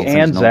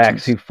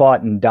Anzacs who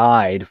fought and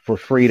died for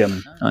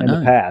freedom in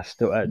the past?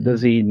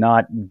 Does he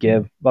not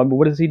give?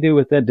 What does he do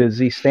with that? Does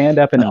he stand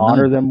up and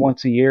honor them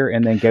once a year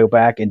and then go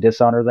back and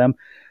dishonor them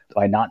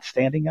by not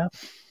standing up?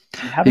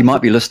 He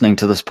might be listening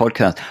to this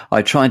podcast.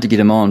 I tried to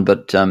get him on,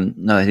 but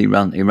no, he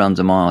runs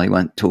a mile. He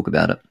won't talk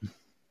about it.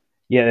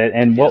 Yeah,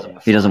 and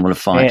he doesn't want to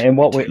fight.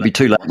 It'll be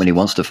too late when he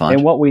wants to fight.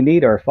 And what we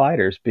need are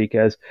fighters,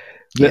 because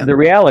the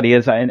reality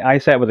is, I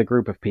sat with a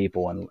group of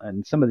people,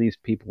 and some of these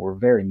people were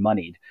very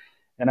moneyed.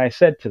 And I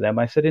said to them,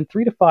 in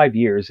 3 to 5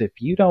 years, if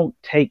you don't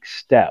take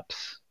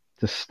steps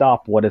to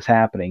stop what is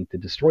happening, to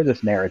destroy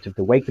this narrative,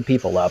 to wake the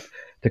people up,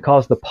 to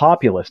cause the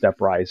populist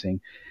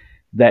uprising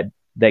that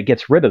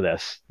gets rid of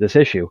this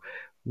issue,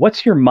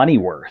 what's your money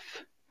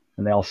worth?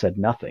 And they all said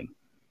nothing.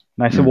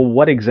 And I said, well,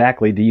 what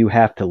exactly do you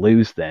have to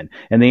lose then?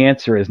 And the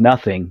answer is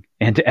nothing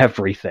and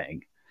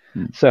everything.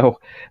 So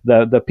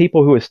the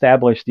people who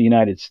established the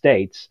United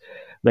States,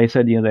 they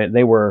said,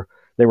 they were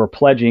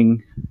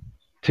pledging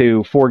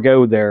to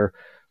forego their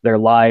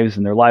lives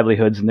and their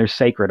livelihoods and their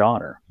sacred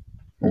honor.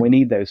 Well, we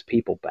need those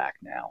people back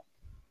now.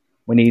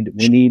 We need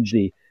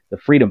the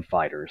freedom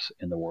fighters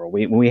in the world.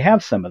 We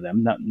have some of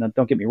them.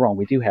 Don't get me wrong.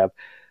 We do have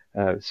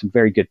some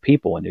very good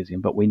people in New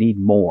Zealand, but we need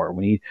more.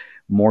 We need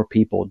more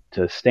people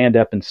to stand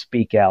up and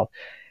speak out.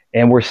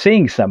 And we're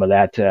seeing some of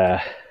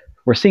that.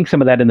 We're seeing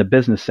some of that in the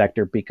business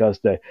sector, because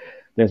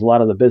there's a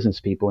lot of the business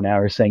people now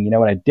are saying, you know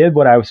what, I did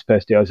what I was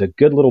supposed to. I was a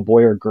good little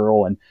boy or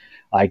girl, and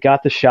I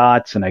got the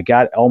shots, and I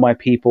got all my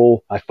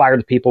people. I fired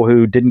the people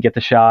who didn't get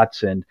the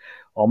shots, and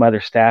all my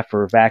other staff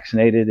are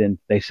vaccinated, and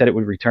they said it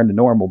would return to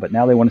normal, but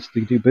now they want us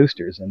to do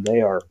boosters, and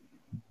they are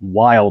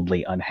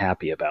wildly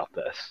unhappy about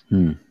this.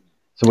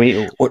 So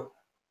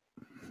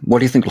what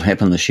do you think will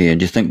happen this year?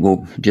 Do you think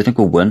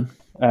we'll win?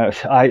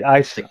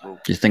 I do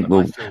you think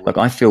we'll? Like,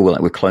 I feel like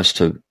we're close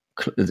to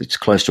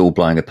all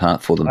blowing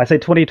apart for them. I say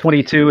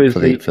 2022 is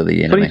the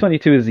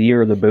 2022 is the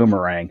year of the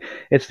boomerang.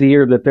 It's the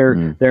year that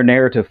their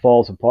narrative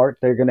falls apart.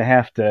 They're going to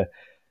have to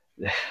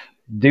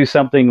do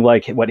something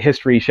like what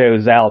history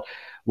shows out,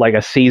 like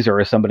a Caesar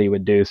or somebody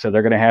would do. So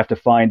they're going to have to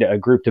find a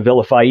group to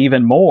vilify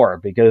even more,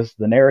 because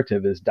the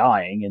narrative is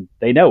dying, and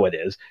they know it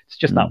is. It's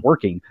just not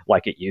working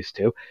like it used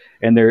to.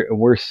 And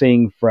we're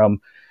seeing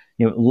from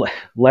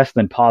less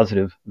than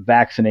positive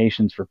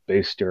vaccinations for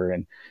booster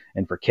and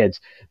for kids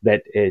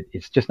that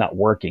it's just not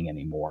working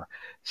anymore.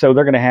 So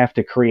they're going to have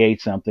to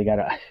create something.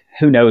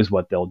 Who knows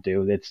what they'll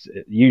do? It's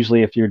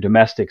usually, if your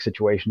domestic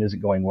situation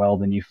isn't going well,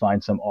 then you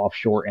find some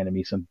offshore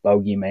enemy, some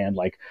bogeyman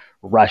like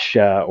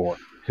Russia or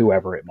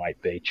whoever it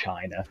might be,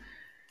 China.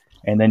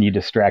 and then you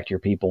distract your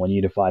people and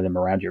unify them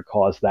around your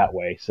cause that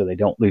way, so they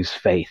don't lose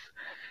faith.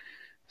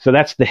 So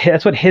that's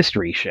what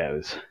history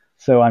shows.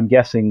 So I'm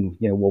guessing,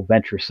 we'll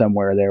venture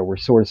somewhere there. We're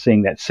sort of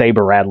seeing that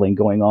saber rattling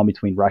going on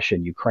between Russia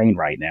and Ukraine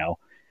right now.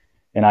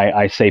 And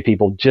I say,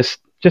 people, just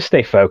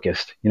stay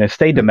focused.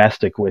 Stay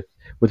domestic with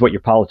what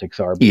your politics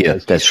are. Yeah,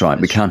 that's right.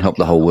 We can't help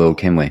the whole world,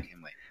 can we?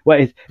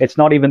 Well, it's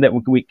not even that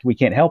we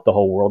can't help the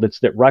whole world. It's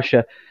that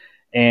Russia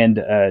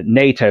and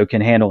NATO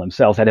can handle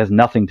themselves. That has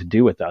nothing to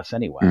do with us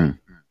anyway.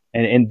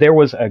 And there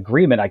was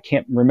agreement. I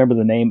can't remember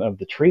the name of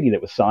the treaty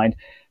that was signed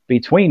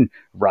between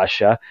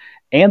Russia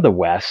and the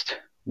West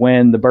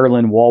when the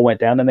Berlin Wall went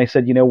down, and they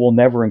said, we'll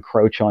never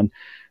encroach on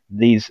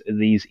these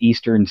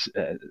eastern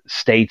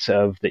states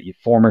of the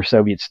former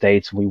Soviet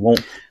states. We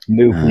won't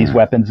move these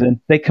weapons in.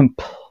 They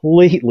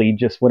completely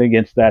just went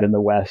against that in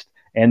the West,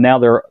 and now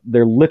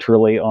they're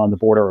literally on the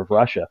border of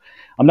Russia.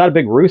 I'm not a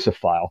big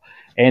Russophile,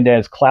 and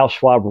as Klaus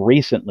Schwab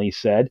recently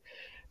said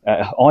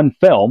on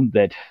film,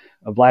 that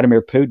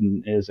Vladimir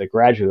Putin is a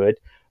graduate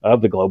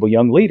of the global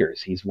young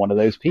leaders. He's one of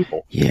those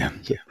people. Yeah.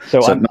 So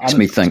it makes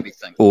me think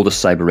all the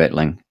saber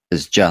rattling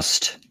is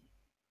just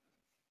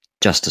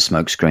a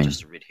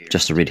smokescreen,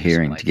 just a red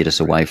herring to get us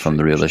away from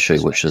the real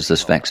issue, which is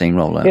this vaccine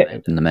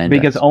rollout and the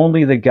mandate. Because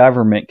only the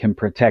government can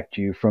protect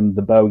you from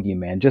the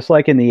bogeyman. Just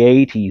like in the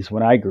 80s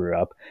when I grew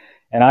up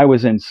and I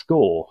was in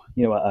school,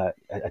 a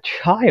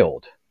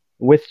child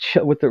with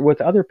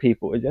other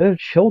people, with other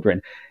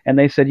children, and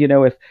they said,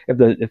 if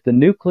the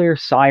nuclear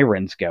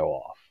sirens go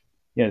off,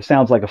 it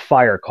sounds like a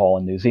fire call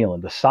in New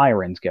Zealand. The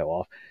sirens go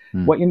off.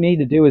 What you need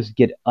to do is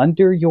get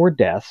under your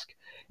desk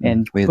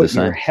and put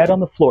your head on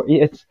the floor.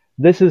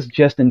 This is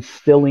just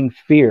instilling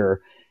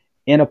fear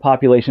in a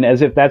population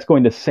as if that's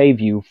going to save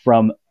you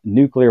from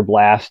nuclear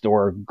blast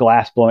or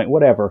glass blowing,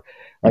 whatever.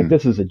 Like,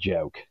 this is a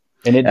joke.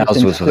 And it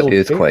ours was with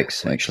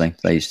earthquakes, actually.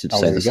 They used to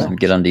say the same,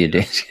 get under your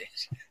desk.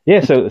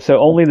 Yeah, so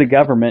only the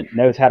government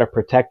knows how to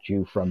protect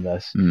you from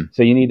this.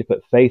 So you need to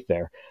put faith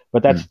there.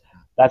 But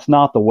that's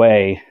not the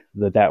way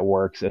that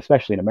works,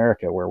 especially in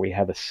America, where we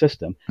have a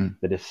system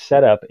that is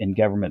set up in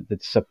government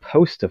that's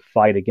supposed to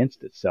fight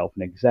against itself,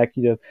 an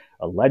executive,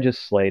 a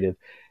legislative,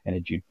 and a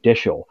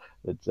judicial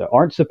that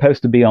aren't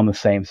supposed to be on the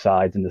same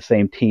sides and the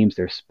same teams.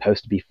 They're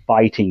supposed to be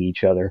fighting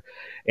each other.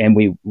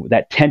 And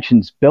that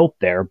tension's built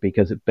there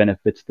because it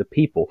benefits the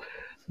people.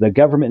 The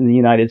government in the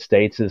United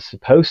States is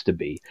supposed to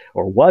be,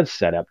 or was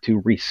set up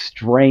to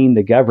restrain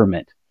the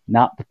government,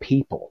 not the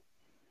people.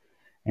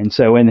 And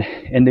so in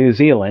New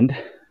Zealand,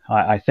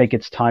 I think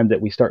it's time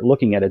that we start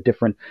looking at a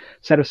different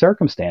set of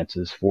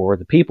circumstances for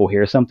the people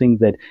here, something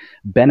that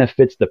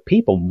benefits the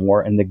people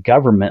more and the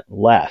government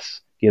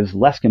less, gives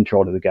less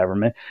control to the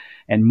government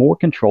and more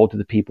control to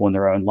the people in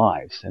their own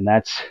lives. And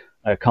that's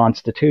a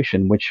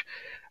constitution, which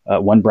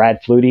one Brad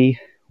Flutie,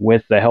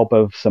 with the help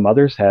of some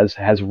others,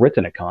 has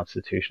written a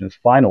constitution, is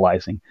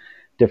finalizing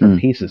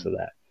different pieces of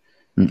that.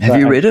 Have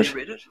you read it?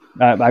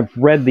 I've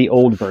read the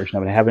old version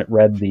of it. I haven't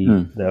read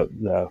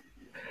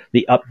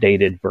the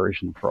updated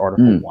version for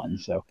Article 1.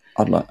 So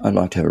I'd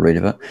like to have a read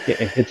of it.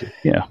 It's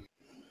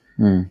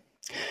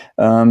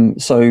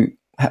So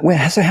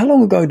how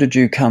long ago did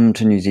you come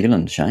to New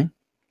Zealand, Shane?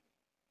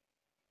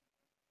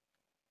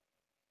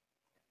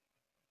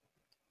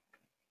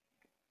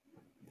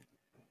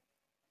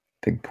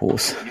 Big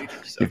pause.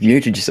 You've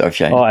muted yourself,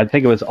 Shane. Oh, I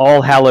think it was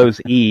All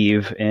Hallows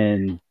Eve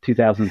in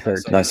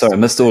 2013. No, sorry, I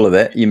missed all of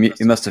that. You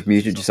must have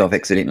muted yourself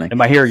accidentally. Am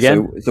I here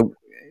again? So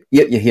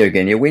yeah, you're here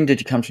again. Yeah, when did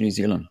you come to New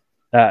Zealand?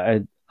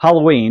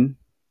 Halloween.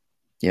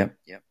 Yep.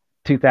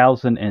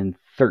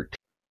 2013.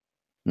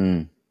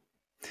 And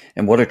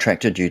what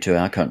attracted you to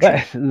our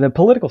country? The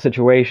political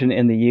situation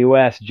in the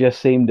U.S. just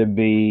seemed to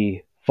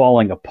be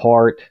falling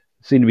apart,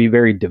 seemed to be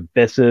very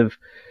divisive.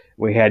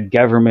 We had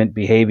government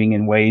behaving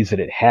in ways that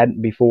it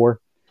hadn't before.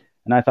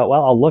 And I thought,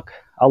 well,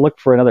 I'll look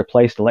for another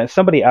place to land.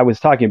 I was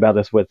talking about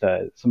this with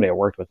somebody I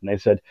worked with, and they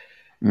said,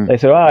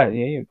 have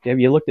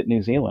you looked at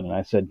New Zealand? And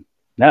I said,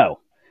 no.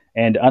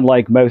 And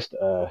unlike most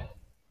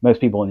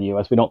people in the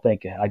U.S.,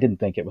 I didn't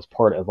think it was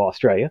part of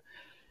Australia.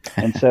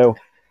 And so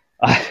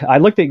I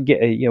looked at,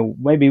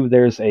 maybe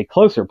there's a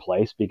closer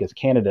place because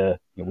Canada,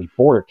 we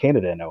border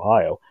Canada and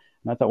Ohio.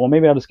 And I thought, well,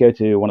 maybe I'll just go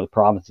to one of the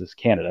provinces,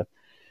 Canada.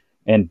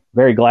 And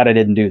very glad I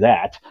didn't do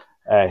that.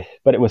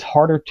 But it was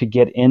harder to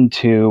get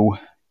into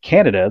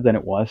Canada than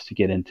it was to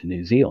get into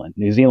New Zealand.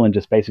 New Zealand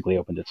just basically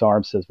opened its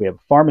arms, says we have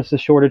a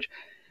pharmacist shortage.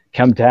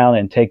 Come down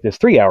and take this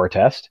 3-hour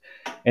test.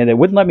 And they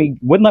wouldn't let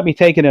me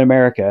take it in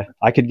America.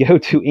 I could go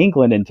to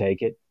England and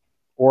take it,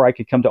 or I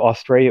could come to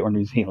Australia or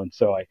New Zealand.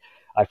 So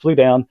I flew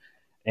down,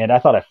 and I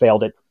thought I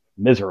failed it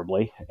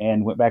miserably,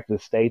 and went back to the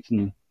States.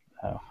 And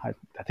I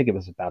think it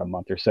was about a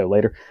month or so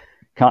later,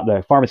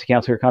 the pharmacy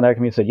counselor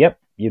contacted me and said, yep,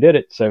 you did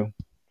it. So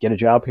get a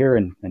job here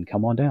and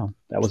come on down.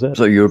 That was it.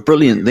 So you were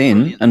brilliant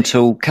then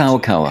until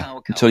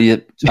Kawa, until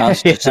you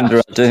asked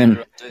Jacinda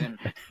Ardern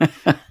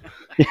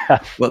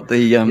what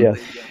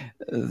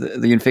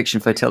the infection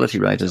fatality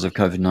rate is of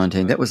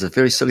COVID-19. That was a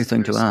very silly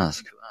thing to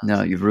ask.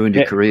 No, you've ruined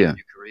your career.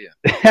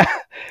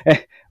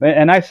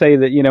 And I say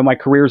that, my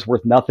career's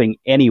worth nothing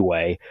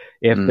anyway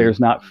if there's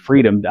not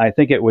freedom. I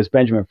think it was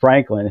Benjamin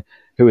Franklin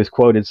who is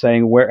quoted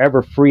saying,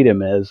 wherever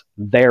freedom is,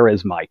 there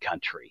is my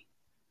country.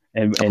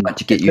 And I'd like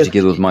to get you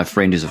together with my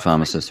friend who's a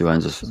pharmacist who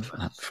owns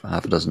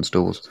half a dozen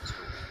stores.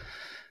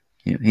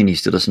 He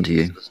needs to listen to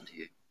you.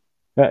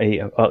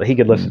 He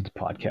could listen to the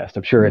podcast,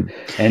 I'm sure,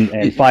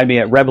 and find me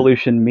at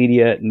Revolution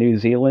Media New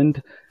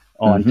Zealand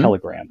on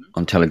Telegram.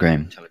 On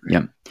Telegram,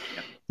 yeah.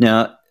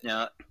 Now,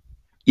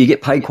 you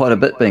get paid quite a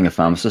bit being a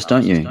pharmacist,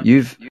 don't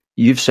you?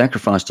 You've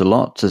sacrificed a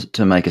lot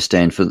to make a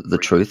stand for the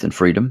truth and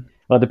freedom.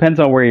 Well, it depends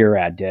on where you're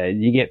at.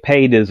 You get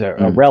paid as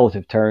a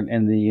relative term.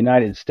 In the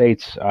United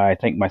States, I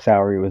think my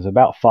salary was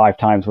about 5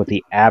 times what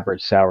the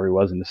average salary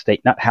was in the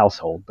state, not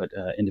household, but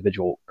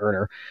individual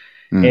earner.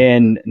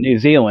 In New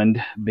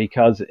Zealand,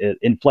 because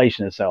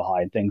inflation is so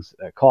high and things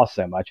cost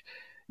so much,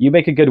 you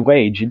make a good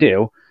wage, you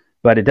do,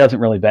 but it doesn't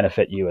really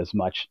benefit you as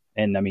much.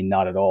 And I mean,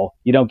 not at all.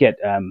 You don't get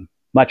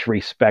much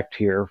respect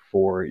here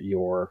for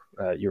your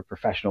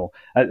professional.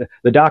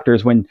 The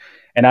doctors, I'm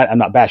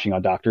not bashing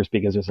on doctors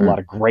because there's a lot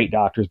of great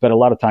doctors, but a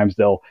lot of times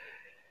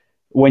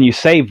when you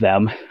save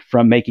them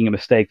from making a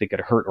mistake that could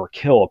hurt or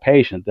kill a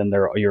patient, then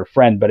they're your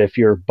friend. But if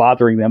you're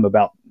bothering them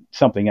about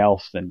something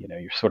else, then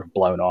you're sort of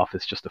blown off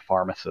as just a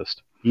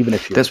pharmacist. Even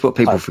if that's what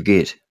people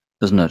forget,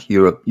 isn't it?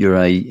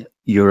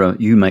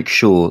 You make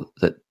sure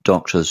that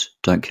doctors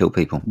don't kill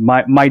people.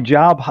 My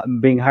job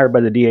being hired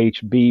by the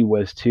DHB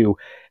was to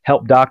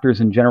help doctors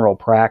in general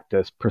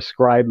practice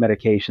prescribe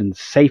medications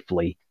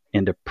safely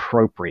and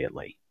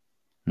appropriately.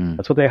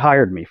 That's what they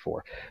hired me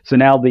for. So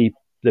now the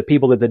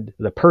people that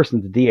the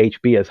person the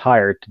DHB has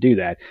hired to do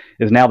that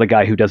is now the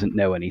guy who doesn't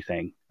know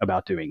anything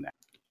about doing that.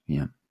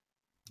 Yeah.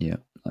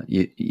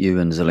 You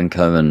and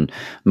Zelenko and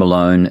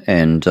Malone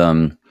and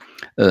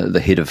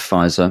the head of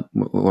Pfizer,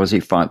 what was he,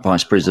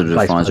 vice president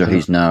of Pfizer?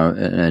 He's now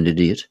an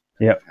idiot.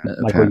 Yeah,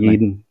 Michael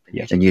Yeadon.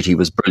 Yeah. And yet he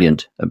was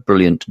a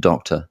brilliant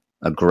doctor,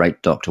 a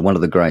great doctor, one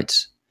of the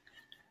greats.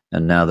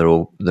 And now they're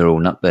all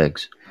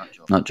nutbags,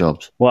 nut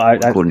jobs. Well,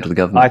 according to the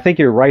government, I think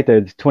you're right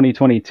that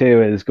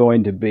 2022 is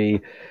going to be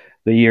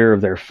the year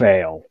of their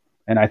fail.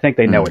 And I think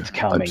they know it's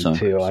coming,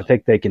 too. I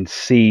think they can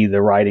see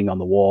the writing on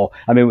the wall.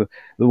 I mean,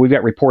 we've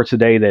got reports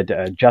today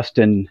that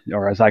Justin,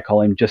 or as I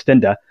call him,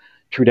 Justinda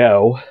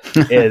Trudeau,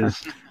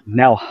 is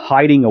now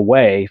hiding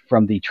away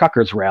from the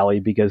truckers' rally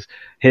because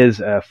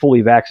his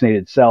fully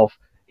vaccinated self,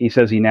 he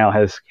says he now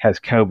has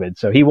COVID.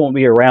 So he won't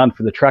be around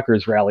for the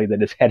truckers' rally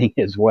that is heading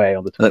his way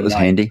on the 29th. That was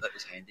handy.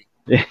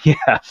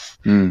 Yes.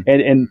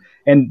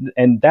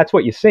 And that's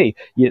what you see.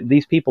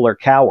 These people are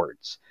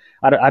cowards.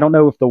 I don't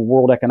know if the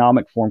World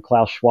Economic Forum,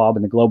 Klaus Schwab,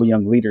 and the global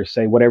young leaders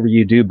say, whatever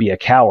you do, be a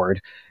coward.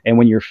 And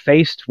when you're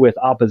faced with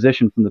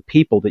opposition from the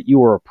people that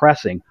you are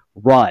oppressing,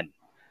 run.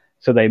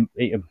 So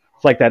it's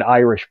like that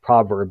Irish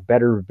proverb,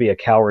 better be a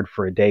coward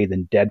for a day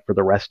than dead for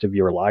the rest of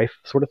your life,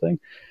 sort of thing.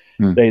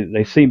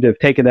 They seem to have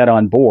taken that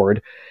on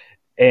board.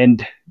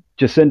 And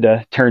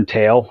Jacinda turned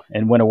tail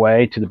and went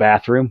away to the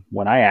bathroom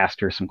when I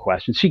asked her some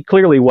questions. She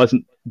clearly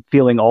wasn't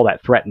feeling all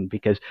that threatened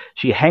because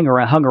she hung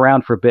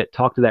around for a bit,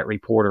 talked to that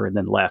reporter, and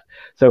then left.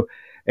 So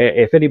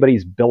if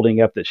anybody's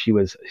building up that she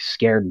was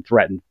scared and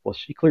threatened, well,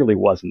 she clearly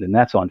wasn't, and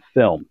that's on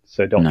film,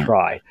 so don't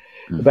try.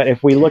 But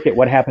if we look at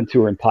what happened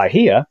to her in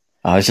Paihia,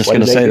 I was just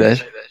going to say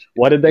that.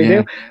 What did they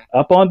do?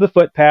 Up on the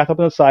footpath, up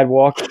on the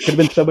sidewalk, could have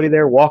been somebody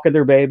there walking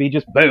their baby,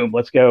 just boom,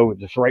 let's go,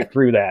 just right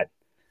through that.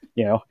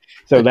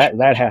 So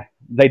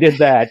they did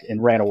that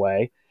and ran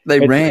away.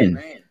 They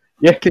ran.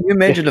 Yeah. Can you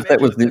imagine if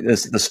that was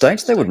the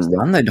States? They wouldn't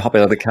run. They'd hop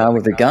out of the car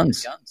with their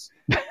guns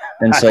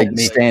and say,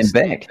 stand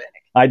back.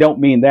 I don't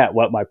mean that.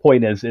 What my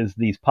point is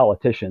these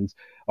politicians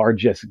are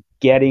just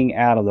getting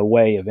out of the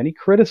way of any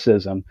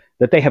criticism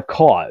that they have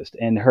caused.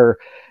 And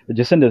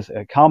Jacinda's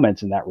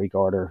comments in that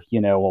regard are,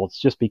 well, it's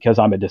just because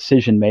I'm a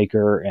decision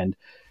maker and,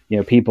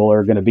 people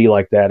are going to be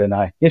like that.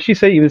 And she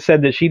even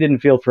said that she didn't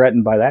feel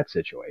threatened by that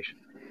situation.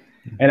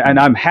 And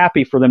I'm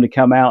happy for them to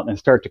come out and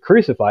start to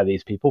crucify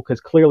these people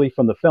because clearly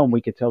from the film we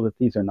could tell that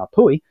these are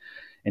Ngāpuhi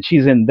and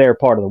she's in their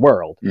part of the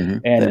world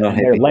and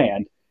their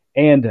land.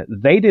 And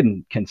they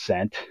didn't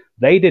consent.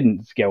 They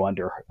didn't go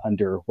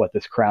under what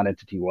this crown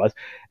entity was.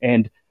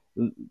 And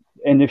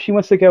if she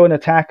wants to go and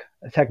attack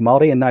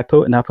Māori and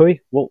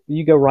Ngāpuhi, well,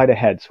 you go right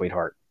ahead,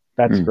 sweetheart.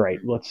 That's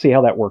great. Let's see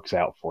how that works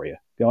out for you.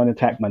 Go and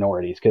attack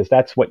minorities because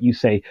that's what you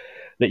say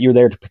that you're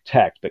there to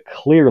protect. But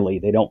clearly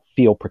they don't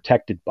feel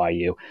protected by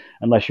you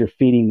unless you're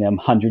feeding them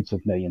hundreds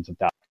of millions of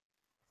dollars.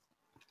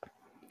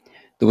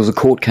 There was a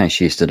court case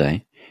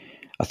yesterday.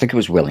 I think it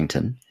was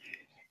Wellington.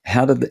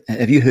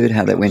 Have you heard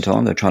how that went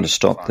on? They're trying to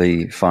stop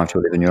the 5 to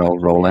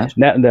 11-year-old rollout.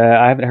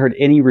 I haven't heard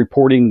any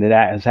reporting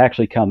that has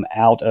actually come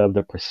out of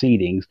the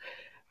proceedings.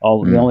 The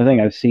only thing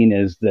I've seen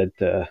is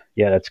that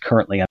that's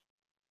currently.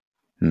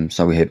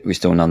 So we're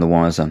still none the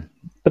wiser.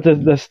 But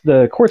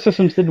the court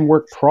systems didn't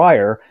work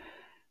prior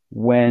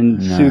when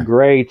Sue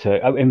Gray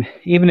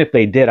even if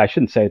they did, I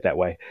shouldn't say it that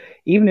way.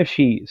 Even if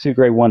Sue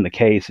Gray won the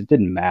case, it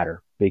didn't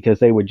matter because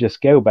they would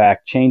just go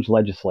back, change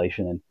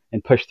legislation,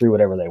 and push through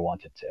whatever they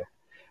wanted to.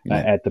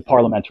 at the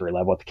parliamentary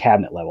level, at the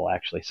cabinet level,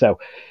 actually. So,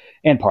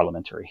 and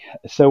parliamentary.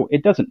 So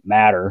it doesn't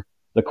matter.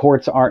 The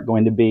courts aren't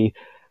going to be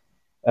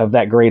of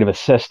that great of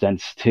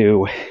assistance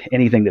to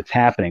anything that's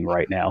happening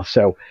right now.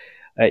 So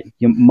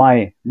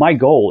my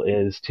goal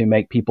is to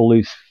make people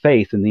lose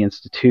faith in the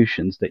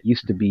institutions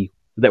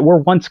that were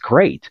once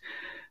great.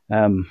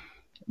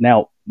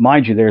 Now,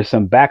 mind you, there's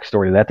some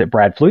backstory to that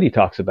Brad Flutie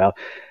talks about,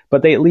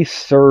 but they at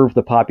least serve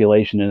the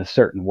population in a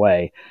certain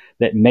way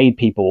that made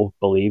people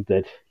believe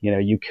that,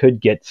 you could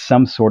get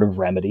some sort of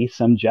remedy,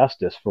 some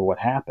justice for what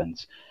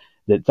happens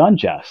that's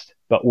unjust.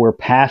 But we're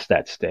past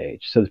that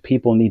stage. So the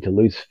people need to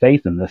lose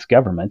faith in this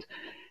government,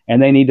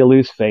 and they need to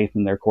lose faith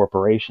in their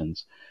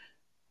corporations.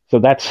 So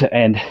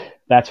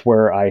that's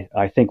where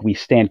I think we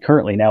stand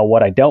currently. Now,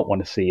 what I don't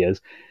want to see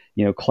is,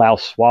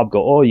 Klaus Schwab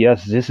go, oh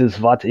yes, this is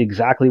what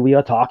exactly we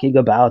are talking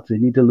about. They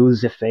need to lose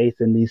their faith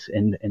in these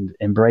and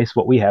embrace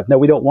what we have. No,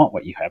 we don't want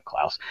what you have,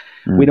 Klaus.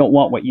 We don't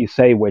want what you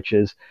say, which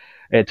is,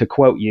 to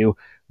quote you,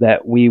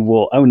 that we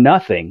will own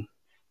nothing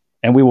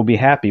and we will be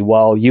happy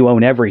while you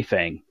own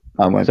everything.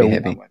 I won't be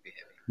happy.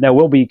 No,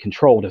 we'll be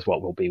controlled is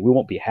what we'll be. We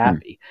won't be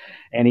happy.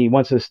 And he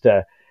wants us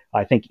to,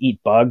 I think,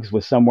 eat bugs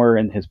was somewhere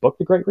in his book,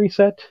 The Great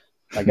Reset.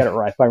 I got it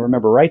right, if I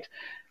remember right.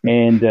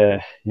 And,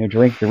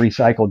 drink the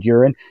recycled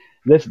urine.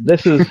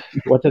 This is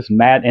what this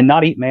and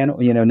not eat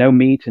no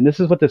meat. And this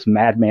is what this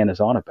madman is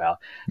on about.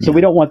 So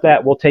we don't want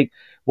that. We'll take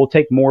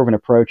more of an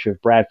approach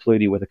of Brad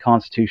Flutie with a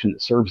constitution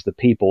that serves the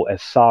people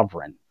as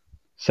sovereign.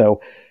 So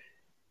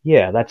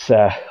yeah, that's,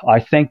 I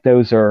think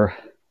those are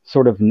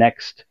sort of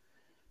next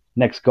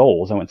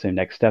goals. I wouldn't say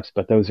next steps,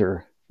 but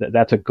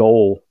that's a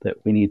goal that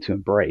we need to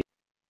embrace.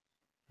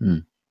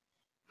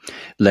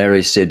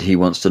 Larry said he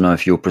wants to know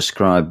if you'll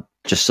prescribe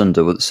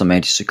Jacinda with some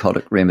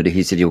antipsychotic remedy.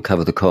 He said he'll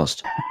cover the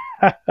cost.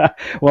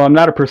 Well, I'm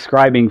not a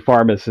prescribing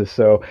pharmacist,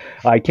 so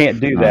I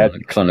can't do that.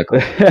 Clinical.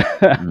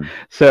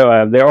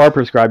 So there are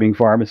prescribing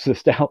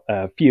pharmacists,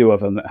 a few of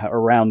them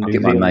around New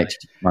Zealand.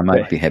 My mate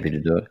would be happy to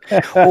do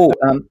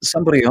it.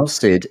 Somebody else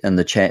said in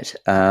the chat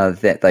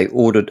that they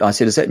ordered. I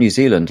said, "Is that New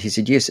Zealand?" He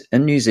said, "Yes,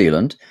 in New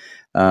Zealand."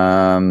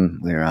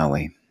 Where are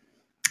we?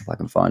 If I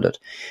can find it,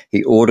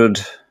 he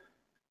ordered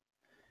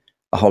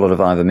a whole lot of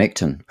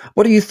ivermectin.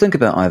 What do you think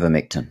about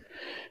ivermectin?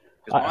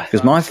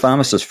 Because my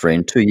pharmacist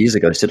friend 2 years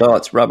ago said, "Oh,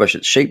 it's rubbish.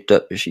 It's sheep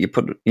dip. You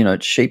put it,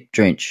 it's sheep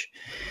drench.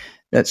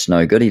 That's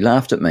no good." He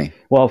laughed at me.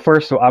 Well,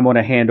 first, I want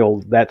to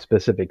handle that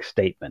specific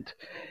statement,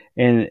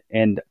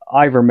 and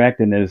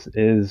ivermectin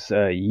is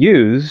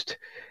used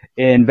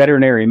in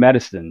veterinary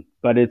medicine,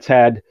 but it's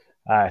had,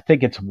 I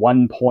think it's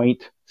 1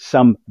 point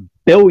some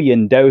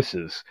billion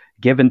doses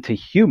given to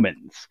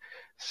humans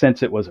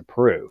since it was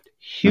approved.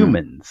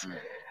 Humans.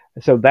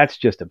 So that's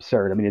just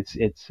absurd. I mean,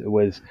 it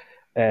was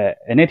an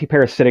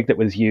antiparasitic that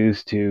was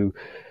used to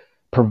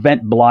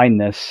prevent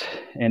blindness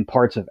in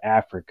parts of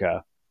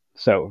Africa.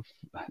 So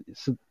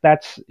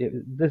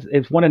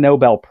it's won a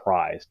Nobel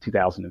Prize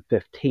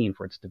 2015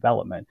 for its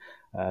development.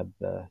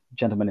 The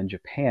gentleman in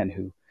Japan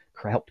who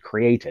helped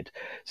create it.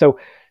 So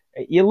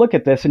you look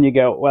at this and you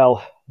go,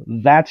 well,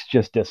 that's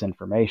just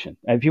disinformation.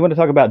 And if you want to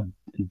talk about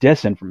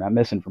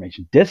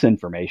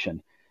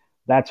disinformation,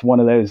 that's one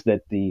of those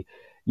that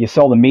you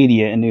saw the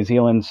media in New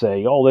Zealand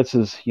say, oh, this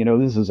is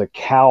a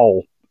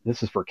cow.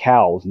 This is for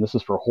cows and this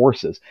is for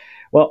horses.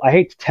 Well, I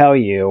hate to tell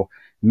you,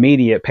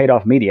 paid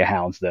off media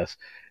hounds this.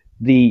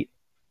 The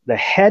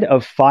head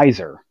of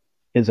Pfizer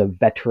is a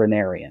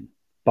veterinarian,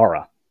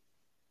 Bara.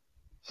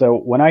 So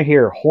when I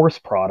hear horse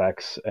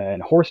products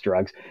and horse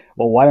drugs,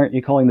 well, why aren't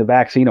you calling the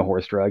vaccine a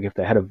horse drug if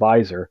the head of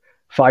Pfizer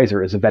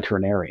is a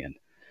veterinarian?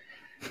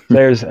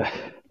 There's a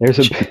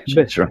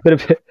bit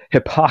of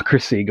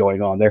hypocrisy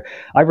going on there.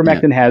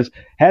 Ivermectin has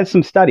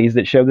some studies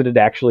that show that it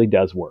actually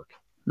does work.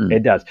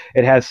 It does.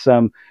 It has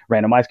some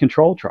randomized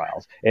control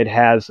trials. It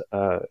has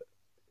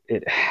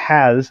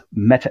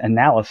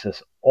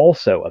meta-analysis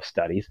also of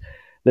studies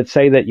that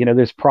say that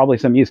there's probably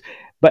some use.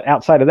 But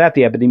outside of that,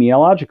 the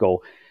epidemiological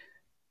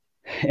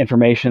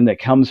information that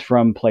comes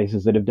from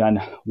places that have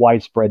done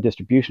widespread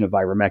distribution of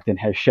ivermectin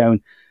has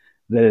shown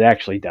that it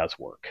actually does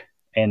work.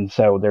 And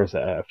so there's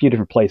a few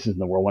different places in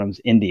the world. One of them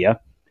is India,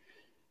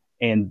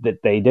 and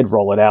that they did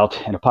roll it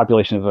out in a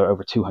population of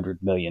over 200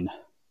 million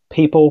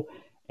people.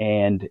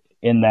 And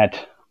in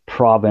that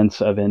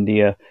province of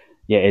India,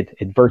 it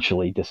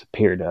virtually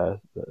disappeared.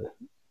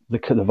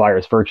 The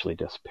virus virtually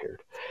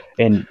disappeared.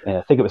 And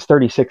I think it was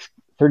 36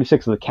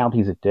 of the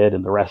counties it did,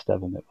 and the rest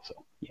of them, it was,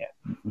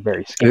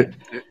 very scant.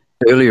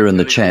 Earlier in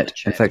the chat,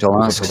 in fact,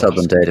 I'll ask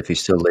Southern Dad if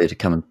he's still there to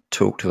come and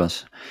talk to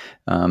us.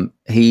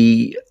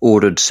 He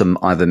ordered some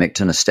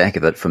ivermectin, a stack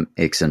of it from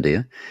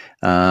ex-India.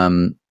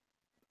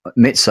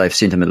 MetSafe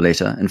sent him a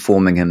letter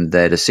informing him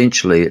that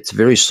essentially it's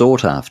very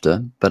sought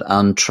after, but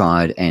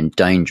untried and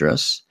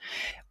dangerous,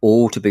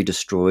 all to be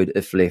destroyed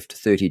if left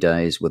 30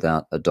 days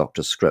without a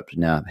doctor's script.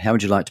 Now, how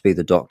would you like to be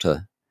the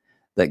doctor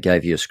that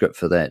gave you a script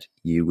for that?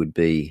 You would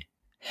be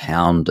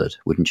hounded,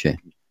 wouldn't you?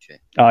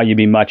 You'd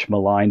be much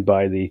maligned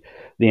by the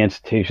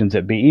institutions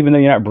that be, even though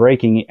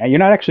you're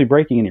not actually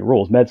breaking any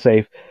rules.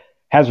 MedSafe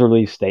has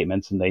released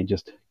statements, and they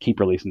just keep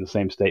releasing the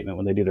same statement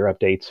when they do their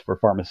updates for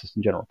pharmacists,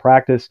 and they just keep releasing the same statement when they do their updates for pharmacists in general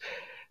practice,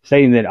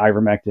 stating that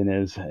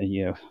ivermectin is,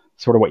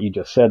 sort of what you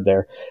just said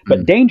there,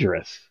 but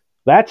dangerous.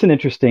 That's an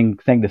interesting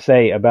thing to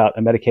say about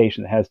a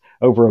medication that has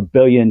over 1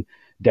 billion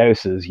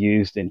doses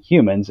used in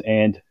humans.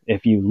 And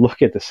if you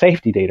look at the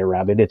safety data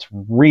around it, it's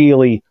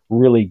really,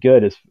 really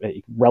good as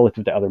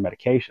relative to other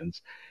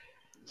medications.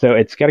 So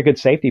it's got a good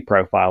safety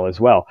profile as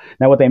well.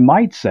 Now, what they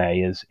might say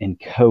is in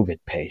COVID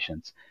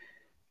patients,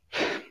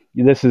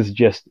 this is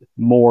just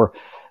more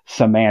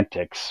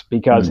semantics,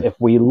 because if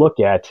we look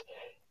at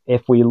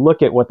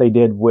what they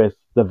did with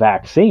the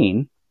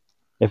vaccine,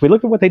 if we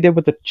look at what they did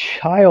with the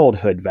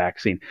childhood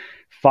vaccine,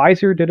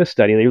 Pfizer did a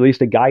study. They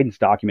released a guidance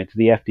document to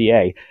the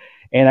FDA,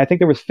 and I think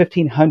there was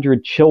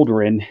 1,500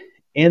 children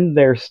in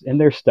their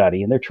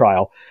study, in their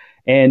trial,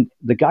 and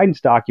the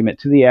guidance document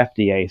to the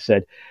FDA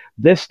said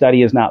this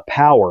study is not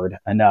powered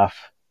enough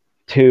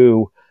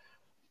to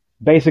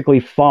basically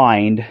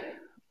find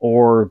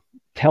or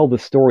tell the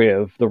story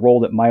of the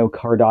role that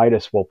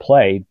myocarditis will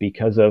play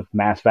because of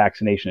mass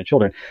vaccination of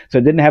children. So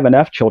it didn't have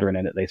enough children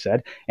in it, they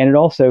said, and it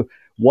also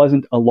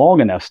wasn't a long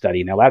enough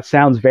study. Now that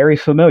sounds very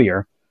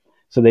familiar.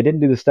 So they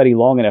didn't do the study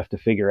long enough to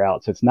figure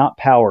out. So it's not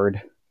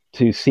powered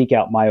to seek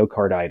out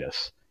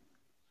myocarditis.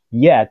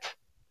 Yet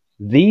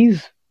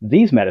these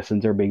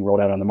medicines are being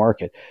rolled out on the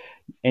market.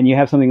 And you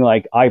have something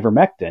like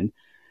ivermectin,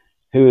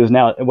 who is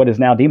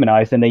now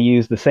demonized, and they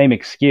use the same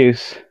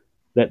excuse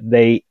that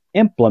they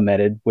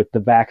implemented with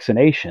the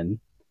vaccination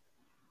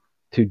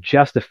to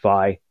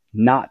justify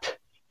not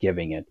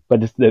giving it.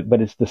 But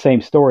it's the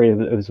same story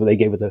as what they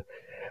gave that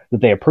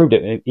they approved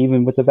it,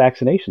 even with the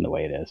vaccination the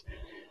way it is.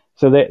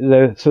 So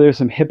there's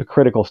some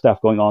hypocritical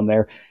stuff going on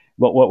there.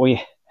 But what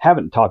we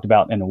haven't talked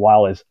about in a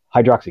while is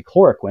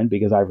hydroxychloroquine,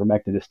 because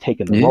ivermectin has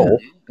taken the role.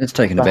 It's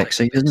taken a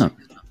backseat, isn't it?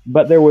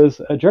 But there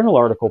was a journal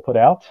article put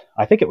out,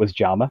 I think it was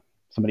JAMA,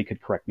 somebody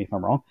could correct me if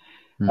I'm wrong,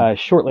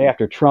 shortly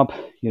after Trump,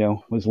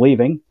 was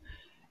leaving.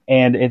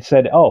 And it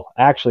said,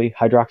 actually,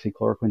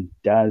 hydroxychloroquine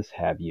does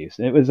have use.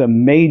 And it was a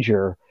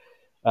major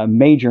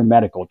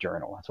medical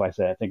journal. That's why I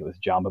said I think it was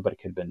JAMA, but it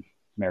could have been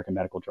American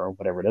Medical Journal,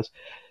 whatever it is.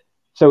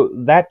 So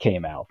that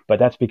came out, but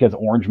that's because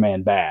Orange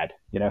Man bad,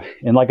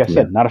 And like I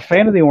said, not a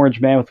fan of the Orange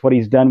Man with what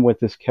he's done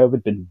with this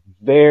COVID. Been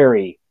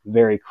very,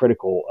 very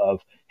critical of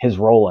his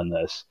role in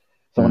this.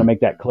 So I want to make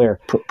that clear.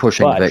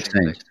 Pushing the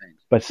vaccine.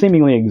 But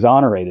seemingly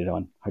exonerated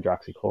on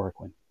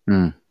hydroxychloroquine.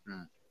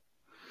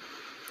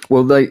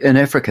 Well, in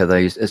Africa,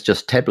 it's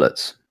just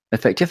tablets. In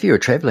fact, if you were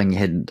traveling, you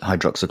had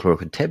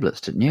hydroxychloroquine tablets,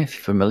 didn't you,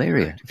 for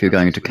malaria? If you're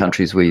going into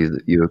countries where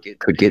you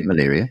could get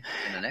malaria.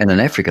 And in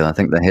Africa, I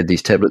think they had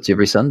these tablets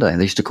every Sunday.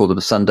 They used to call them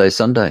Sunday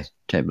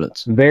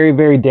tablets. Very,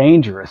 very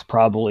dangerous,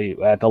 probably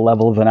at the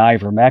level of an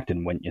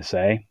ivermectin, wouldn't you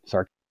say?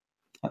 Sorry.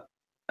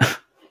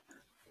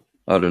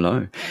 I don't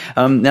know.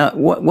 Now,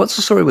 what's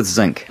the story with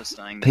zinc?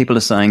 People are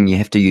saying you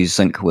have to use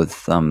zinc with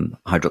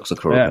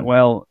hydroxychloroquine.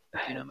 Well,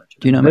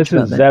 do you know much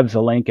about that? This is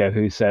Zev Zelenko,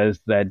 who says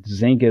that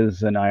zinc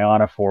is an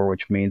ionophore,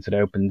 which means it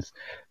opens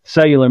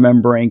cellular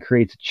membrane,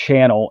 creates a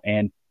channel,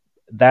 and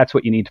that's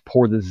what you need to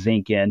pour the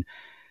zinc in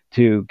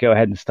to go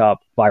ahead and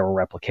stop viral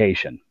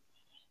replication.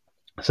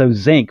 So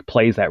zinc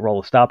plays that role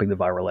of stopping the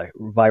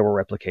viral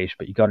replication,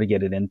 but you got to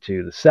get it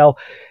into the cell.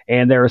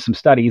 And there are some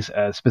studies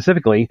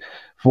specifically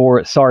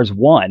for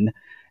SARS-1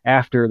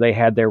 after they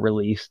had their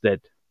release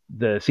that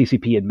the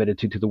CCP admitted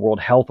to the World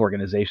Health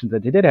Organization,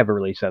 that they did have a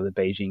release out of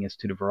the Beijing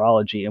Institute of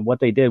Virology. And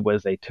what they did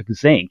was they took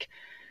zinc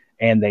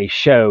and they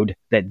showed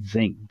that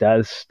zinc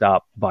does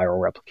stop viral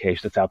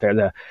replication that's out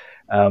there.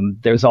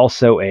 There's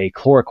also a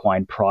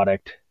chloroquine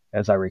product,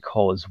 as I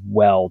recall, as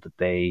well, that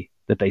they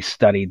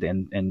studied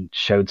and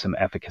showed some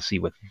efficacy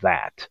with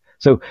that.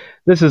 So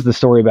this is the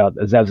story about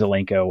Zev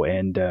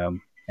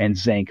Zelenko and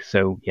zinc.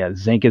 So yeah,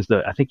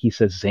 I think he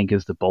says zinc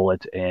is the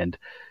bullet and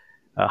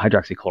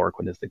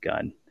hydroxychloroquine is the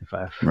gun, if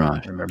I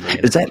remember.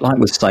 Is that like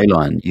with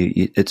saline?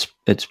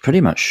 It's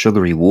pretty much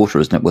sugary water,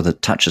 isn't it, with a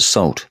touch of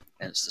salt?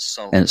 And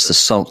it's the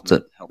salt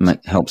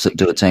that helps it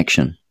do its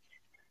action.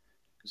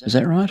 Is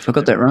that right? Have I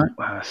got that right?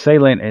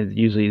 Saline is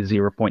usually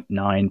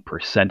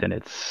 0.9%, and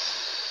it's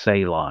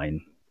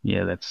saline.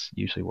 Yeah, that's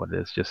usually what it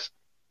is. Just,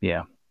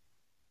 yeah.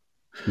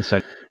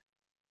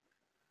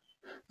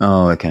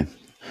 Oh, okay.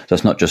 So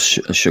it's not just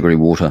sugary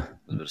water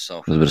with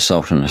a bit of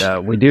salt in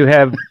it. We do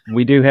have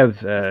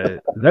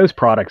those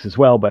products as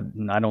well, but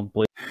I don't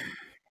believe.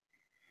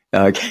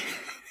 Okay.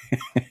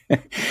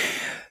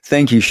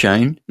 Thank you,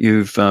 Shane.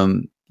 You've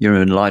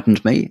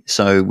enlightened me.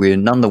 So we're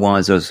none the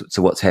wiser as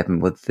to what's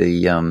happened with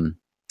the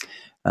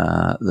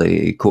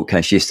court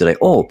case yesterday.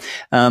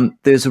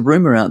 There's a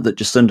rumour out that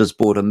Jacinda's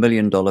bought $1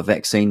 million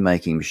vaccine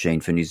making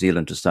machine for New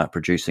Zealand to start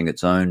producing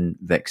its own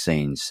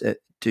vaccines.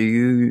 Do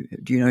you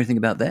know anything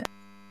about that?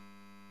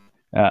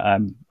 I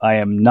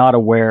am not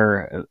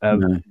aware of.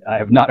 No. I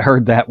have not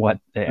heard that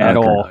at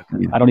all.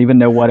 Yeah. I don't even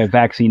know what a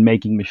vaccine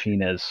making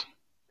machine is.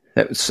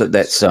 That's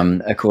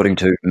according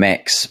to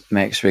Max.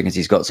 Max reckons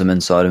he's got some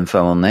inside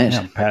info on that.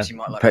 Yeah, perhaps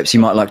he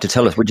might like to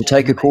tell us. Would you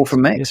take a call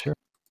from Max? Yeah, sure.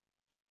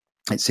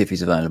 Let's see if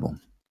he's available.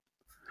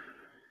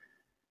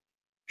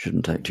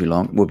 Shouldn't take too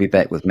long. We'll be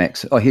back with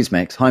Max. Oh, here's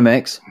Max. Hi,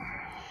 Max.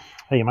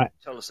 Hey, mate.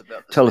 Tell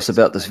us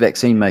about this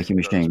vaccine-making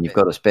machine. You've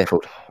got us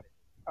baffled.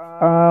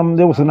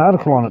 There was an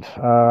article on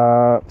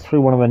it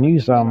through one of the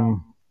news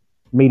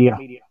media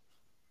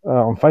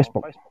on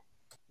Facebook.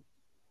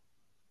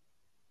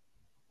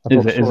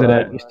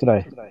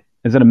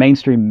 Is it a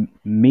mainstream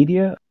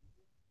media?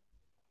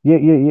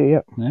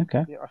 Yeah.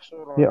 Okay.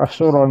 Yeah, I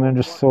saw it on there and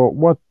just thought,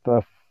 what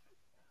the...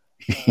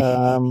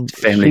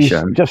 Family she's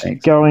show. Just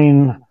Thanks.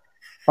 going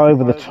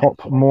over the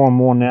top more and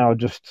more now,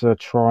 just to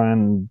try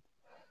and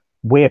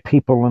wear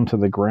people into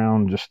the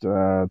ground, just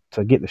to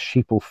get the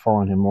sheeple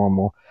following him more and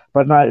more.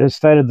 But no, it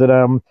stated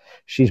that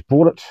she's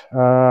bought it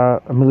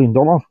 $1 million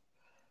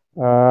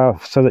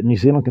so that New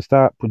Zealand can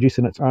start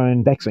producing its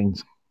own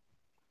vaccines.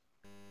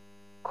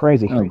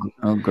 Crazy.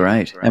 Oh,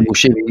 great. And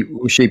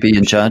will she be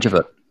in charge of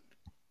it?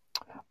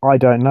 I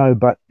don't know,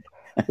 but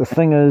the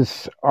thing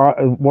is,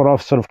 what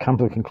I've sort of come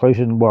to the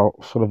conclusion, well,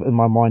 sort of in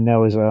my mind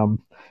now, is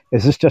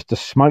this just a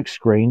smoke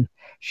screen?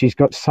 She's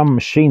got some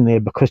machine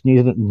there because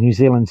New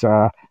Zealand's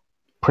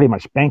pretty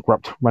much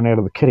bankrupt, run out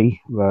of the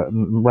kitty,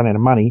 run out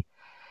of money.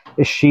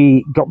 Is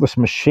she got this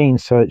machine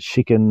so that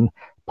she can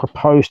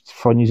propose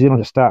for New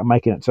Zealand to start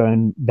making its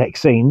own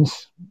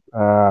vaccines,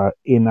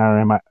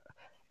 mRNA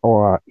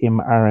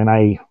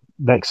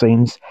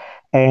vaccines,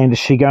 and is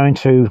she going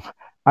to,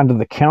 under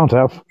the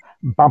counter,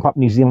 bump up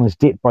New Zealand's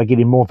debt by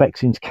getting more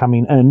vaccines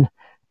coming in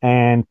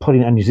and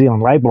putting a New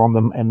Zealand label on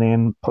them and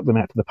then put them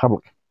out to the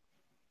public?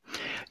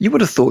 You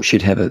would have thought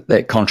she'd have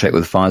that contract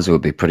with Pfizer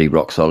would be pretty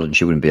rock solid, and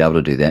she wouldn't be able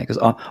to do that, because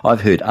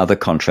I've heard other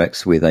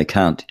contracts where they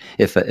can't,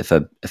 if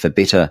a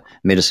better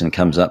medicine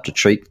comes up to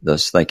treat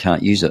this, they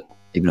can't use it,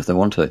 even if they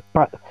want to.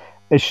 But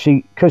is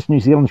she, because New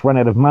Zealand's run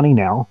out of money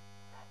now,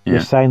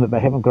 they're saying that they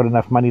haven't got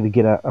enough money to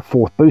get a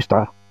fourth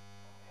booster.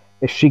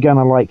 Is she going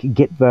to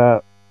get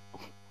the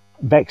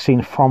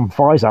vaccine from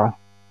Pfizer,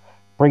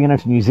 bring it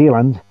into New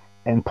Zealand,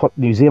 and put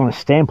New Zealand's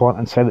stamp on it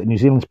and say that New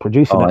Zealand's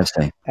producing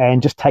it,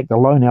 and just take the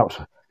loan out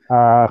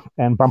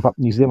and bump up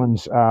New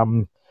Zealand's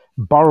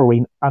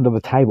borrowing under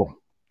the table?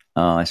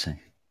 Oh, I see.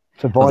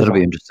 So that'll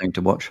be interesting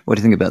to watch. What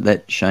do you think about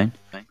that, Shane?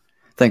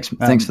 Thanks for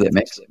that,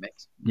 Max.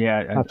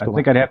 Yeah, I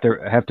think I'd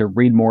have to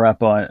read more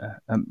up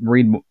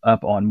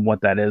on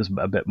what that is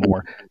a bit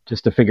more,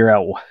 just to figure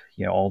out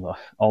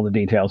all the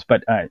details.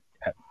 But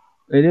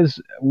it is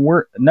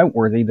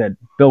noteworthy that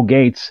Bill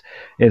Gates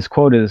is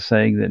quoted as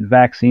saying that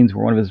vaccines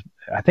were one of his,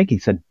 I think he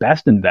said,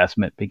 best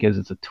investment because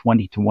it's a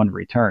 20-to-1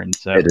 return.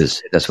 So it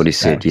is. That's what he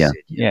said. Yeah.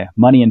 Yeah.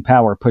 Money and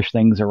power push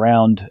things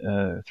around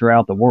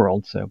throughout the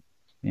world. So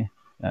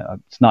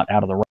it's not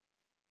out of the realm.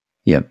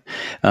 Yeah.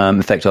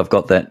 In fact, I've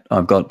got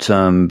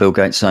Bill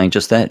Gates saying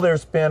just that.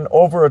 There's been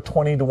over a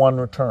 20-to-1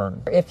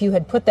 return. If you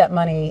had put that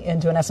money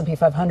into an S&P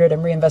 500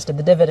 and reinvested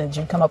the dividends,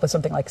 you'd come up with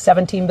something like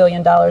 $17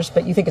 billion,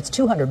 but you think it's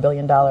 $200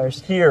 billion.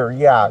 Here,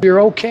 yeah.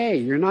 You're okay.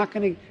 You're not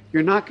going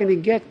to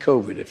get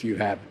COVID if you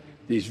have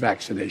these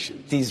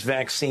vaccinations. These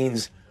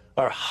vaccines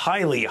are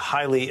highly,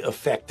 highly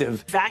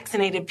effective.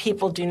 Vaccinated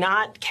people do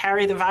not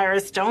carry the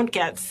virus, don't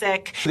get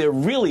sick. They're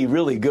really,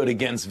 really good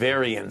against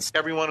variants.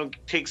 Everyone who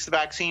takes the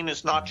vaccine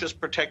is not just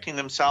protecting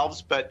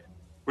themselves, but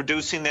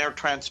reducing their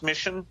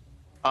transmission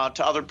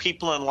to other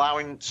people and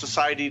allowing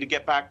society to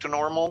get back to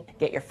normal.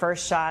 Get your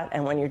first shot,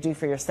 and when you're due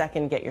for your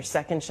second, get your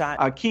second shot.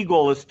 Our key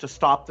goal is to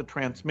stop the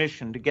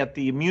transmission, to get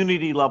the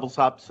immunity levels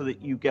up so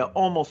that you get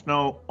almost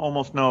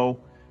no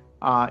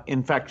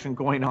infection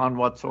going on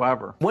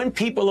whatsoever. When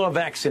people are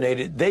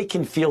vaccinated, they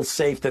can feel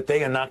safe that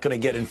they are not going to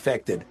get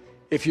infected.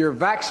 If you're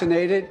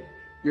vaccinated,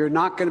 you're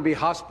not going to be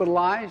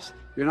hospitalized,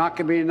 you're not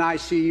going to be in an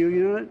ICU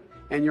unit,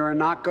 and you're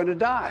not going to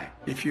die.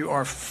 If you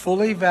are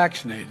fully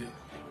vaccinated,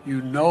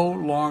 you no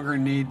longer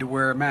need to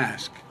wear a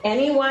mask.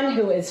 Anyone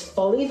who is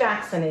fully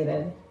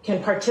vaccinated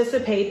can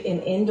participate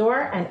in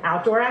indoor and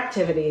outdoor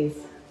activities,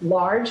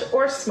 large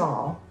or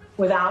small,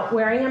 without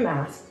wearing a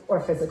mask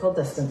or physical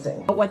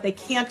distancing. But what they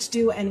can't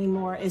do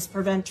anymore is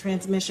prevent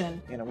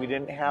transmission. We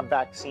didn't have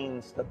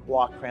vaccines that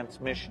block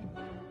transmission.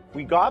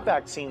 We got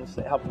vaccines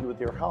that help you with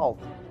your health,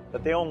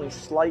 but they only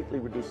slightly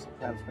reduce the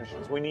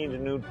transmissions. We need a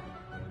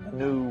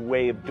new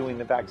way of doing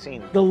the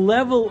vaccine. The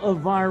level of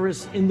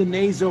virus in the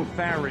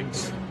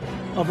nasopharynx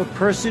of a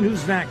person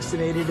who's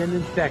vaccinated and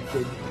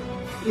infected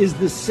is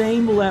the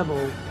same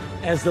level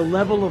as the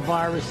level of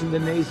virus in the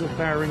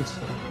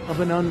nasopharynx of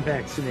an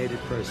unvaccinated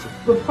person.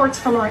 Reports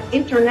from our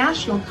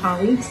international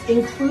colleagues,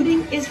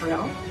 including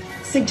Israel,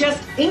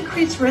 suggest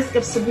increased risk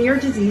of severe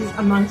disease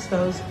amongst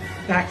those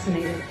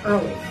vaccinated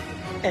early.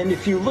 And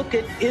if you look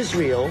at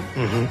Israel,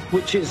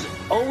 which has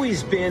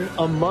always been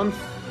a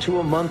month to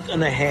a month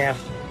and a half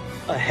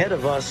ahead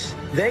of us,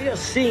 they are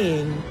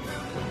seeing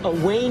a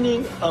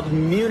waning of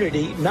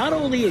immunity, not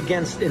only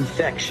against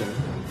infection,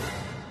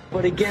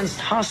 but against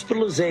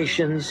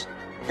hospitalizations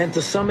and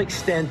to some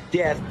extent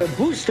death. A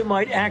booster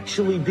might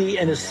actually be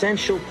an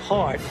essential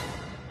part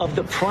of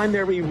the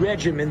primary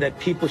regimen that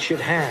people should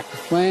have. The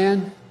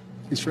plan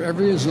is for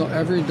every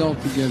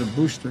adult to get a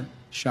booster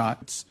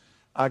shot.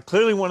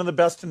 Clearly one of the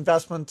best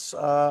investments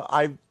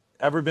I've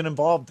ever been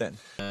involved in.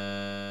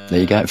 There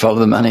you go. Follow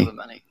the money.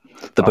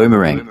 The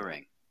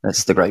boomerang.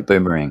 That's the great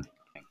boomerang.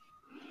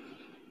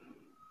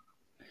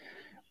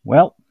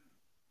 Well,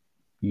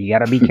 you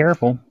got to be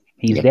careful.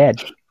 He's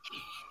dead.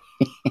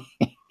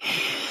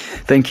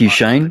 Thank you,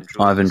 Shane.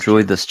 I've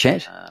enjoyed this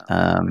chat.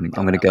 I'm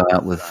going to go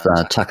out with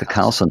Tucker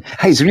Carlson.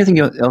 Hey, is there anything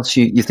else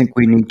you think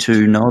we need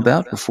to know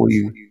about before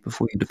you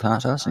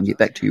depart us and get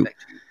back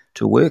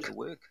to work?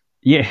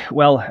 Yeah,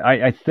 well,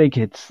 I think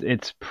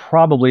it's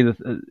probably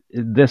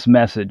this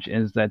message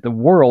is that the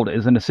world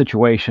is in a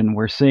situation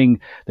where seeing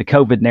the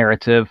COVID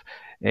narrative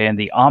and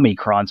the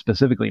Omicron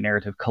specifically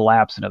narrative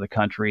collapse in other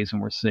countries,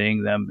 and we're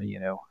seeing them,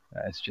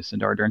 as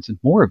Jacinda Ardern said,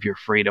 more of your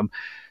freedom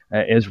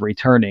is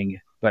returning.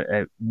 But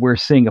we're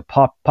seeing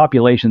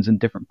populations in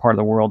different parts of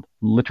the world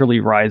literally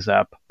rise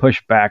up,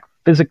 push back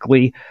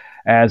physically,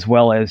 as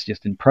well as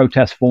just in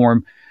protest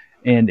form.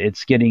 And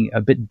it's getting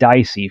a bit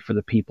dicey for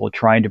the people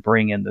trying to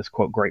bring in this,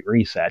 quote, great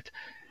reset.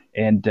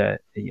 And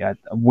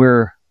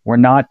we're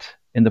not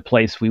in the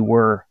place we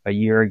were a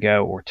year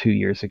ago or 2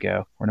 years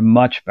ago. We're in a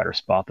much better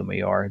spot than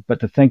we are. But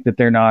to think that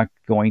they're not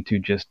going to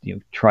just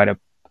try to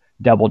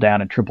double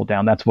down and triple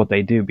down, that's what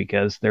they do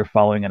because they're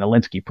following an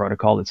Alinsky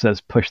protocol that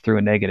says push through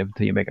a negative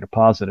until you make it a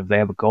positive. They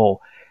have a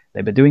goal.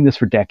 They've been doing this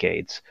for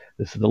decades.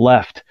 This is the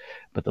left,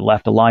 but the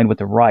left aligned with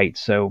the right.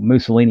 So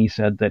Mussolini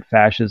said that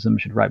fascism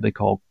should rightly be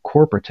called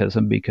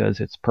corporatism because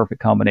it's a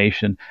perfect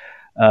combination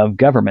of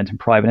government and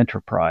private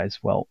enterprise.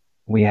 Well,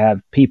 we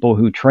have people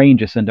who train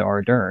Jacinda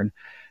Ardern,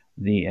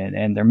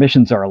 and their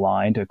missions are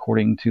aligned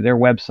according to their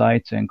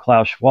websites, and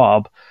Klaus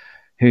Schwab,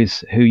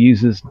 who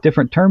uses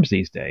different terms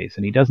these days.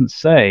 And he doesn't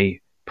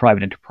say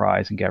private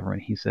enterprise and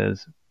government. He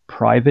says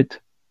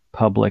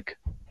private-public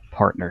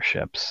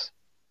partnerships.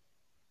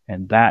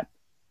 And that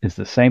is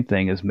the same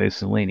thing as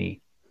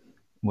Mussolini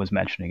was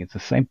mentioning. It's the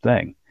same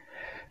thing.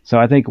 So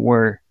I think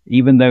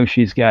even though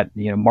she's got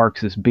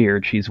Marxist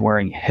beard, she's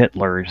wearing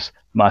Hitler's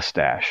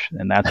mustache,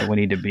 and that's what we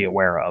need to be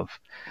aware of.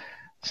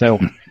 So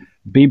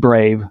be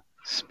brave,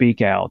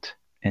 speak out,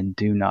 and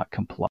do not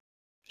comply.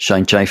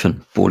 Shane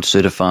Chafin, board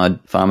certified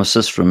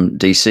pharmacist from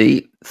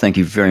DC. Thank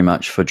you very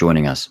much for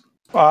joining us.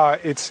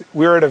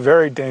 We're at a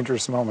very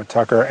dangerous moment,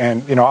 Tucker,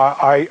 and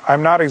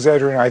I'm not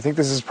exaggerating. I think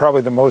this is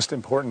probably the most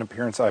important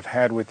appearance I've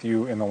had with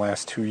you in the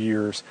last 2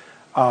 years.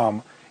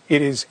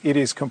 It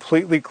is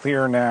completely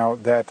clear now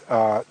that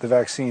the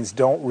vaccines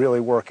don't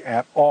really work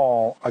at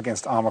all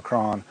against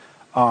Omicron.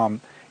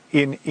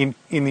 In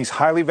these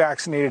highly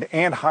vaccinated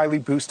and highly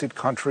boosted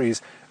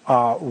countries,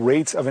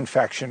 rates of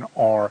infection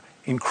are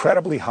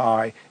incredibly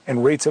high,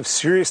 and rates of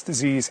serious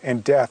disease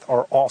and death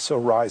are also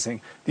rising.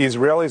 The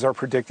Israelis are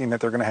predicting that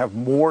they're going to have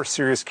more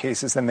serious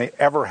cases than they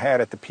ever had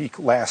at the peak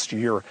last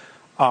year.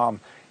 And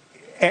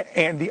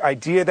the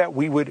idea that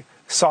we would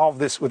solve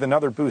this with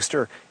another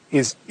booster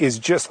is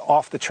just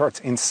off the charts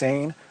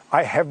insane.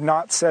 I have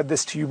not said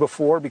this to you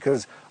before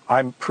because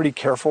I'm pretty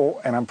careful,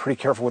 and I'm pretty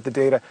careful with the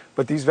data,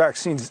 but these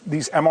vaccines,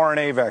 these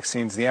mRNA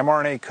vaccines, the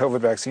mRNA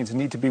COVID vaccines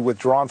need to be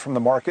withdrawn from the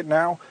market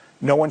now.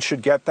 No one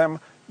should get them.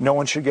 No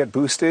one should get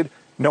boosted.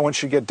 No one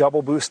should get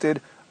double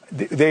boosted.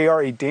 They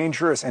are a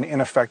dangerous and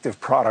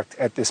ineffective product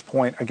at this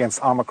point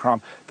against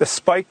Omicron. The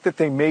spike that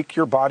they make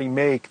your body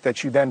make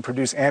that you then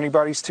produce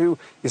antibodies to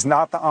is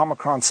not the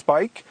Omicron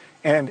spike.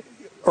 And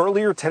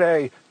earlier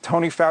today,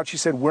 Tony Fauci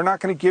said, we're not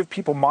going to give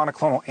people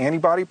monoclonal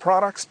antibody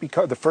products,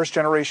 because the first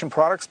generation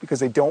products, because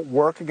they don't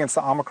work against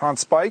the Omicron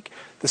spike.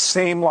 The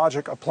same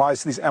logic applies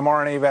to these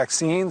mRNA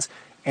vaccines,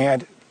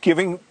 and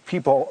giving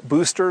people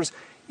boosters,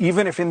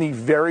 even if in the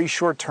very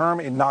short term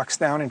it knocks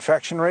down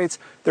infection rates,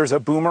 there's a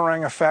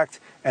boomerang effect,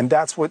 and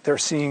that's what they're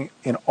seeing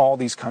in all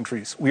these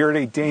countries. We are at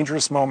a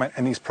dangerous moment,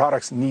 and these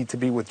products need to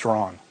be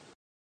withdrawn.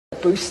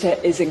 Booster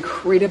is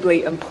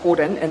incredibly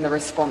important in the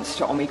response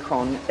to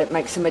Omicron. It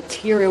makes a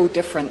material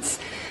difference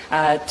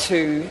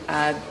to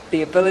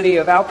the ability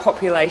of our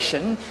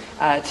population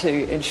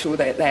to ensure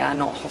that they are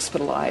not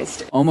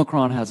hospitalized.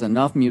 Omicron has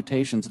enough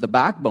mutations. The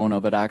backbone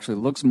of it actually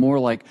looks more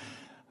like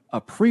a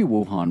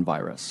pre-Wuhan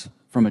virus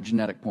from a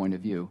genetic point of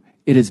view.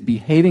 It is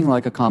behaving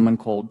like a common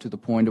cold to the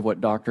point of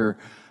what Dr.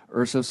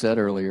 Urso said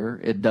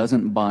earlier. It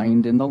doesn't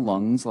bind in the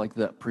lungs like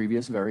the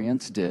previous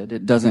variants did.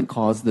 It doesn't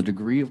cause the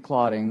degree of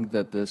clotting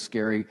that the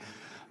scary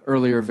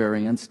earlier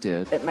variants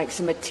did. It makes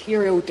a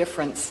material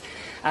difference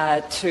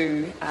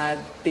to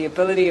the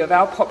ability of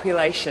our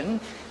population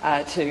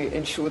to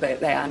ensure that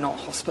they are not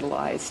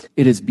hospitalized.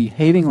 It is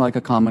behaving like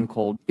a common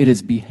cold. It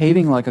is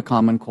behaving like a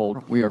common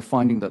cold. We are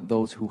finding that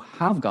those who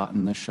have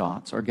gotten the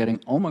shots are getting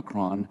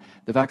Omicron.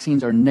 The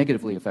vaccines are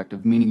negatively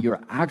effective, meaning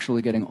you're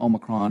actually getting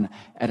Omicron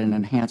at an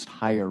enhanced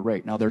higher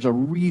rate. Now, there's a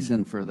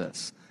reason for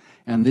this,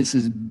 and this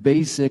is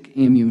basic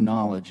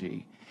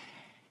immunology.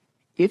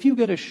 If you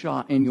get a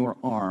shot in your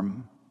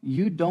arm,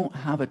 you don't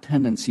have a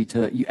tendency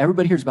to,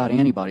 everybody hears about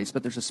antibodies,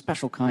 but there's a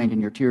special kind in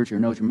your tears, your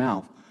nose, your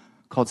mouth,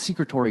 called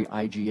secretory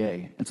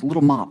IgA. It's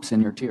little mops in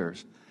your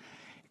tears.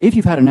 If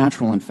you've had a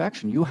natural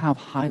infection, you have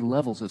high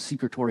levels of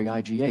secretory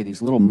IgA,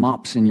 these little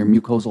mops in your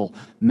mucosal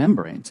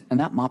membranes, and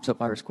that mops up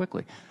virus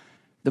quickly.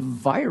 The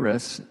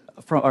virus,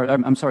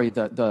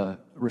 the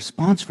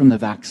response from the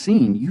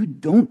vaccine, you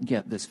don't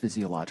get this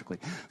physiologically.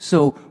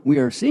 So we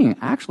are seeing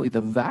actually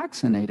the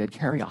vaccinated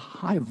carry a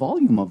high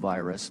volume of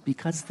virus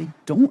because they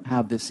don't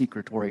have this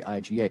secretory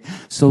IgA.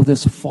 So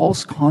this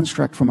false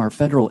construct from our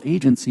federal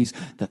agencies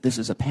that this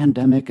is a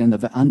pandemic and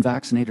the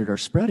unvaccinated are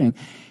spreading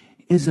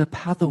is a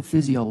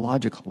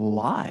pathophysiologic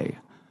lie.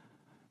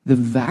 The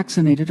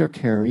vaccinated are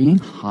carrying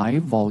high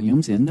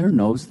volumes in their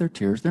nose, their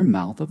tears, their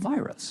mouth of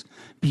virus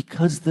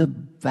because the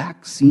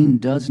vaccine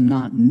does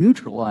not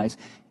neutralize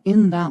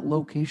in that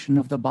location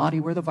of the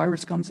body where the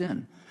virus comes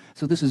in.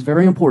 So this is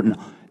very important.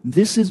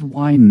 This is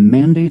why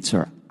mandates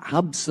are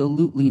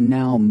absolutely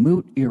now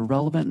moot,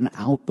 irrelevant, and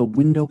out the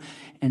window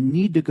and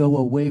need to go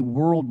away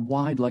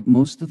worldwide like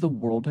most of the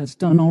world has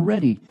done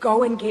already.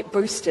 Go and get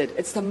boosted.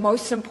 It's the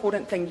most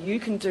important thing you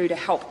can do to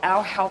help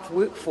our health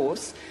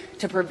workforce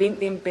to prevent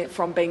them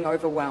from being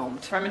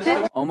overwhelmed.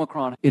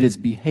 Omicron, it is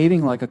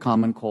behaving like a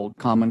common cold.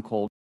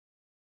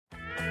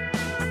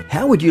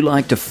 How would you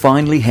like to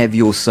finally have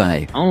your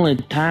say? Only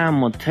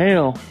time will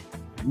tell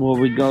will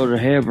we go to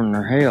heaven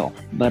or hell.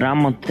 But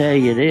I'm going to tell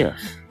you this.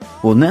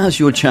 Well, now's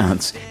your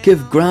chance.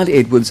 Give Grant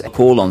Edwards a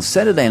call on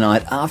Saturday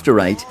night after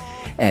 8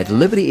 at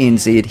Liberty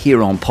NZ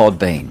here on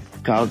Podbean.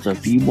 Because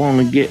if you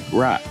want to get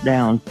right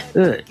down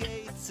to it,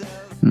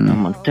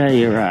 I'm going to tell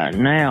you right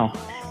now,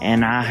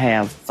 and I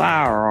have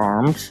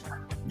firearms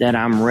that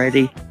I'm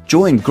ready.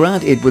 Join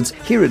Grant Edwards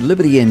here at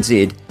Liberty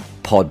NZ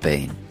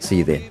Podbean. See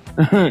you there.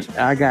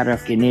 I got a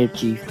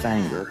itchy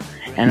finger,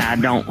 and I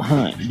don't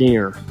hunt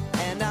deer.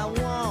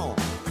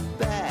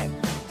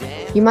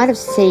 You might have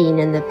seen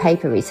in the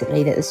paper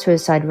recently that the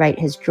suicide rate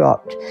has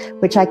dropped,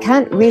 which I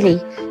can't really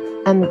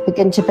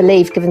begin to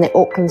believe given that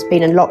Auckland's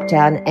been in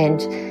lockdown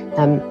and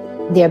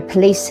there are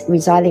police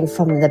resigning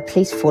from the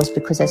police force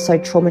because they're so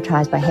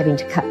traumatised by having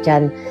to cut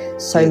down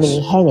so many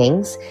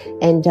hangings.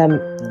 And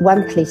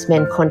one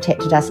policeman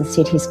contacted us and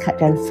said he's cut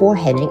down 4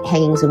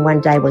 hangings in one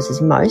day was his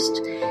most.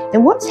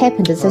 And what's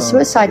happened is the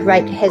suicide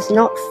rate has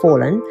not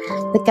fallen.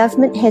 The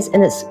government has,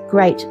 in its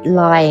great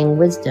lying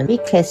wisdom,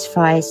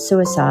 reclassified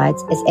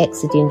suicides as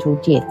accidental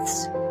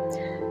deaths.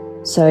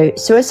 So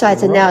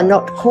suicides are now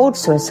not called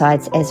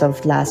suicides as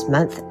of last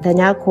month. They're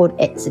now called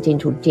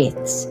accidental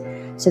deaths.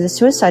 So the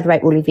suicide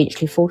rate will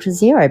eventually fall to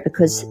 0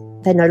 because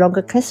they're no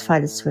longer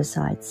classified as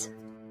suicides.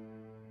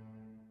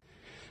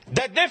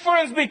 The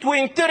difference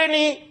between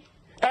tyranny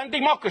and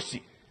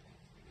democracy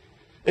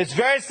is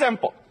very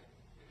simple.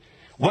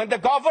 When the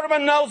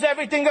government knows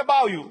everything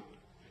about you,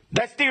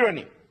 that's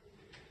tyranny.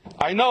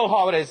 I know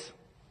how it is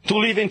to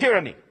live in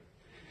tyranny.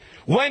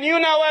 When you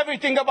know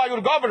everything about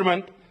your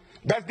government,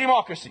 that's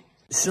democracy.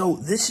 So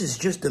this is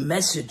just a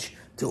message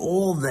to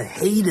all the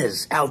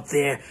haters out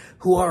there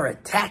who are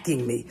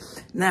attacking me.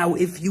 Now,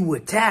 if you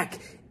attack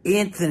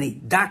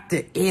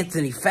Dr.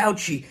 Anthony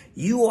Fauci,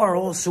 you are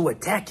also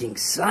attacking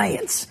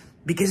science.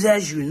 Because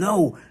as you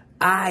know,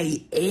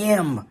 I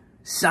am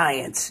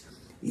science.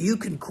 You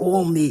can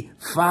call me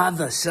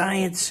Father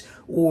Science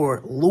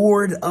or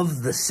Lord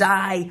of the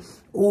Sci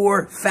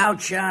or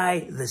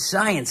Fauci the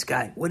Science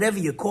Guy. Whatever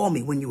you call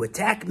me, when you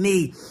attack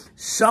me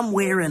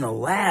somewhere in a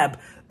lab,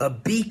 a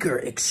beaker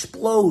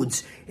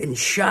explodes and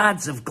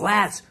shards of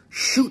glass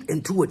shoot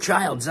into a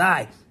child's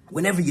eye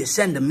whenever you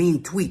send a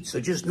mean tweet. So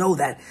just know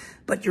that.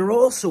 But you're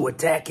also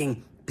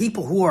attacking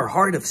people who are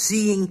hard of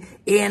seeing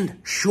and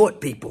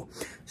short people.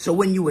 So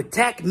when you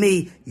attack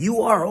me,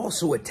 you are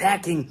also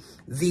attacking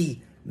the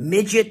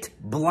midget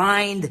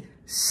blind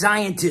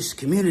scientist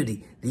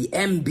community, the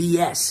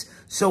MBS.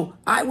 So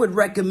I would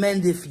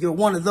recommend, if you're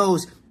one of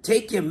those,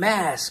 take your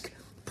mask,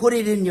 put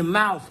it in your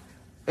mouth,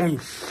 and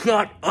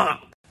shut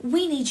up.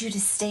 We need you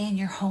to stay in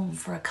your home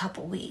for a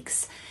couple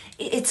weeks.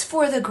 It's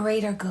for the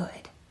greater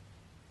good.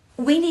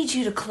 We need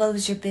you to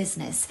close your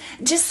business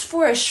just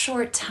for a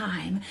short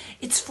time.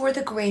 It's for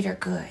the greater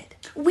good.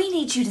 We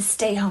need you to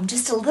stay home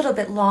just a little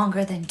bit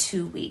longer than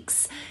 2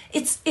 weeks.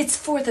 It's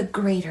for the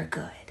greater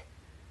good.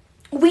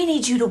 We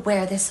need you to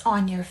wear this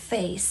on your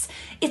face.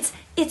 It's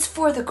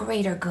for the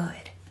greater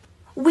good.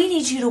 We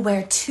need you to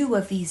wear 2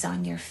 of these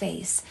on your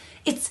face.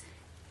 It's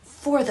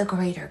for the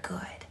greater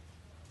good.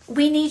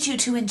 We need you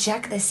to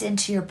inject this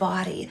into your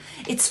body.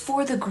 It's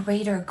for the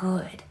greater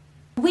good.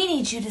 We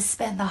need you to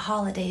spend the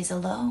holidays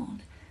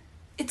alone.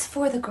 It's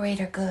for the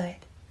greater good.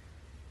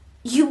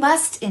 You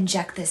must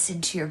inject this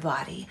into your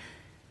body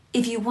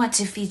if you want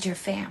to feed your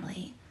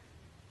family.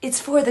 It's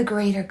for the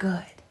greater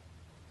good.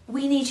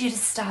 We need you to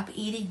stop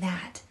eating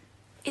that.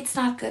 It's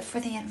not good for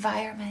the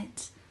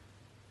environment.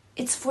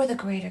 It's for the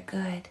greater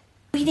good.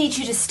 We need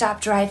you to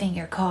stop driving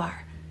your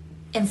car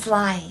and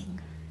flying.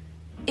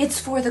 It's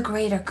for the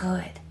greater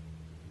good.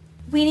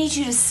 We need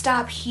you to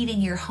stop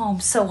heating your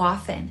home so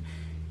often.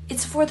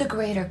 It's for the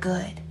greater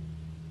good.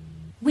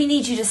 We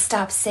need you to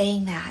stop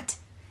saying that.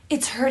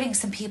 It's hurting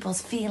some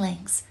people's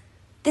feelings.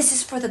 This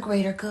is for the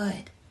greater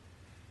good.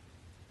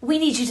 We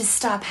need you to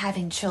stop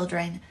having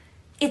children.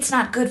 It's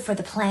not good for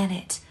the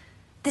planet.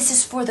 This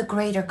is for the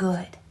greater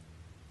good.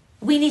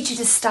 We need you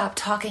to stop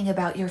talking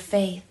about your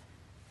faith.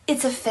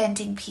 It's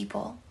offending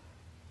people.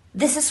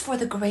 This is for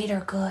the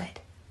greater good.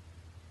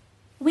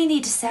 We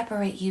need to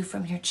separate you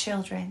from your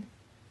children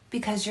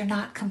because you're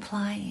not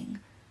complying.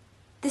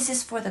 This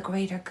is for the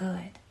greater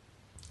good.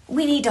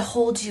 We need to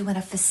hold you in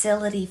a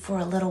facility for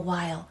a little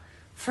while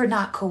for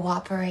not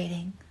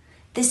cooperating.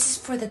 This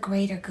is for the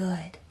greater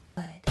good.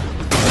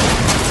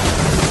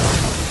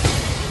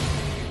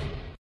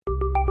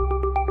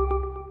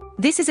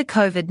 This is a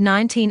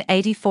COVID-19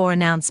 84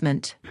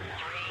 announcement.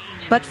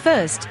 But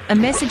first, a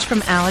message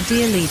from our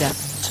dear leader.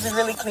 To be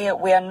really clear,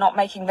 we are not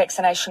making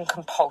vaccination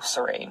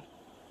compulsory.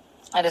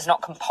 It is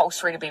not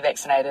compulsory to be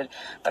vaccinated,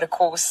 but of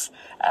course,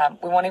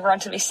 we want everyone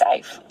to be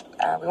safe.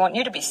 We want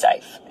you to be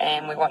safe,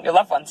 and we want your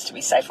loved ones to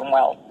be safe and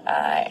well.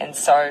 And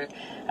so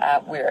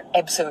we're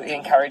absolutely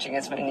encouraging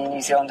as many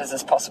New Zealanders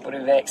as possible to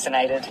be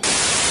vaccinated.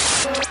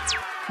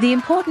 The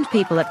important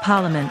people at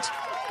Parliament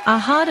are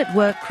hard at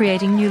work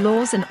creating new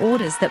laws and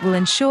orders that will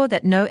ensure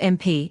that no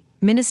MP,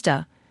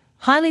 minister,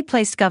 highly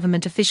placed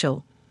government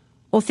official,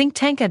 or think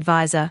tank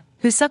advisor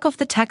who suck off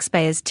the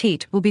taxpayers'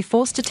 teat will be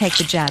forced to take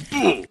the jab.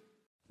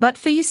 But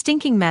for you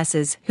stinking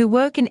masses who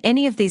work in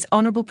any of these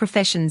honourable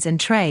professions and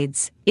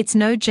trades, it's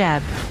no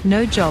jab,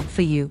 no job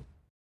for you.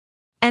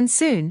 And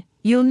soon,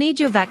 you'll need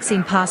your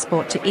vaccine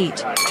passport to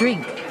eat,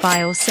 drink,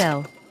 buy or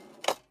sell.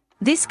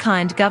 This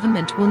kind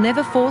government will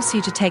never force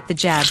you to take the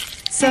jab,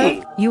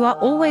 so you are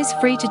always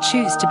free to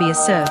choose to be a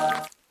serf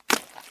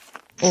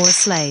or a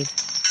slave.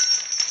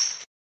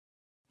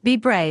 Be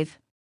brave.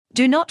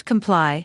 Do not comply.